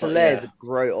 Carlos Soler is a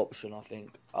great option, I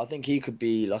think. I think he could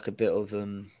be like a bit of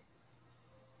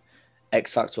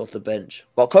X factor off the bench.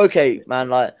 But Koke, man,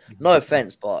 like no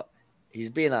offense, but he's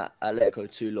been at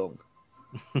Atletico too long.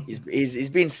 He's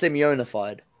been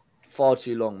Simeonified far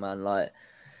too long, man. Like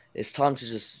it's time to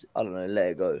just let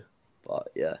it go. But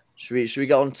yeah, should we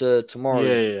get on to tomorrow?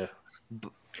 Yeah.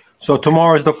 So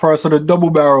tomorrow is the first of the double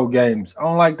barrel games. I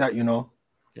don't like that,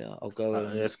 Yeah, I'll go.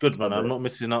 It's good, man. I'm not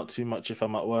missing out too much if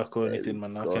I'm at work or anything,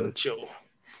 man. I can chill.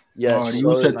 Yeah,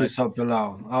 you set this up,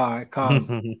 Bilal. All right,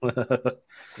 calm.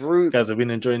 Group guys have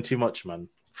been enjoying too much, man.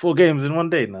 4 games in one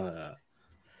day. Nah.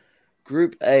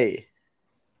 Group A.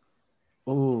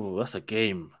 Oh, that's a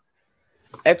game.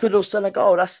 Ecuador,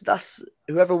 Senegal. That's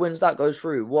whoever wins that goes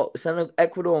through. What?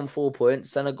 Ecuador on 4 points.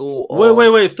 Senegal.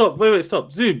 Wait, stop.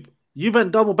 Zub, you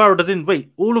meant double barrel doesn't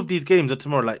wait. All of these games are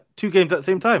tomorrow, like 2 games at the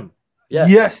same time. Yeah.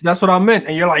 Yes, that's what I meant.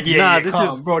 And you're like, bro.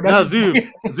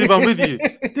 Zub, I'm with you.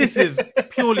 This is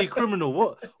purely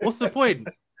criminal. What's the point?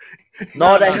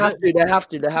 No, they have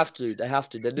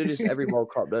to. They do this every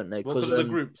World Cup, don't they? Because of the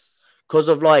groups. Because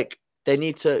of they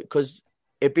need to. Because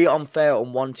it'd be unfair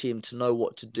on one team to know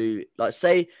what to do. Like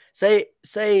say.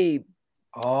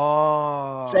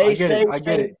 Oh, I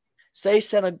get it. Say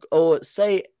Senegal or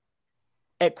say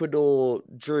Ecuador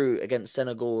drew against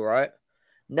Senegal, right?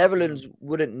 Netherlands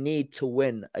wouldn't need to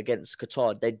win against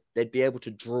Qatar. They'd be able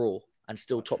to draw and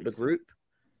still top the group.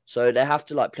 So they have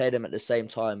to play them at the same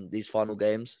time, these final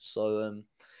games. So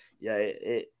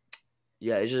it's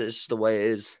just the way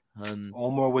it is.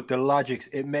 Omar, with the logics,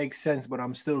 it makes sense, but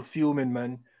I'm still fuming,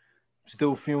 man.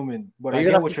 Still fuming. But I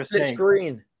get what you're saying.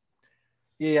 Screen.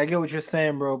 Yeah, I get what you're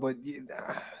saying, bro. But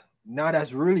now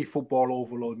that's really football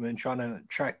overload, man. Trying to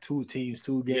track 2 teams,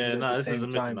 2 games at the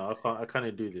same time. No, I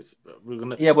can't do this. We're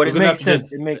gonna. But it makes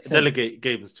sense. It makes sense. Delegate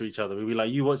games to each other. We'll be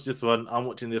like, you watch this one, I'm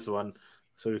watching this one,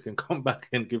 so we can come back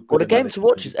and give. Well, the game to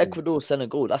watch is Ecuador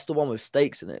Senegal. That's the one with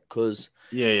stakes in it. Because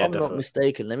if I'm not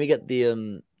mistaken, let me get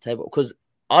the table. Because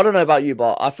I don't know about you,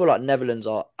 but I feel like Netherlands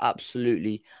are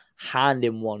absolutely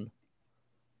handing one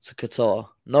to Qatar.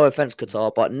 No offense,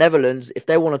 Qatar, but Netherlands, if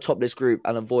they want to top this group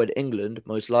and avoid England,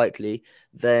 most likely,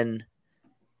 then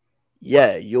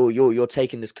yeah, you're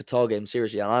taking this Qatar game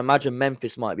seriously, and I imagine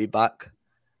Memphis might be back,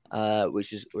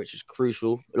 which is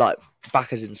crucial. Like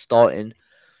back as in starting.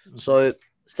 So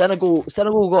Senegal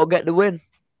got to get the win,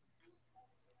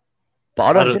 but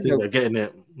I don't think they're getting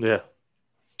it. Yeah,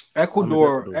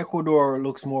 Ecuador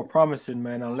looks more promising,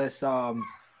 man. Unless the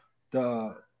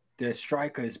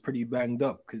striker is pretty banged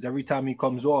up, because every time he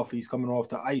comes off, he's coming off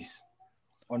the ice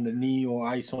on the knee or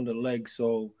ice on the leg.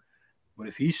 So, but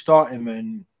if he's starting,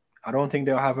 man, I don't think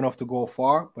they'll have enough to go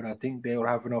far, but I think they'll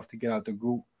have enough to get out the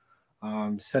group.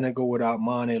 Senegal without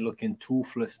Mane looking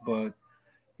toothless, but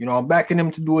you know, I'm backing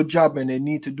them to do a job, and they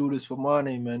need to do this for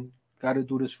Mane, man. Got to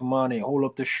do this for Mane. Hold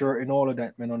up the shirt and all of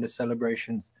that, man, on the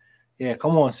celebrations. Yeah,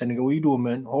 come on, Senegal. What you doing,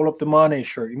 man? Hold up the Mane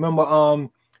shirt. Remember,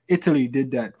 Italy did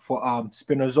that for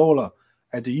Spinazzola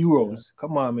at the Euros. Yeah.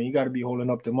 Come on, man. You got to be holding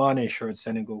up the Mane shirt,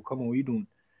 Senegal. Come on, what you doing?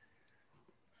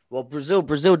 Well, Brazil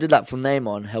did that for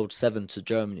Neymar and held 7 to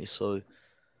Germany, so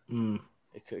it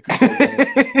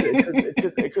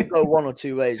could go one or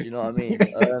two ways. You know what I mean?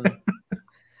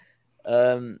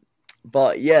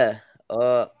 But yeah,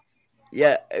 Enner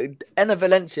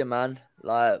Valencia, man,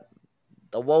 like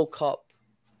the World Cup.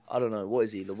 I don't know, what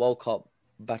is he? The World Cup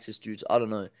Batistuta. I don't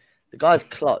know. The guy's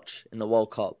clutch in the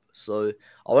World Cup, so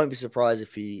I won't be surprised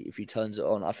if he turns it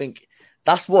on. I think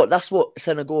that's what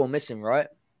Senegal are missing, right?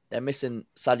 They're missing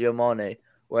Sadio Mane,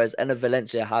 whereas Enner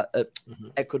Valencia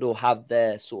Ecuador have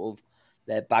their sort of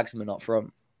their bagsman up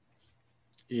front.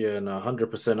 Yeah, no,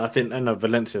 100%. I think Enner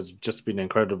Valencia has just been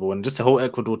incredible, and just the whole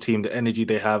Ecuador team, the energy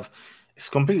they have, it's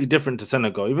completely different to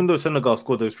Senegal. Even though Senegal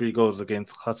scored those 3 goals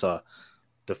against Qatar,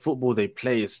 the football they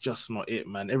play is just not it,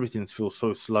 man. Everything feels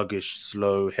so sluggish,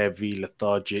 slow, heavy,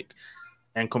 lethargic.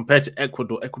 And compared to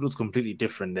Ecuador's completely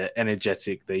different. They're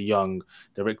energetic, they're young,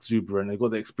 they're exuberant. They've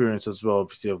got the experience as well,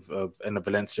 obviously, of Enner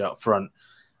Valencia up front.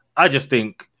 I just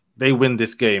think they win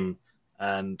this game,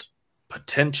 and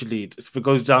potentially, if it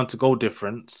goes down to goal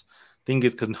difference, thing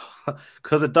is,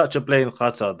 because the Dutch are playing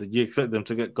Qatar, you expect them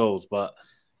to get goals. But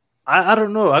I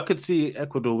don't know. I could see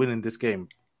Ecuador winning this game,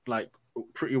 like,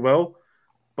 pretty well.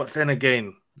 But then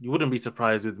again, you wouldn't be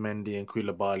surprised with Mendy and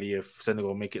Koulibaly if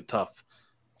Senegal make it tough.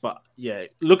 But yeah,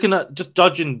 looking at just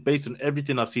judging based on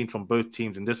everything I've seen from both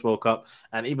teams in this World Cup,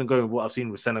 and even going with what I've seen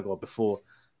with Senegal before,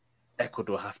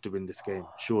 Ecuador have to win this game,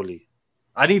 surely.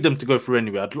 I need them to go through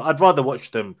anyway. I'd rather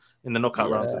watch them in the knockout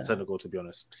rounds than Senegal, to be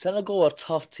honest. Senegal are a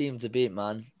tough team to beat,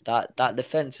 man. That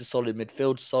defense is solid,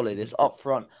 midfield solid. It's up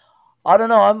front. I don't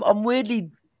know. I'm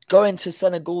weirdly going to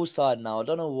Senegal's side now. I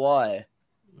don't know why.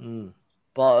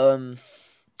 But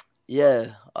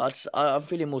yeah, I'm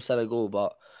feeling more Senegal.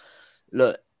 But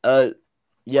look,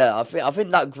 yeah, I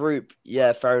think that group,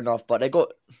 yeah, fair enough. But they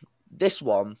got this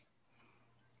one.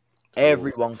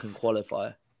 Everyone can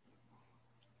qualify.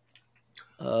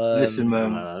 Listen,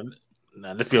 man.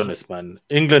 Let's be honest, man.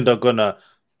 England are gonna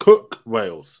cook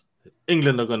Wales.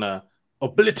 England are gonna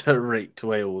obliterate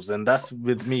Wales, and that's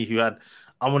with me.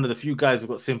 I'm one of the few guys who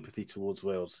got sympathy towards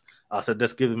Wales. I said,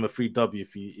 let's give them a free W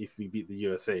if we beat the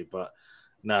USA. But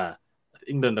nah,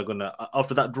 England are gonna,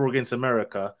 after that draw against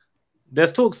America.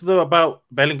 There's talks though about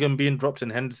Bellingham being dropped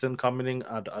and Henderson coming in.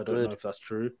 I don't know if that's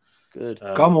true. Good.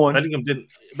 Come on.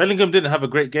 Bellingham didn't have a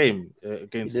great game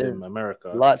against America.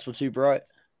 Lights were too bright.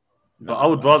 But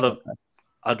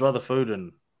I'd rather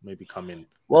Foden maybe come in.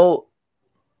 Well,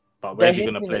 but where's he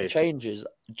gonna play? Changes.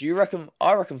 Do you reckon?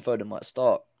 I reckon Foden might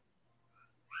start.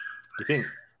 You think?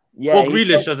 Yeah. Or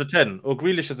Grealish as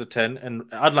a 10. And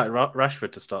I'd like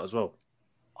Rashford to start as well.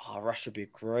 Oh, Rashford would be a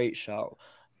great shout.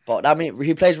 But I mean,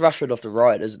 he plays Rashford off the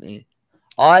right, doesn't he?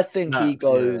 I think he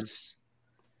goes.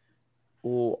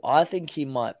 Or I think he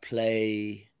might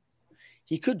play.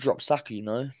 He could drop Saka. You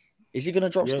know, is he going to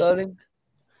drop Sterling?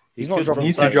 He's not dropping. He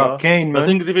needs to drop Kane, man. I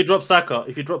think if he drops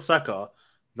Saka,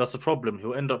 that's a problem.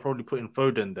 He'll end up probably putting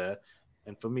Foden there.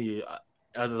 And for me,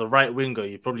 as a right winger,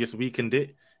 you probably just weakened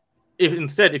it. If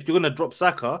you're going to drop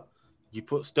Saka, you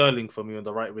put Sterling for me on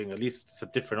the right wing. At least it's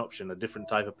a different option, a different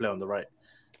type of player on the right.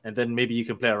 And then maybe you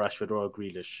can play a Rashford or a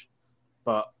Grealish.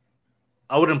 But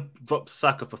I wouldn't drop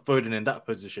Saka for Foden in that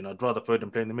position. I'd rather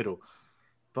Foden play in the middle.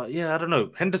 But yeah, I don't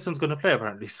know. Henderson's going to play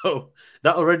apparently. So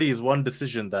that already is one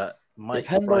decision that might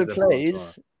surprise everyone. If Hendo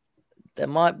plays, there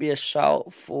might be a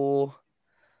shout for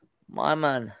my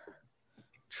man,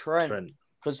 Trent.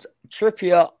 Because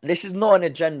Trippier, this is not an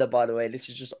agenda, by the way. This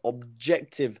is just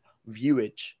objective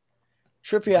viewage.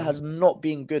 Trippier has not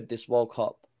been good this World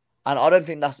Cup. And I don't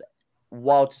think that's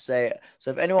wild to say.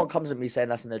 So if anyone comes at me saying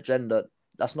that's an agenda,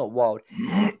 that's not wild.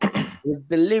 His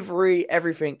delivery,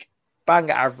 everything, bang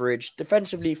average.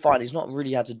 Defensively, fine. He's not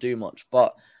really had to do much.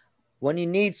 But when you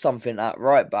need something at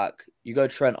right back, You go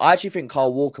Trent. I actually think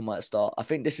Kyle Walker might start. I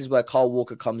think this is where Kyle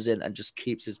Walker comes in and just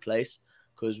keeps his place,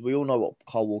 because we all know what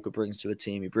Kyle Walker brings to a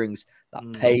team. He brings that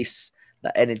pace,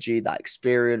 that energy, that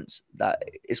experience. That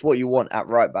it's what you want at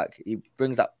right back. He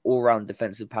brings that all-round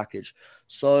defensive package.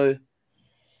 So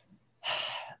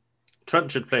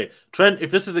Trent should play. Trent,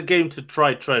 if this is a game to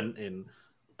try Trent in,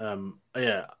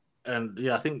 yeah. And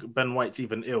yeah, I think Ben White's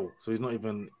even ill, so he's not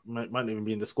even might not even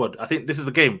be in the squad. I think this is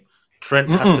the game Trent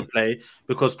has to play,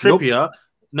 because Trippier.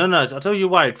 No, I'll tell you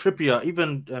why. Trippier,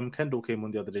 even Kendall came on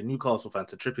the other day. Newcastle fan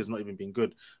said Trippier's not even been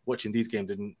good watching these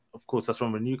games, and of course that's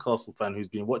from a Newcastle fan who's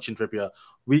been watching Trippier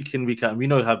week in, week out. And we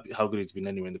know how good he's been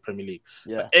anyway in the Premier League.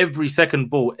 Yeah. But every second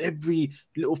ball, every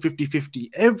little 50-50,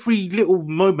 every little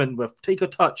moment where take a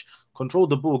touch, control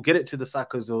the ball, get it to the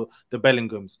Sakas or the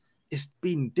Bellinghams. It's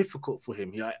been difficult for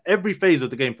him. Every phase of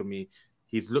the game for me,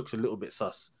 he's looked a little bit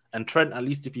sus. And Trent, at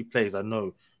least if he plays, I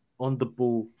know on the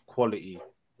ball quality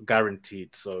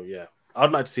guaranteed. So yeah,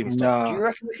 I'd like to see him start. Do you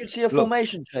reckon we could see a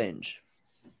formation change?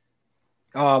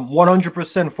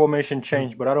 100% formation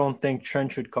change, but I don't think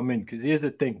Trent should come in, because here's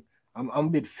the thing. I'm a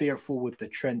bit fearful with the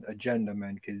Trent agenda,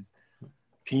 man. Because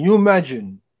can you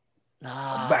imagine? You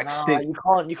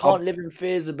can't live in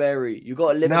fears of Barry. You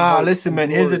got to live. Listen,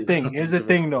 man. Here's the thing. Here's the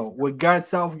thing, though. With Gareth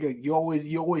Southgate, you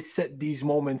always set these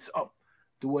moments up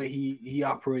the way he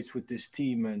operates with this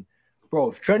team, and bro,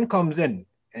 if Trent comes in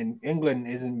and England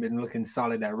hasn't been looking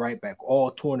solid at right back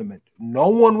all tournament, no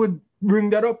one would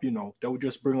bring that up. They would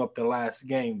just bring up the last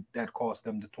game that cost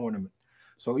them the tournament.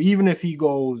 So even if he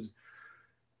goes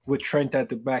with Trent at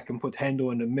the back and put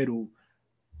Hendo in the middle,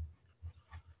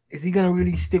 is he gonna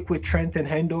really stick with Trent and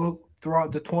Hendo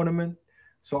throughout the tournament?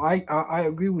 So I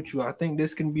agree with you. I think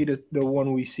this can be the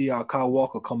one we see Kyle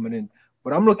Walker coming in.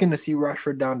 But I'm looking to see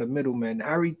Rashford down the middle, man.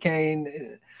 Harry Kane,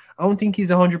 I don't think he's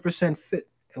 100% fit.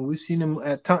 And we've seen him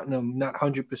at Tottenham not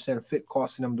 100% fit,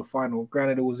 costing them the final.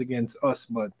 Granted, it was against us,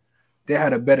 but they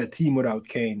had a better team without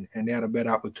Kane, and they had a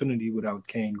better opportunity without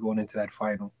Kane going into that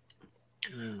final.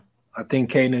 I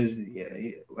think Kane is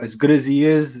as good as he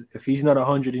is. If he's not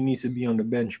 100, he needs to be on the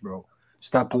bench, bro.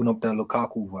 Stop doing up that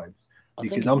Lukaku vibes.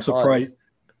 Because I'm surprised.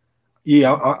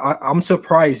 Yeah, I'm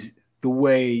surprised the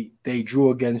way they drew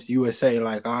against USA.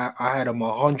 Like I had them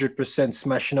 100%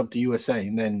 smashing up the USA,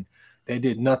 and then they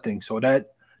did nothing. So that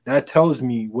tells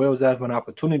me Wales have an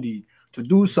opportunity to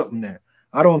do something there.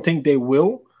 I don't think they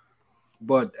will,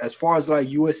 but as far as like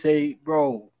USA,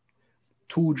 bro,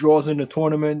 2 draws in the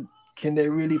tournament. Can they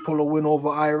really pull a win over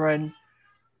Iran?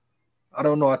 I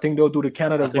don't know. I think they'll do the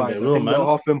Canada vibes. I think they'll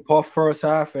huff and puff first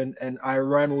half, and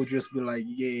Iran will just be like,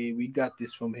 yeah, we got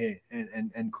this from here,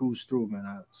 and cruise through,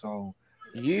 man. So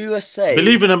USA.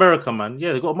 Believe in America, man.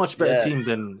 Yeah, they've got a much better team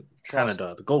than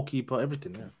Canada. The goalkeeper,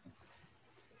 everything,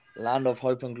 Land of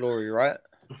hope and glory, right?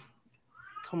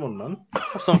 Come on, man.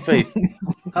 Have some faith.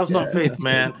 Have some faith,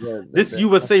 man. This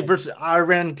USA versus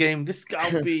Iran game, this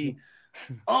will be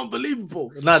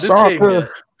unbelievable. Nah, this game,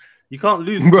 you can't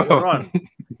lose to Iran.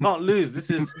 You can't lose. This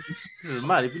is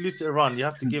mad. If you lose to Iran, you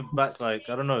have to give back, like,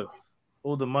 I don't know,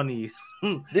 all the money.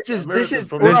 This is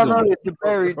all I know is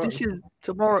Barry. This is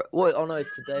tomorrow. What? Oh no,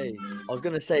 it's today. I was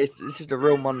gonna say this is the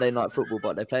real Monday night football,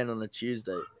 but they're playing on a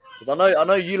Tuesday. Because I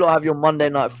know you lot have your Monday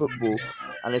night football,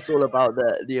 and it's all about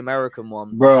the American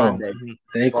one, bro.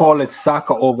 They call it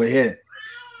soccer over here.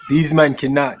 These men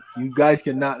cannot. You guys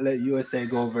cannot let USA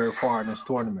go very far in this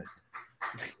tournament.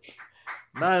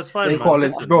 Nah, it's fine. They call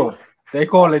it, bro. They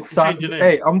call it soccer.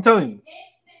 Hey, I'm telling you.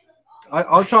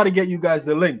 I'll try to get you guys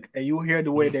the link, and you'll hear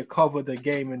the way they cover the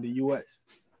game in the US.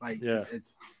 Like,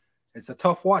 it's a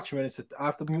tough watch, man. I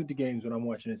have to mute the games when I'm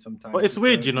watching it sometimes. But it's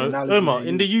weird, you know, Omar.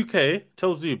 In the UK,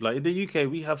 tell Zoob, like in the UK,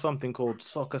 we have something called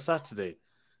Soccer Saturday.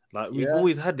 Like we've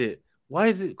always had it. Why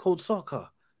is it called soccer?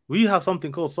 We have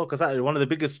something called Soccer Saturday, one of the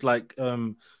biggest like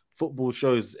football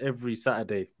shows every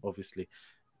Saturday, obviously,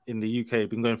 in the UK.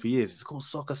 Been going for years. It's called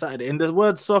Soccer Saturday. And the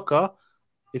word soccer,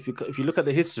 if you look at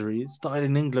the history, it started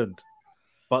in England.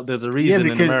 But there's a reason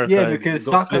in America. Yeah, because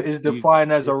soccer is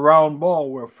defined as a round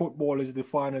ball, where football is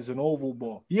defined as an oval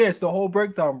ball. Yeah, it's the whole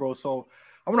breakdown, bro. So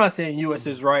I'm not saying US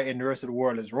is right and the rest of the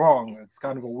world is wrong. It's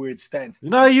kind of a weird stance.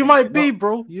 No, you might be,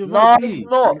 bro. It's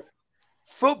not.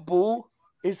 Football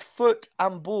is foot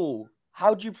and ball.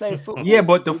 How do you play football? Yeah,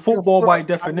 but the football by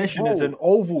definition is an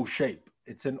oval shape.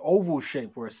 It's an oval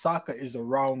shape, where soccer is a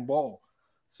round ball.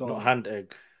 So not hand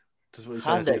egg.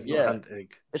 Hand egg, hand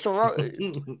egg. It's a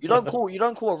you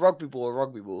don't call a rugby ball a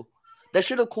rugby ball. They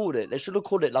should have called it. They should have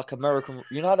called it like American.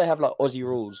 You know how they have like Aussie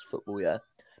rules football, yeah.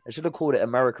 They should have called it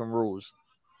American rules,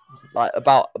 like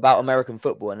about American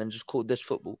football, and then just called this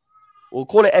football, or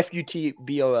call it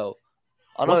FUTBOL.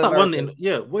 What's that one in?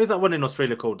 Yeah, what is that one in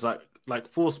Australia called? It's like like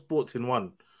 4 sports in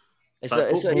one. It's like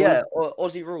football. yeah,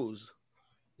 Aussie rules.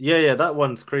 Yeah, that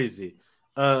one's crazy.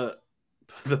 The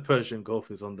Persian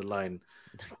Gulf is on the line.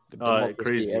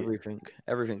 Crazy.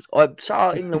 Everything's. Shout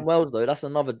out England Wales though. That's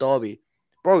another derby,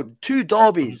 bro. 2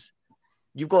 derbies.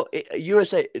 You've got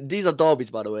USA. These are derbies,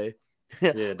 by the way.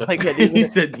 Yeah, he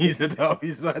said these are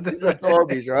derbies, man. These are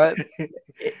derbies, right?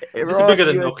 This is bigger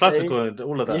than El Clasico and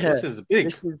all of that. Yeah, this is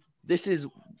big. This is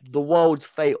the world's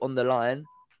fate on the line.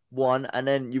 One, and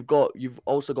then you've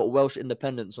also got Welsh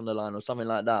independence on the line or something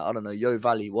like that. I don't know, Yo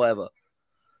Valley, whatever.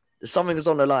 Something is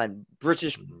on the line.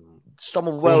 British, some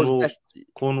of Wales' best.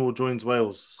 Cornwall joins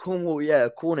Wales. Cornwall, yeah,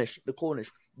 Cornish,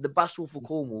 the battle for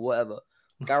Cornwall, whatever.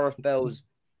 Gareth Bale's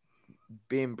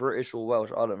being British or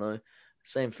Welsh, I don't know.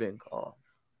 Same thing. Oh.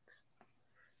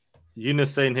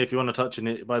 Eunice saying here, if you want to touch on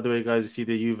it, by the way, guys, you see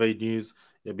the Juve news.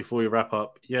 Yeah, before we wrap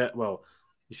up. Yeah, well,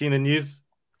 you seen the news?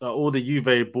 All the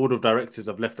Juve board of directors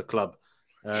have left the club.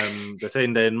 They're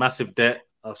saying they're in massive debt.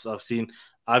 I've seen.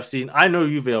 I know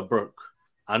Juve are broke.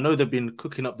 I know they've been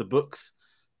cooking up the books.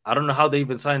 I don't know how they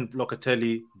even signed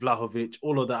Locatelli, Vlahovic,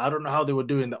 all of that. I don't know how they were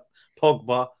doing that.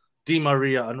 Pogba, Di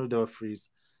Maria. I know they were freeze,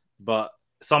 but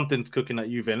something's cooking at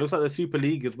Juve. It looks like the Super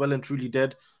League is well and truly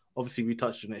dead. Obviously, we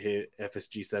touched on it here.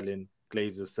 FSG selling,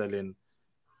 Glazers selling.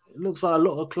 It looks like a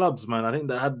lot of clubs, man. I think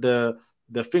they had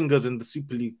their fingers in the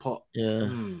Super League pot. Yeah.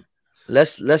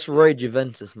 Let's raid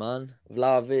Juventus, man.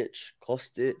 Vlahovic,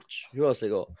 Kostic. Who else they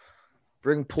got?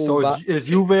 Bring Paul back. Is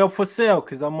Juve up for sale?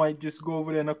 Because I might just go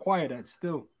over there and acquire that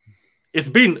still. It's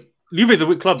been... Juve's a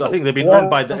weak club. I think they've been run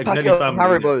by the Agnelli family.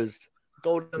 Haribos.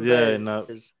 Golden yeah, no.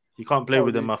 You can't play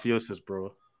with the mafiosos,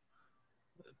 bro.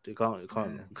 You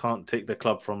can't take the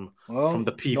club from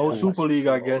the people. No Super League,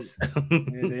 I guess. Yeah,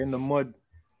 they're in the mud.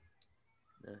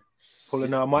 Yeah.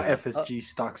 Pulling out my FSG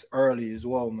stocks early as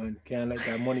well, man. Can't let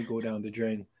that money go down the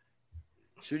drain.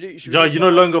 You no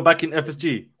longer back in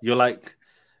FSG. You're like...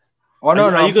 Oh,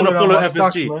 no, are you going to follow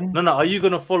FSG? Stocks, no. Are you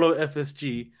going to follow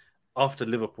FSG after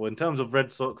Liverpool? In terms of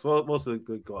Red Sox, what's the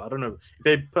good goal? I don't know. If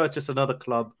they purchase another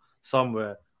club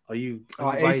somewhere, are you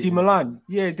AC Milan?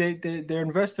 Yeah, their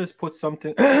investors put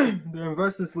something. Their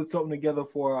investors put something together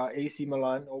for AC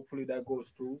Milan. Hopefully that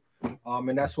goes through.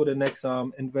 And that's what the next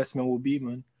investment will be,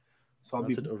 man. So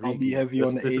I'll be heavy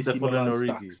on the AC Milan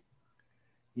stocks.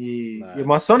 Yeah,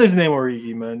 my son is named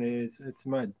Origi, man. It's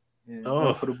mad.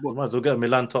 Yeah, for the books. Might as well get a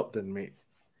Milan top then, mate.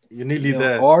 You're nearly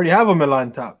there. I already have a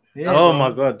Milan top. Yeah,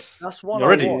 my god, that's one I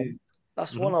want.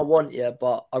 That's one I want. Yeah,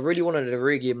 but I really wanted a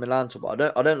Origi Milan top.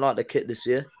 But I don't like the kit this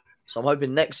year, so I'm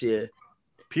hoping next year.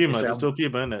 Puma, it's still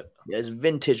Puma, isn't it? Yeah, it's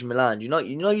vintage Milan.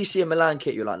 You see a Milan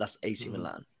kit, you're like, that's AC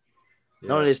Milan. Yeah.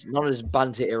 None of this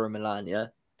Banter era Milan. Yeah,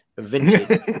 vintage.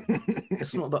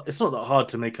 It's not that hard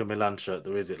to make a Milan shirt,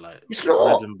 though, is it? Like it's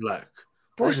not red and black.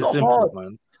 Bro, it's not simple, hard,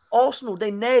 man. Arsenal,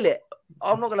 they nail it.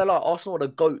 I'm not gonna lie. Arsenal are the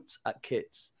goats at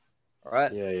kits. All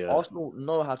right. Yeah. Arsenal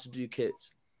know how to do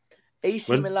kits.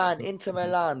 AC Milan, Inter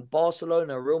Milan,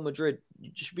 Barcelona, Real Madrid.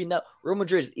 You should be now. Real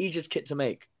Madrid is the easiest kit to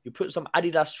make. You put some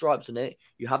Adidas stripes in it.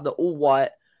 You have the all white.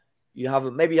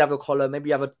 Maybe you have a collar. Maybe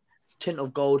you have a tint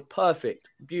of gold. Perfect.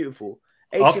 Beautiful.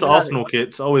 After Arsenal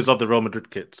kits, I always love the Real Madrid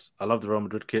kits. I love the Real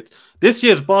Madrid kits. This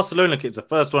year's Barcelona kit's the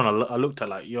first one I looked at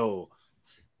like, yo,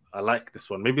 I like this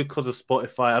one. Maybe because of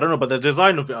Spotify. I don't know, but the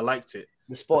design of it, I liked it.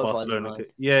 The Spotify Barcelona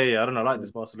kit. Yeah. I don't know. I like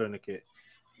this Barcelona kit.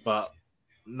 But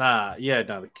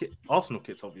the Arsenal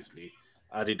kits, obviously.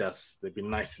 Adidas, they've been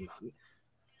nice enough.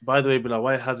 By the way,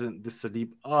 why hasn't this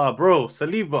Saliba? Bro,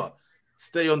 Saliba,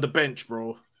 stay on the bench,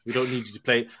 bro. We don't need you to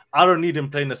play. I don't need him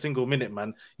playing a single minute,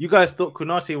 man. You guys thought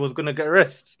Khanage was going to get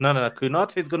rest. No.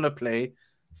 Khanage is going to play.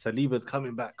 Saliba's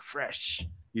coming back fresh.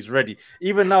 He's ready.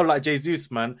 Even now, like Jesus,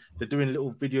 man, they're doing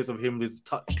little videos of him with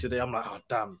touch today. I'm like, oh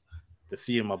damn, they're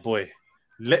seeing my boy.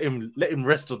 Let him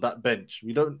rest on that bench.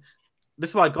 We don't.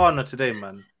 This is why Ghana today,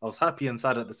 man. I was happy and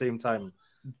sad at the same time.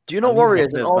 Do you not worry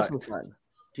as an Arsenal fan?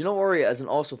 Do you not worry as an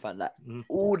Arsenal fan that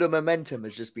all the momentum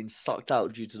has just been sucked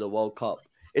out due to the World Cup?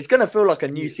 It's gonna feel like a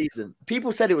new season.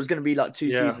 People said it was gonna be like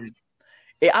 2 seasons.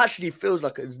 It actually feels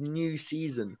like a new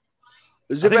season.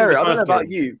 I don't know about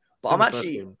you, but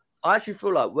I actually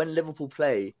feel like when Liverpool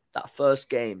play that first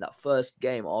game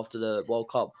after the World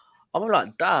Cup, I'm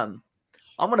like, damn,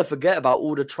 I'm going to forget about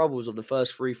all the troubles of the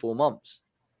first 3-4 months.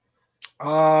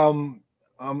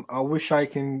 I wish I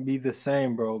can be the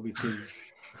same, bro, because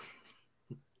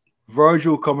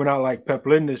Virgil coming out like Pep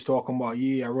Linders talking about,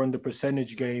 I run the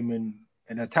percentage game,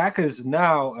 and attackers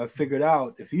now have figured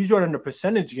out if he's running the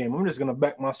percentage game, I'm just going to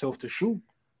back myself to shoot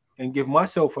and give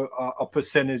myself a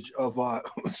percentage of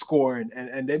scoring.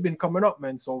 And they've been coming up,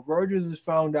 man. So Virgil has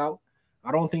found out.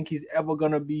 I don't think he's ever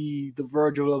going to be the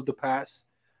Virgil of the past.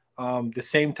 The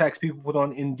same tax people put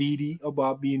on Indeedy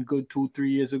about being good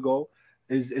 2-3 years ago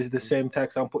is the same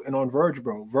tax I'm putting on Virg,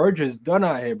 bro. Virg is done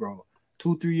out here, bro.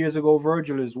 2-3 years ago,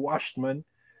 Virgil is washed, man.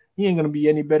 He ain't gonna be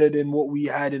any better than what we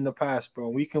had in the past, bro.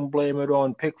 We can blame it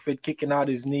on Pickford kicking out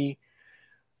his knee.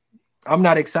 I'm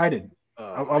not excited.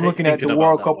 I'm looking at the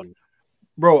World Cup.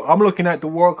 Bro, I'm looking at the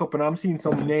World Cup and I'm seeing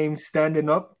some names standing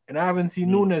up, and I haven't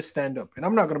seen Nunes stand up. And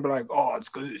I'm not gonna be like, oh, it's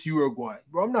because it's Uruguay,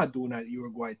 bro. I'm not doing that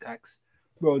Uruguay tax,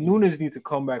 bro. Nunes needs to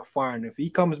come back firing. If he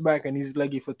comes back and he's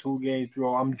leggy for 2 games,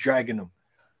 bro, I'm dragging him.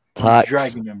 I'm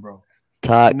dragging him, bro.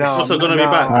 Tax. Is Jota gonna be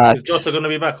back? Is Jota gonna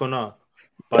be back or not?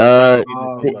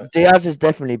 Diaz is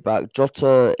definitely back.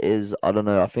 Jota is, I don't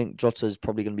know. I think Jota is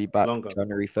probably gonna be back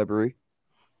January, February.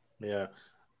 Yeah,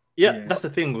 that's the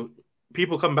thing.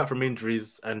 People come back from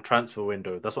injuries and transfer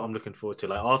window. That's what I'm looking forward to.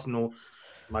 Like Arsenal,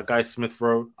 my guy Smith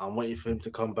Rowe, I'm waiting for him to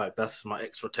come back. That's my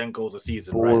extra 10 goals a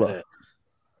season right there.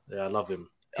 Yeah, I love him.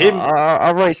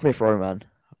 I rate Smith Rowe, man.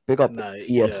 Big up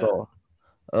ESR.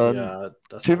 To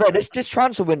be fair, this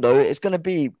transfer window is going to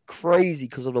be crazy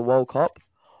because of the World Cup.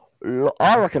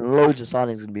 I reckon loads of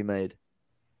signings going to be made.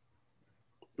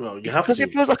 Well, you have to. Because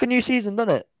it feels like a new season,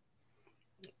 doesn't it?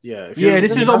 Yeah,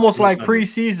 this is almost like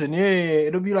preseason. Yeah,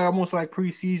 it'll be like almost like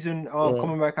preseason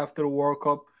coming back after the World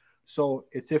Cup. So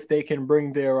it's if they can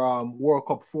bring their World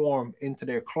Cup form into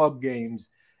their club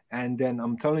games, and then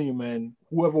I'm telling you, man,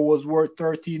 whoever was worth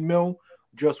 13 mil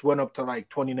just went up to like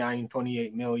 29,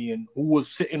 28 million. Who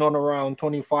was sitting on around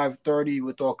 25, 30,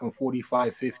 we're talking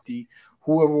 45, 50.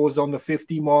 Whoever was on the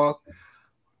 50 mark,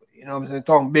 you know what I'm saying,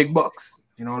 talking big bucks.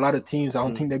 You know, a lot of teams, I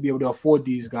don't think they'd be able to afford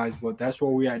these guys, but that's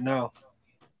where we're at now.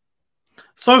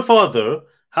 So far, though,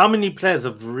 how many players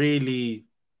have really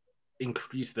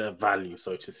increased their value,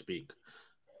 so to speak?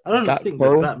 I don't think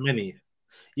there's that many.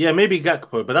 Yeah, maybe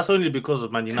Gakpo, but that's only because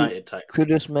of Man United tax.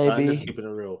 Kudus, maybe. Just keeping it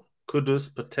real.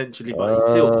 Kudus, potentially, but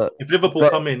still, if Liverpool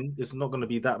come in, it's not going to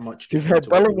be that much.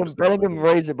 Bellingham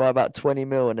raised it by about 20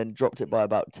 mil and then dropped it by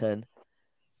about 10.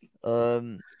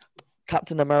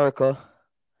 Captain America.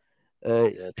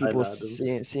 People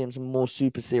seeing some more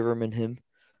super serum in him.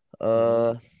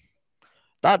 That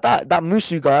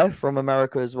Musu guy from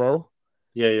America as well.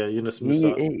 Yeah, Yunus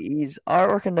Musa. I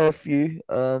reckon there are a few.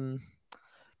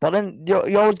 But then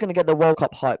you're always going to get the World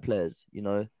Cup hype players, you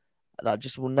know, that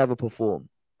just will never perform.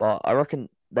 But I reckon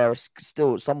there are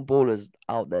still some ballers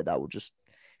out there that will just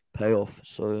pay off.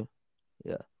 So,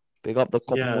 yeah. Big up the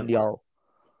Copa Mundial.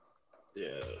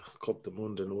 Yeah, Cop the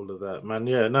Mundo and all of that, man.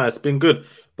 Yeah, no, it's been good.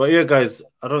 But yeah, guys,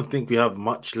 I don't think we have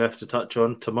much left to touch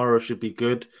on. Tomorrow should be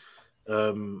good.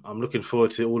 I'm looking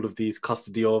forward to all of these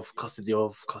custody of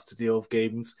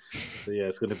games. So yeah,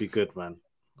 it's going to be good, man.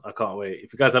 I can't wait.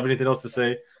 If you guys have anything else to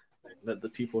say, let the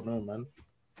people know, man.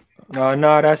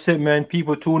 No, that's it, man.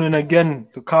 People tune in again.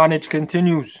 The carnage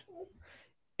continues.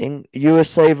 In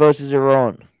USA versus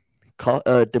Iran.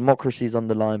 Democracy's on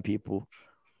the line, people.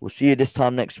 We'll see you this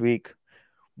time next week.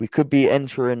 We could be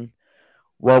entering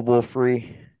World War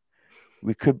III.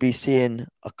 We could be seeing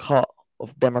a cut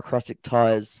of democratic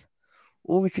ties.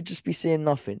 Or we could just be seeing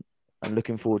nothing. I'm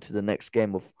looking forward to the next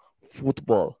game of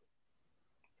football.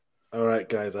 All right,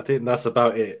 guys. I think that's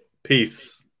about it.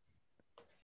 Peace.